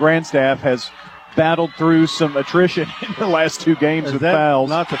 Jennifer Grandstaff has battled through some attrition in the last 2 games with fouls.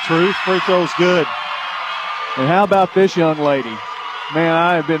 Not the truth. Free throw's good. And how about this young lady? Man,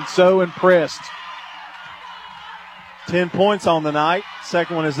 I have been so impressed. 10 points on the night.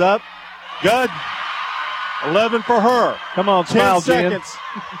 Second one is up. Good. 11 for her. Come on, smile, 10 seconds.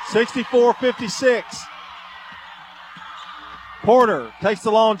 64-56. Porter takes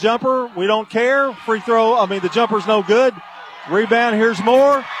the long jumper. We don't care. Free throw. The jumper's no good. Rebound. Here's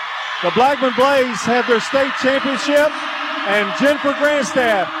more. The Blackman Blaze have their state championship, and Jennifer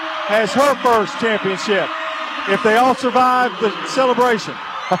Grandstaff has her first championship. If they all survive the celebration.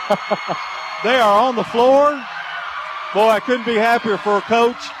 They are on the floor. Boy, I couldn't be happier for a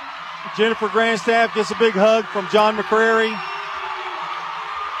coach. Jennifer Grandstaff gets a big hug from John McCrary.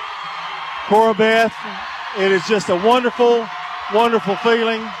 Cora Beth, it is just a wonderful, wonderful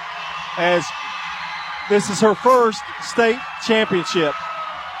feeling as this is her first state championship.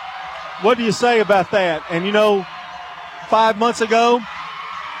 What do you say about that? And 5 months ago,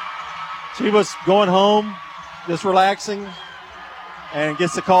 she was going home, just relaxing, and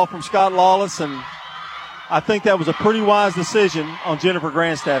gets a call from Scott Lawless, and I think that was a pretty wise decision on Jennifer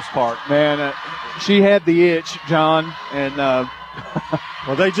Grandstaff's part. Man, she had the itch, John, and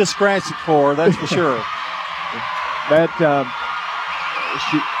well, they just scratched it for her, that's for sure.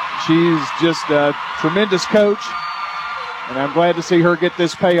 She's just a tremendous coach, and I'm glad to see her get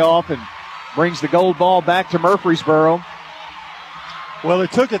this payoff and brings the gold ball back to Murfreesboro. Well,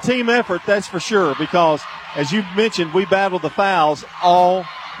 it took a team effort, that's for sure, because as you mentioned, we battled the fouls all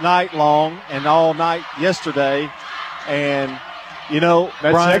night long and all night yesterday. And,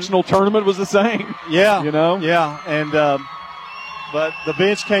 that Brian, sectional tournament was the same. Yeah. Yeah. And, but the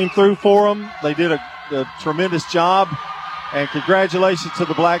bench came through for them. They did a tremendous job. And congratulations to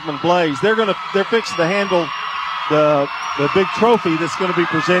the Blackman Blaze. They're fixing to handle the big trophy that's going to be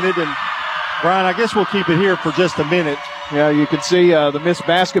presented. And Brian, I guess we'll keep it here for just a minute. Yeah, you can see the Miss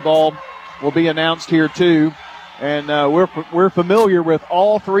Basketball will be announced here too. And we're familiar with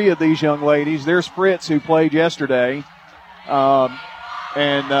all three of these young ladies. There's Fritz, who played yesterday,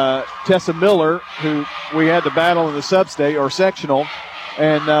 and Tessa Miller, who we had to battle in the sub-state or sectional.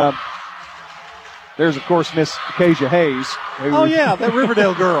 And there's, of course, Miss Acacia Hayes. Oh, yeah, that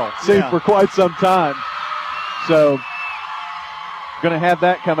Riverdale girl. Seen for quite some time. So going to have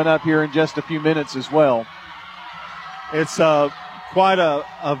that coming up here in just a few minutes as well. It's quite a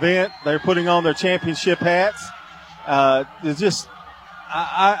event. They're putting on their championship hats. It's just,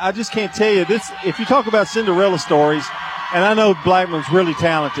 I just can't tell you this. If you talk about Cinderella stories, and I know Blackman's really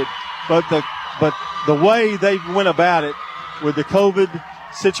talented, but the way they went about it with the COVID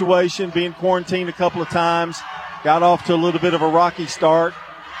situation, being quarantined a couple of times, got off to a little bit of a rocky start,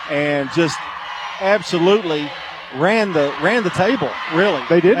 and just absolutely ran the table. Really,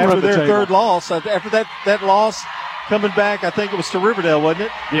 they did after run the their table. Third loss. After that loss. Coming back, I think it was to Riverdale, wasn't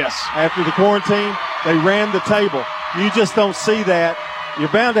it? Yes. After the quarantine, they ran the table. You just don't see that. You're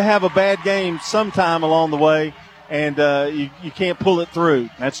bound to have a bad game sometime along the way, and you can't pull it through.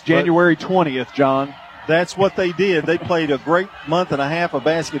 That's January 20th, John. That's what they did. They played a great month and a half of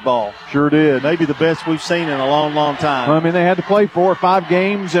basketball. Sure did. Maybe the best we've seen in a long, long time. They had to play 4 or 5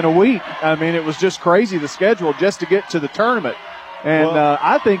 games in a week. It was just crazy, the schedule, just to get to the tournament. And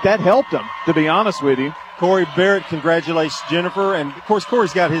I think that helped them, to be honest with you. Corey Barrett congratulates Jennifer, and of course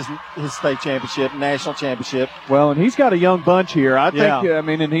Corey's got his state championship, national championship. Well, and he's got a young bunch here. I think,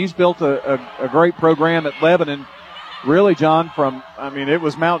 and he's built a great program at Lebanon. Really, John, it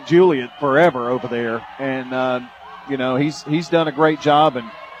was Mount Juliet forever over there, and he's done a great job, and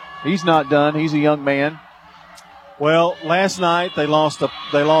he's not done. He's a young man. Well, last night they lost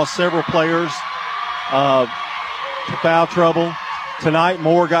several players to foul trouble. Tonight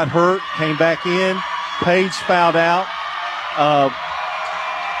Moore got hurt, came back in. Page fouled out.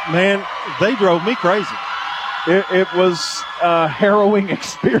 Man, they drove me crazy. It was a harrowing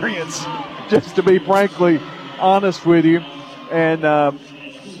experience, just to be frankly honest with you. And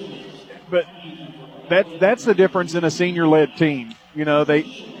but that's the difference in a senior-led team.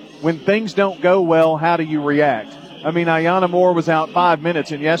 When things don't go well, how do you react? Ayanna Moore was out 5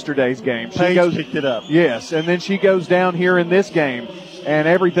 minutes in yesterday's game. Page picked it up. Yes, and then she goes down here in this game. And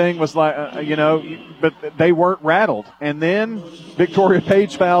everything was like, but they weren't rattled. And then Victoria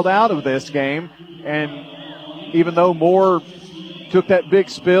Page fouled out of this game. And even though Moore took that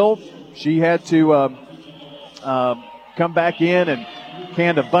big spill, she had to come back in and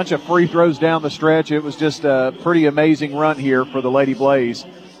canned a bunch of free throws down the stretch. It was just a pretty amazing run here for the Lady Blaze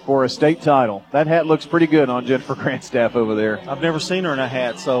for a state title. That hat looks pretty good on Jennifer Grandstaff over there. I've never seen her in a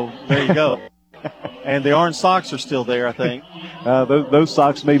hat, so there you go. And the orange socks are still there, I think. Those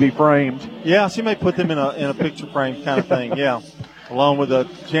socks may be framed. Yeah, she may put them in a picture frame kind of thing, yeah. Along with the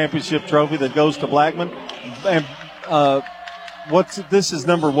championship trophy that goes to Blackman. And this is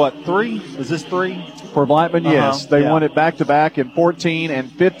number 3? Is this 3? For Blackman, yes. They won it back-to-back in 14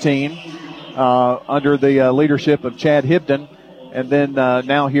 and 15 under the leadership of Chad Hibden, and then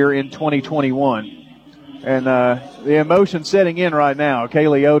now here in 2021. And the emotion setting in right now.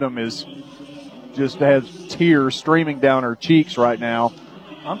 Kaylee Odom just has tears streaming down her cheeks right now.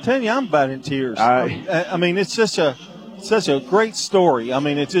 I'm telling you, I'm about in tears. I mean, it's such a great story. I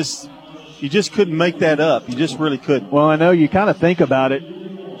mean, you just couldn't make that up. You just really couldn't. Well, I know you kind of think about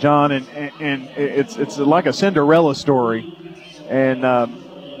it, John, and it's like a Cinderella story, and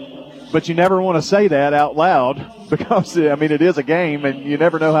but you never want to say that out loud because I mean it is a game, and you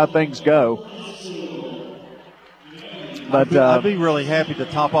never know how things go. But I'd be really happy to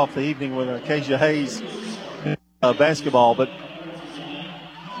top off the evening with Acacia Hayes basketball, but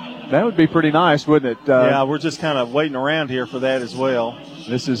that would be pretty nice, wouldn't it? Yeah, we're just kind of waiting around here for that as well.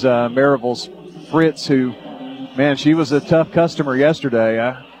 This is Maryville's Fritz, who, man, she was a tough customer yesterday.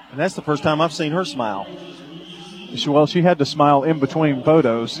 And that's the first time I've seen her smile. Well, she had to smile in between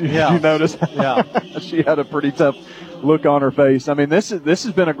photos. Yeah. Did you notice? Yeah. She had a pretty tough look on her face. I mean, this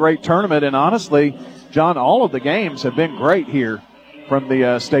has been a great tournament, and honestly, John, all of the games have been great here from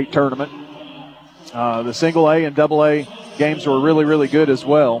the state tournament. The single A and double A games were really, really good as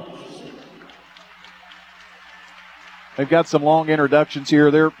well. They've got some long introductions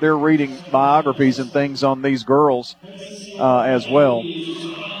here. They're reading biographies and things on these girls as well.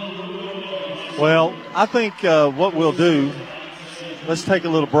 Well, I think what we'll do, let's take a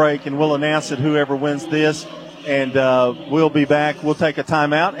little break and we'll announce it whoever wins this. And we'll be back. We'll take a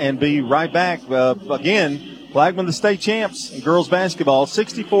timeout and be right back. Again, Blackman the state champs in girls basketball,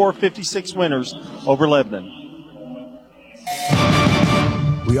 64-56 winners over Lebanon.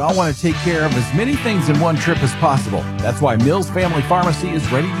 We all want to take care of as many things in one trip as possible. That's why Mills Family Pharmacy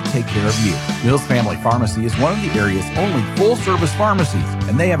is ready to take care of you. Mills Family Pharmacy is one of the area's only full-service pharmacies,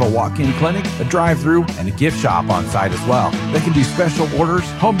 and they have a walk-in clinic, a drive-thru, and a gift shop on site as well. They can do special orders,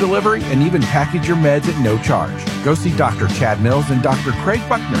 home delivery, and even package your meds at no charge. Go see Dr. Chad Mills and Dr. Craig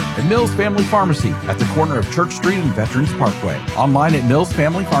Buckner at Mills Family Pharmacy at the corner of Church Street and Veterans Parkway. Online at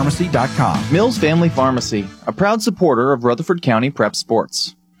millsfamilypharmacy.com. Mills Family Pharmacy, a proud supporter of Rutherford County Prep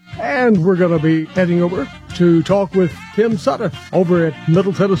Sports. And we're going to be heading over to talk with Tim Sutter over at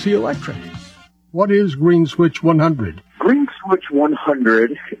Middle Tennessee Electric. What is Green Switch 100? Green Switch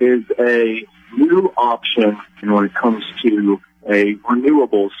 100 is a new option when it comes to a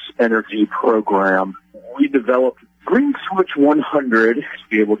renewables energy program. We developed Green Switch 100 to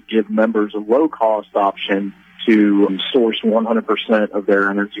be able to give members a low-cost option to source 100% of their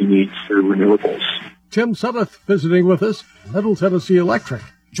energy needs through renewables. Tim Sutter visiting with us, Middle Tennessee Electric.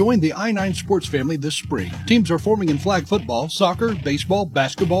 Join the I-9 Sports family this spring. Teams are forming in flag football, soccer, baseball,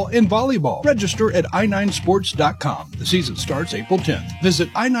 basketball, and volleyball. Register at i9sports.com. The season starts April 10th. Visit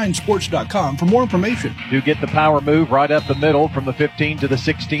i9sports.com for more information. Do get the power move right up the middle from the 15 to the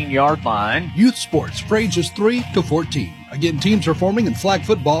 16-yard line. Youth sports for ages 3 to 14. Again, teams are forming in flag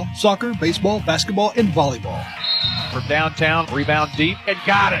football, soccer, baseball, basketball, and volleyball. From downtown, rebound deep, and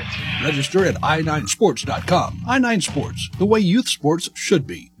got it. Register at i9sports.com. I9 Sports, the way youth sports should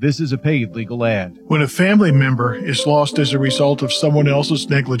be. This is a paid legal ad. When a family member is lost as a result of someone else's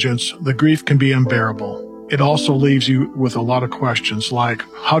negligence, the grief can be unbearable. It also leaves you with a lot of questions like,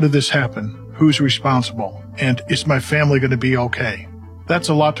 how did this happen? Who's responsible? And is my family going to be okay? That's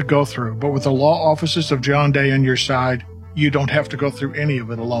a lot to go through, but with the law offices of John Day on your side, you don't have to go through any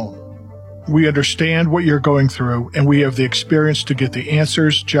of it alone. We understand what you're going through, and we have the experience to get the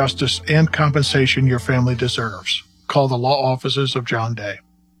answers, justice, and compensation your family deserves. Call the law offices of John Day.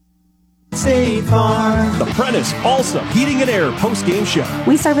 State Farm. The Prentice also Heating and Air post-game show.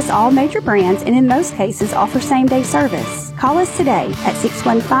 We service all major brands and in most cases offer same-day service. Call us today at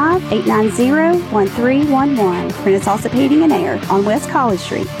 615-890-1311. Prentice also Heating and Air on West College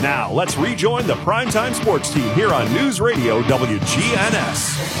Street. Now let's rejoin the Primetime Sports Team here on News Radio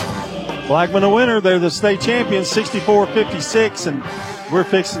WGNS. Blackman a winner. They're the state champions, 64-56, and we're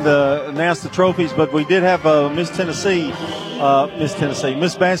fixing to announce the trophies, but we did have Miss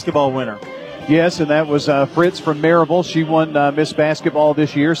Basketball winner. Yes, and that was Fritz from Maryville. She won Miss Basketball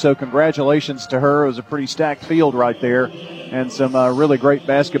this year, so congratulations to her. It was a pretty stacked field right there, and some really great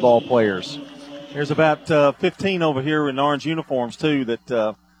basketball players. There's about 15 over here in orange uniforms, too,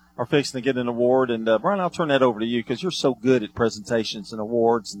 that are fixing to get an award. And, Brian, I'll turn that over to you because you're so good at presentations and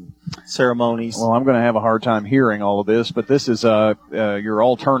awards and ceremonies. Well, I'm going to have a hard time hearing all of this, but this is your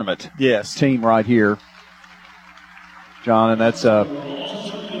all-tournament team right here, John, and that's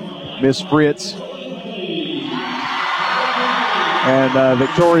Miss Fritz. And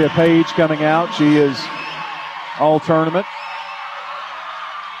Victoria Page coming out. She is all-tournament.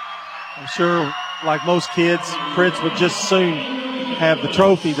 I'm sure, like most kids, Fritz would just soon have the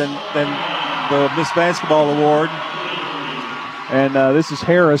trophy than the Miss Basketball Award. And this is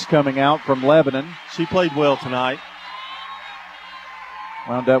Harris coming out from Lebanon. She played well tonight.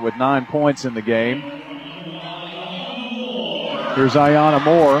 Wound up with 9 points in the game. Here's Ayanna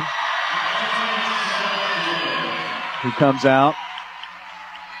Moore, who comes out.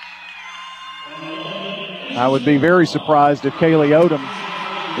 I would be very surprised if Kaylee Odom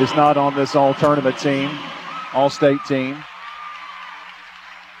is not on this all-tournament team, all-state team.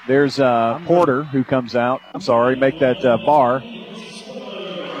 There's Porter who comes out. I'm sorry, make that Barr.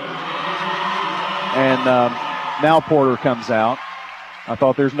 And now Porter comes out. I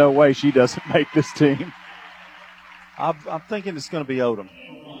thought there's no way she doesn't make this team. I'm thinking it's going to be Odom.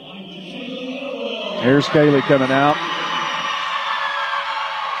 Here's Kaylee coming out.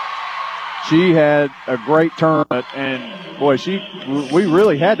 She had a great tournament, and boy, we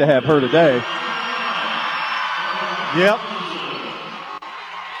really had to have her today. Yep.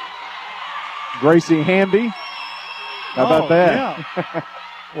 Gracie Hamby. How about that? Yeah.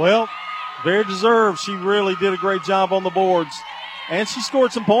 Well, very deserved. She really did a great job on the boards. And she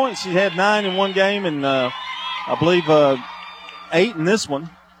scored some points. She had 9 in one game and I believe 8 in this one.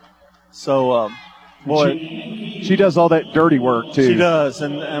 So, boy. She does all that dirty work, too. She does,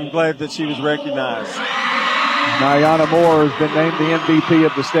 and I'm glad that she was recognized. Ayanna Moore has been named the MVP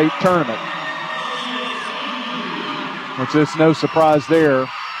of the state tournament. Which is no surprise there.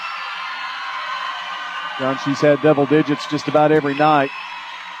 John, she's had double digits just about every night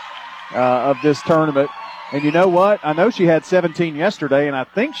of this tournament. And you know what? I know she had 17 yesterday, and I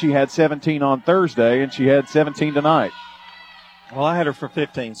think she had 17 on Thursday, and she had 17 tonight. Well, I had her for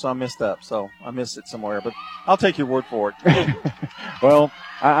 15, so I missed up. So I missed it somewhere, but I'll take your word for it. Well,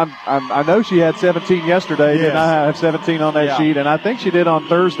 I know she had 17 yesterday, yes. And I have 17 on that sheet, and I think she did on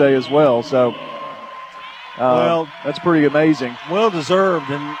Thursday as well. So, well, that's pretty amazing. Well deserved,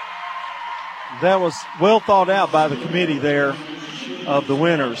 and that was well thought out by the committee there of the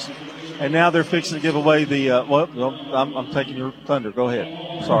winners. And now they're fixing to give away the. I'm taking your thunder. Go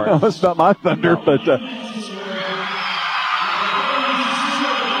ahead. Sorry, it's not my thunder, but.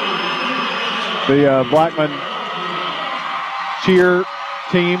 The Blackman cheer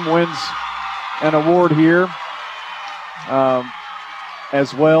team wins an award here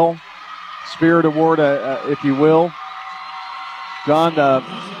as well. Spirit Award, if you will. John,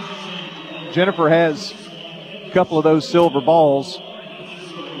 Jennifer has a couple of those silver balls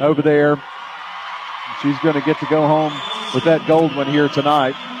over there. She's going to get to go home with that gold one here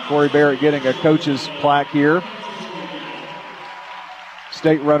tonight. Corey Barrett getting a coach's plaque here.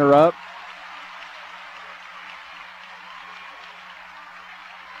 State runner-up.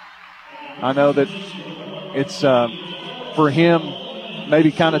 I know that it's for him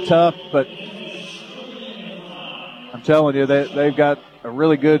maybe kind of tough, but I'm telling you that they've got a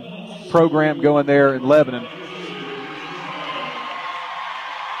really good program going there in Lebanon.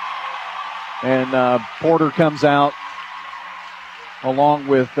 And Porter comes out along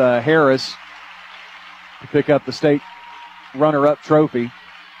with Harris to pick up the state runner-up trophy.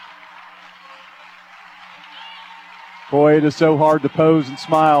 Boy, it is so hard to pose and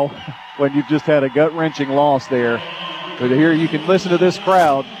smile when you've just had a gut-wrenching loss there. But here you can listen to this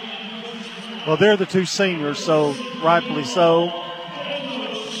crowd. Well, they're the two seniors, so rightfully so.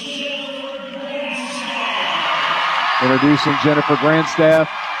 Introducing Jennifer Grandstaff.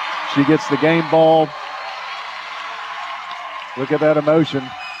 She gets the game ball. Look at that emotion.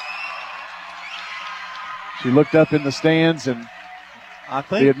 She looked up in the stands, and I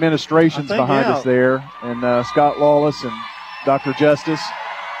think the administration's behind us there. And Scott Lawless and Dr. Justice.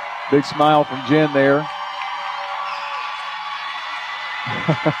 Big smile from Jen there.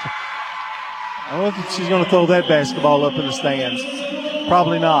 I don't think she's going to throw that basketball up in the stands.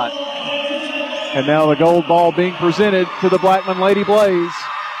 Probably not. And now the gold ball being presented to the Blackman Lady Blaze.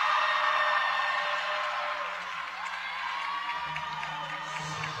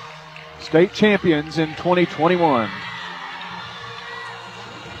 State champions in 2021.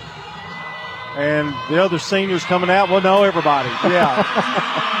 And the other seniors coming out, well, no, everybody.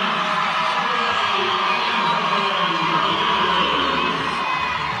 Yeah.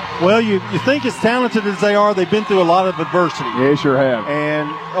 Well, you think as talented as they are, they've been through a lot of adversity. Yeah, sure have. And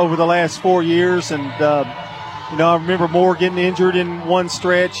over the last 4 years, and, I remember Moore getting injured in one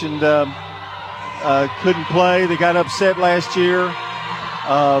stretch and couldn't play. They got upset last year.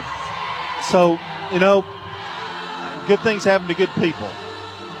 So, good things happen to good people.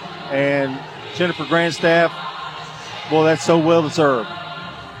 And Jennifer Grandstaff, boy, that's so well deserved.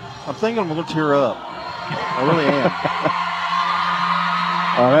 I'm thinking I'm going to tear up. I really am.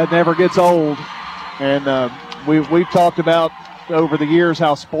 That never gets old. And we've talked about over the years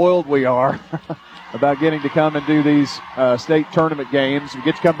how spoiled we are about getting to come and do these state tournament games. We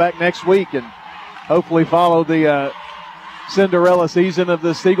get to come back next week and hopefully follow the Cinderella season of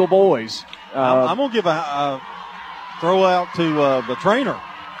the Siegel boys. I'm going to give a throw out to the trainer.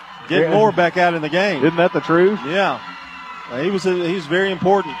 Get Moore back out in the game. Isn't that the truth? Yeah. He was very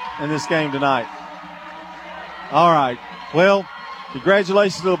important in this game tonight. All right. Well,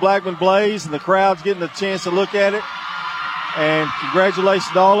 congratulations to the Blackman Blaze, and the crowd's getting a chance to look at it. And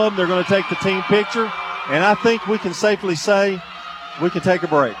congratulations to all of them. They're going to take the team picture. And I think we can safely say we can take a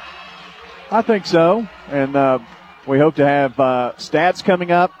break. I think so. And we hope to have stats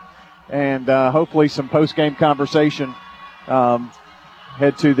coming up and hopefully some post-game conversation.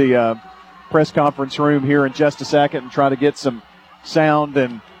 Head to the press conference room here in just a second and try to get some sound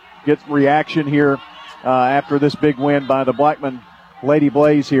and get reaction here after this big win by the Blackman Lady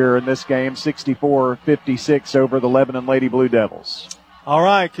Blaze here in this game, 64-56 over the Lebanon Lady Blue Devils. All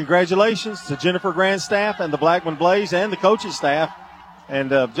right, congratulations to Jennifer Grandstaff and the Blackman Blaze and the coaching staff. And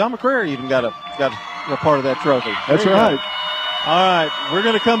John McCrary even got a part of that trophy. That's right. All right, we're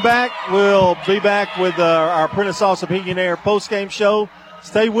going to come back. We'll be back with our Prentice Allsup Heating and Air post-game show.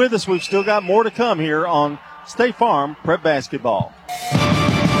 Stay with us. We've still got more to come here on State Farm Prep Basketball.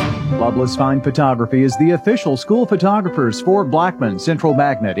 Loveless Fine Photography is the official school photographers for Blackman, Central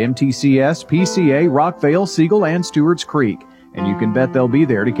Magnet, MTCS, PCA, Rockvale, Siegel, and Stewart's Creek. And you can bet they'll be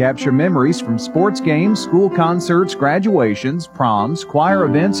there to capture memories from sports games, school concerts, graduations, proms, choir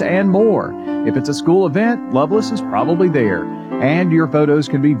events, and more. If it's a school event, Loveless is probably there. And your photos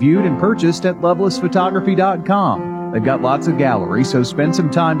can be viewed and purchased at lovelessphotography.com. They've got lots of galleries, so spend some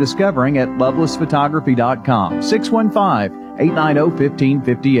time discovering at lovelessphotography.com.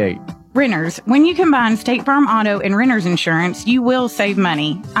 615-890-1558. Renters, when you combine State Farm Auto and Renters Insurance, you will save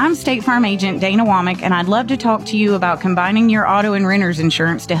money. I'm State Farm Agent Dana Womack, and I'd love to talk to you about combining your auto and Renters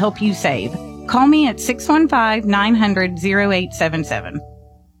Insurance to help you save. Call me at 615-900-0877.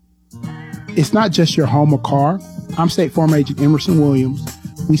 It's not just your home or car. I'm State Farm Agent Emerson Williams.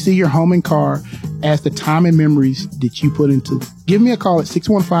 We see your home and car as the time and memories that you put into it. Give me a call at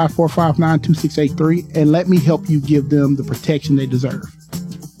 615-459-2683 and let me help you give them the protection they deserve.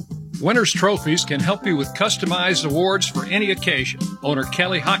 Winners Trophies can help you with customized awards for any occasion. Owner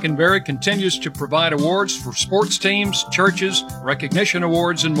Kelly Hockenberry continues to provide awards for sports teams, churches, recognition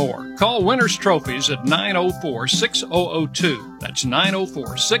awards, and more. Call Winners Trophies at 904-6002. That's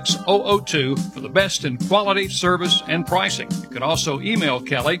 904-6002 for the best in quality, service, and pricing. You can also email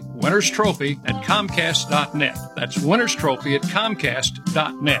Kelly, winnerstrophy@comcast.net. That's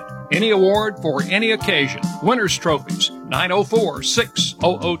winnerstrophy@comcast.net. Any award for any occasion. Winners Trophies,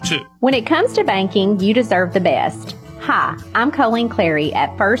 904-6002. When it comes to banking, you deserve the best. Hi, I'm Colleen Clary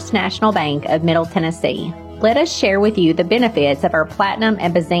at First National Bank of Middle Tennessee. Let us share with you the benefits of our Platinum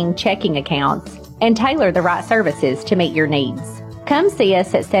and Bazing checking accounts and tailor the right services to meet your needs. Come see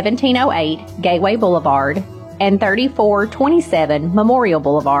us at 1708 Gateway Boulevard and 3427 Memorial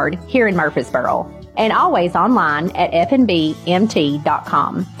Boulevard here in Murfreesboro, and always online at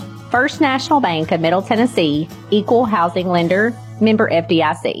fnbmt.com. First National Bank of Middle Tennessee, Equal Housing Lender, member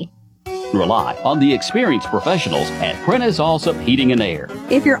FDIC. Rely on the experienced professionals at Prentice Allsup Heating and Air.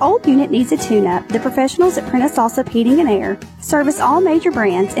 If your old unit needs a tune-up, the professionals at Prentice Allsup Heating and Air service all major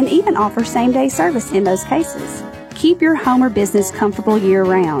brands and even offer same-day service in most cases. Keep your home or business comfortable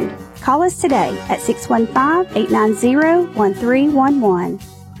year-round. Call us today at 615-890-1311.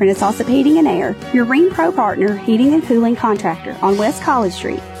 Prentice Allsup Heating and Air, your Rheem Pro partner heating and cooling contractor on West College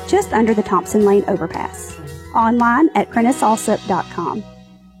Street, just under the Thompson Lane overpass. Online at PrenticeAllsup.com.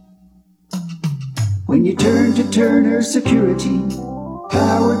 When you turn to Turner Security,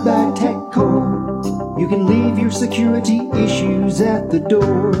 powered by TechCore, you can leave your security issues at the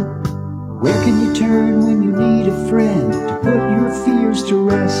door. Where can you turn when you need a friend to put your fears to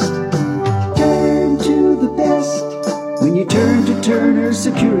rest? Turn to the best when you turn to Turner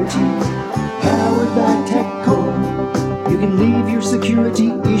Security, powered by TechCore. You can leave your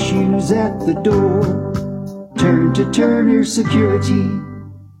security issues at the door. Turn to Turner Security.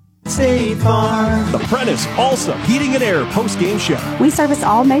 State Farm. The Prentice Allsup Heating and Air post-game show. We service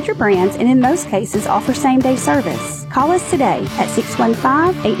all major brands and in most cases offer same-day service. Call us today at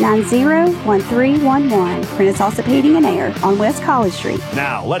 615-890-1311. Prentice Allsup Heating and Air on West College Street.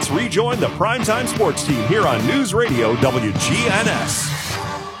 Now let's rejoin the Primetime Sports Team here on News Radio WGNS.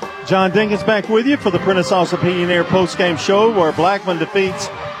 John Dinkins back with you for the Prentice Allsup Heating and Air post-game show, where Blackman defeats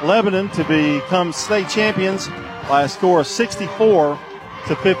Lebanon to become state champions by a score of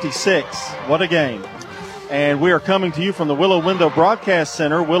 64-56. What a game. And we are coming to you from the Willow Window Broadcast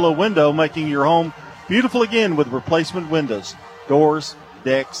Center. Willow Window, making your home beautiful again with replacement windows, doors,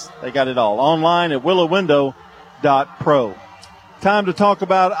 decks. They got it all. Online at willowwindow.pro. Time to talk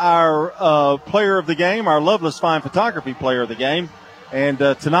about our player of the game, our Loveless Fine Photography player of the game. And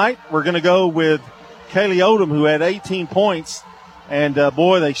tonight we're going to go with Kaylee Odom, who had 18 points. And,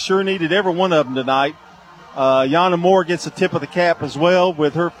 boy, they sure needed every one of them tonight. Yana Moore gets a tip of the cap as well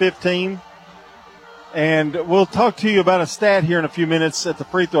with her 15. And we'll talk to you about a stat here in a few minutes at the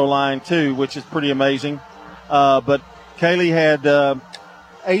free throw line, too, which is pretty amazing. But Kaylee had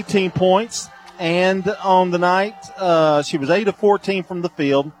 18 points. And on the night, she was 8 of 14 from the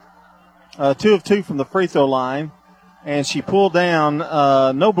field, 2 of 2 from the free throw line. And she pulled down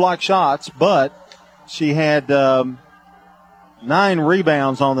no block shots, but she had 9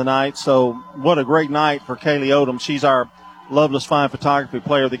 rebounds on the night. So what a great night for Kaylee Odom. She's our Loveless Fine Photography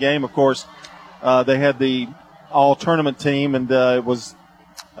player of the game. Of course, they had the all-tournament team, and it was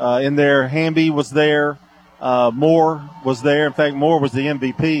in there. Hamby was there. Moore was there. In fact, Moore was the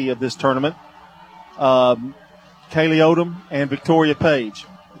MVP of this tournament. Kaylee Odom and Victoria Page.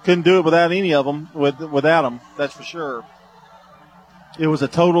 Couldn't do it without any of them, without them, that's for sure. It was a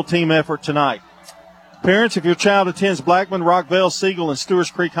total team effort tonight. Parents, if your child attends Blackman, Rockville, Siegel, and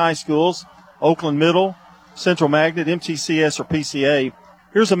Stewart's Creek High Schools, Oakland Middle, Central Magnet, MTCS, or PCA,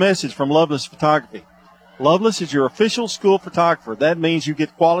 here's a message from Loveless Photography. Loveless is your official school photographer. That means you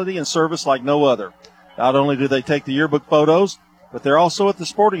get quality and service like no other. Not only do they take the yearbook photos, but they're also at the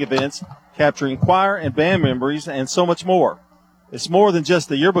sporting events, capturing choir and band memories and so much more. It's more than just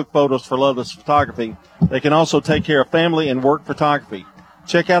the yearbook photos for Loveless Photography. They can also take care of family and work photography.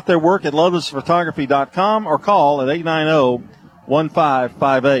 Check out their work at lovelessphotography.com or call at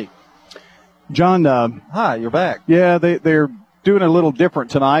 890-1558. John. Hi, you're back. Yeah, they're doing a little different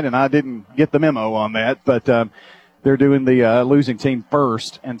tonight, and I didn't get the memo on that, but they're doing the losing team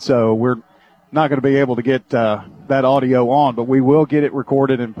first, and so we're not going to be able to get that audio on, but we will get it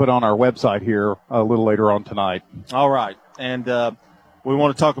recorded and put on our website here a little later on tonight. All right. And we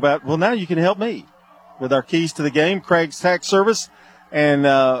want to talk about, well, now you can help me with our keys to the game, Craig's Tax Service. And,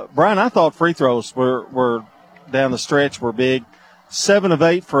 Brian, I thought free throws were down the stretch were big. 7 of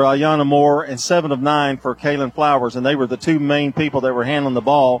 8 for Ayanna Moore and 7 of 9 for Kaylin Flowers, and they were the two main people that were handling the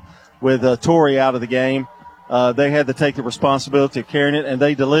ball with Tori out of the game. They had to take the responsibility of carrying it, and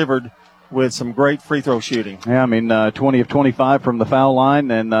they delivered with some great free throw shooting. Yeah, I mean, 20 of 25 from the foul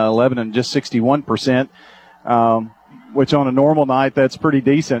line and 11 and just 61%, which on a normal night, that's pretty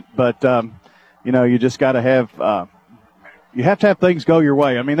decent. But, you just got to have you have to have things go your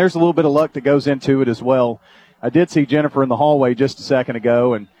way. I mean, there's a little bit of luck that goes into it as well. I did see Jennifer in the hallway just a second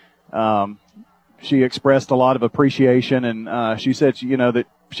ago, and she expressed a lot of appreciation, and she said, that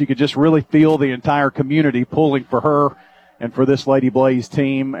she could just really feel the entire community pulling for her and for this Lady Blaze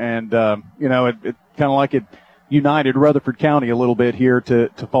team, and, it kind of like it united Rutherford County a little bit here to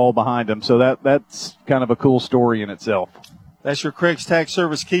fall behind them. So that's kind of a cool story in itself. That's your Craig's Tax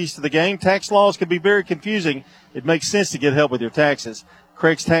Service keys to the game. Tax laws can be very confusing. It makes sense to get help with your taxes.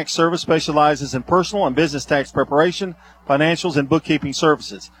 Craig's Tax Service specializes in personal and business tax preparation, financials, and bookkeeping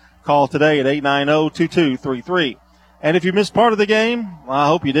services. Call today at 890-2233. And if you missed part of the game, well, I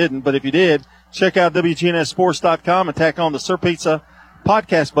hope you didn't, but if you did, check out WGNSSports.com and tack on the Sir Pizza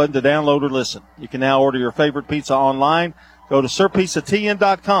podcast button to download or listen. You can now order your favorite pizza online. Go to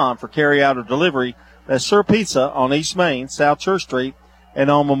SirPizzaTN.com for carry-out or delivery. That's Sir Pizza on East Main, South Church Street,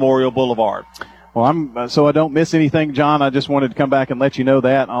 and on Memorial Boulevard. Well, so I don't miss anything, John. I just wanted to come back and let you know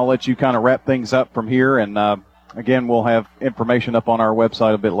that. I'll let you kind of wrap things up from here, and again, we'll have information up on our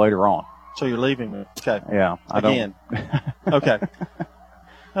website a bit later on. So you're leaving me? Okay. Yeah. Again. Okay.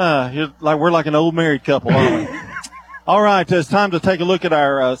 We're like an old married couple, aren't we? All right, it's time to take a look at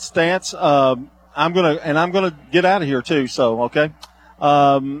our stats. I'm gonna get out of here too. So okay.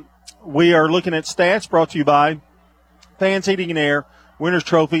 We are looking at stats brought to you by Fans Heating and Air, Winners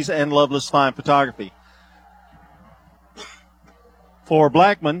Trophies, and Loveless Fine Photography. For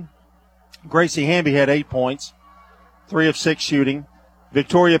Blackman, Gracie Hamby had 8 points, 3 of 6 shooting.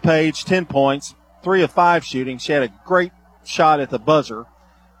 Victoria Page, 10 points, 3 of 5 shooting. She had a great shot at the buzzer.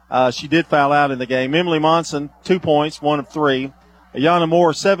 She did foul out in the game. Emily Monson, 2 points, 1 of 3. Ayanna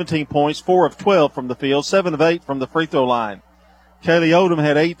Moore, 17 points, 4 of 12 from the field, 7 of 8 from the free throw line. Kaylee Odom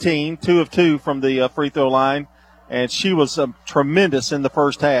had 18, 2 of 2 from the free throw line, and she was tremendous in the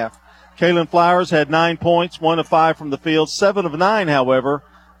first half. Kaylin Flowers had 9 points, 1 of 5 from the field, 7 of 9, however,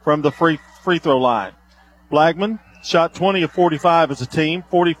 from the free throw line. Blackman shot 20 of 45 as a team,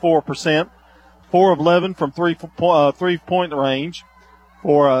 44%, 4 of 11 from three-point range,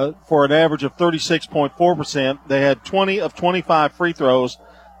 for an average of 36.4%. They had 20 of 25 free throws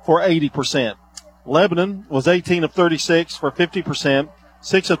for 80%. Lebanon was 18 of 36 for 50%,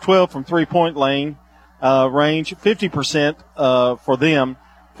 6 of 12 from three-point range, 50% for them,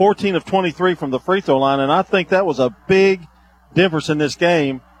 14 of 23 from the free throw line, and I think that was a big difference in this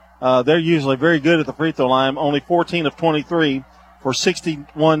game. They're usually very good at the free throw line, only 14 of 23 for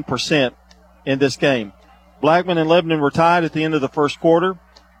 61% in this game. Blackman and Lebanon were tied at the end of the first quarter.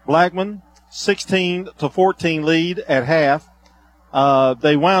 Blackman, 16-14 lead at half.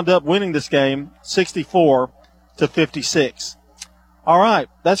 They wound up winning this game 64-56. All right,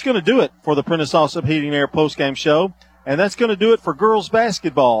 that's going to do it for the Prentice Allsup Heating and Air postgame show, and that's going to do it for girls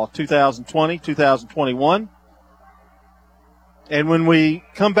basketball 2020-2021. And when we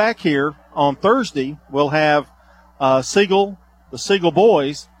come back here on Thursday, we'll have the Siegel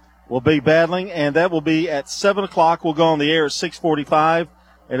boys will be battling, and that will be at 7 o'clock. We'll go on the air at 6:45.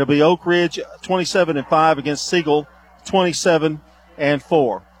 It'll be Oak Ridge 27-5 against Siegel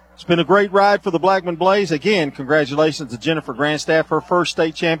 27-4. It's been a great ride for the Blackman Blaze. Again, congratulations to Jennifer Grandstaff, her first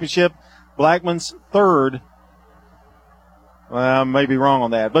state championship. Blackman's third. Well, I may be wrong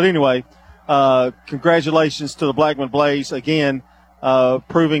on that. But anyway, congratulations to the Blackman Blaze, again,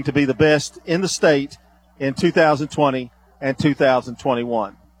 proving to be the best in the state in 2020 and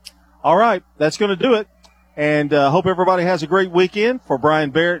 2021. All right, that's going to do it. And hope everybody has a great weekend. For Brian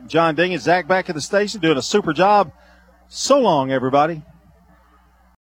Barrett and John Ding and Zach back at the station doing a super job. So long, everybody.